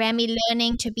is. Grammy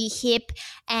learning to be hip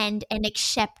and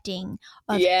accepting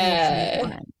of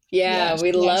everyone. Yeah,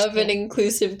 we love an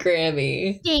inclusive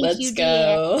Grammy. Thank you,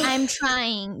 dear. I'm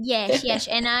trying. Yes.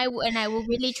 And I will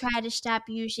really try to stop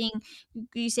using,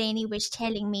 Zany was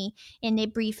telling me in a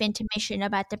brief intermission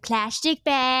about the plastic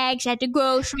bags at the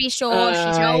grocery store.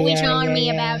 She's always on me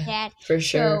about that. For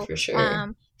sure.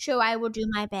 So I will do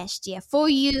my best, dear, for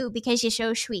you, because you're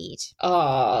so sweet.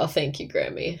 Oh, thank you,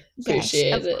 Grammy.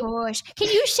 Appreciate it. Yes, of course. Can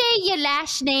you say your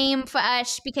last name for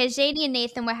us? Because Zany and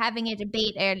Nathan were having a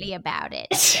debate earlier about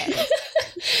it. So.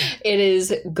 It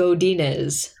is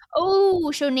Godinez. Oh,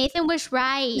 so Nathan was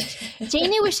right.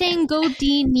 Zany was saying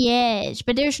Godinez,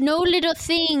 but there's no little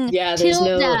thing. Yeah, there's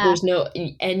no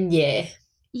enye.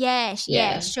 Yes.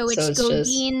 So it's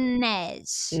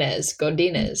Godinez.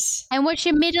 Godinez. And what's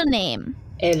your middle name?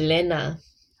 Elena.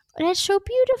 That's so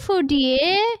beautiful,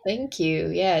 dear. Thank you.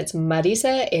 Yeah, it's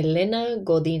Marisa Elena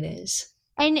Godinez.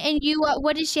 And you,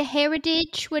 what is your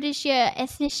heritage? What is your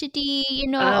ethnicity? You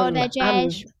know, all that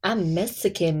jazz. I'm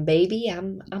Mexican, baby.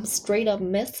 I'm straight up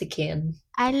Mexican.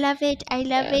 I love it.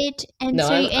 And no,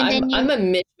 so, I'm a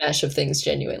mishmash of things.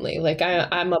 Genuinely, like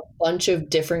I'm a bunch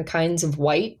of different kinds of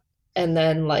white, and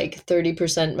then like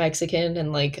 30% Mexican,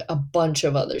 and like a bunch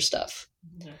of other stuff.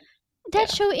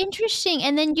 That's so interesting.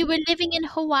 And then you were living in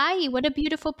Hawaii. What a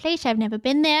beautiful place. I've never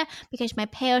been there because my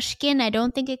pale skin, I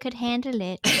don't think it could handle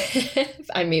it.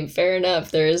 I mean, fair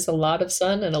enough. There is a lot of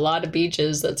sun and a lot of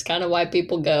beaches. That's kind of why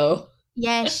people go.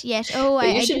 Yes. Oh,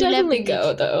 you should definitely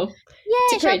go, though.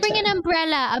 Yes, I'll bring an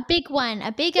umbrella, a big one,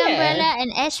 a big umbrella,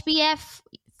 an SPF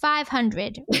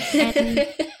 500,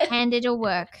 and it'll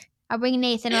work. I'll bring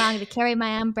Nathan along to carry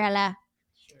my umbrella.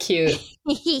 Cute.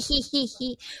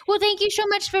 Well, thank you so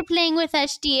much for playing with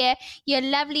us, dear. You're a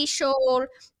lovely soul.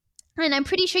 And I'm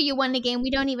pretty sure you won the game. We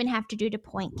don't even have to do the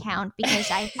point count because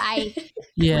I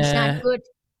was not good.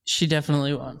 She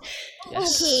definitely won.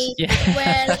 Yes. Okay.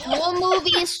 Yeah. Well, more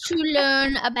movies to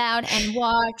learn about and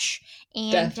watch.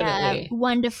 And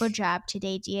wonderful job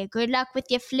today, dear. Good luck with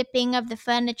your flipping of the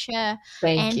furniture.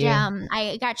 Thank you. And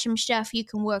I got some stuff you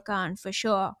can work on for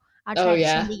sure. I'll try to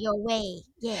send it your way.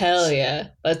 Yes. Hell yeah.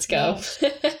 Let's go.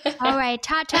 Yes. All right.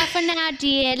 Ta-ta for now,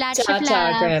 dear. Lots of love.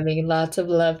 Ta-ta, Grammy. Lots of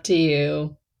love to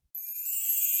you.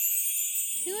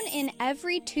 Tune in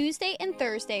every Tuesday and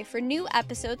Thursday for new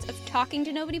episodes of Talking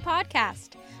to Nobody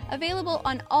podcast. Available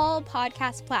on all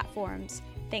podcast platforms.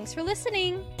 Thanks for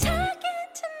listening. Talking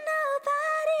to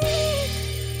Nobody.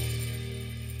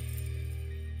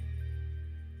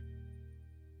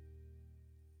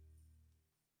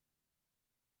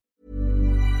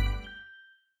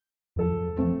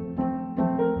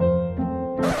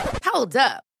 Hold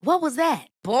up. What was that?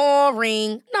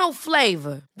 Boring. No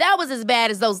flavor. That was as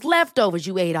bad as those leftovers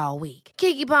you ate all week.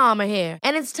 Keke Palmer here,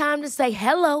 and it's time to say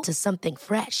hello to something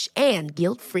fresh and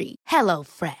guilt-free.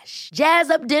 HelloFresh. Jazz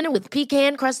up dinner with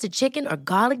pecan-crusted chicken or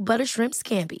garlic butter shrimp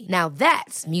scampi. Now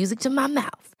that's music to my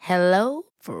mouth.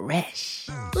 HelloFresh.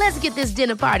 Let's get this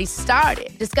dinner party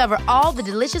started. Discover all the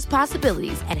delicious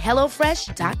possibilities at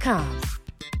HelloFresh.com.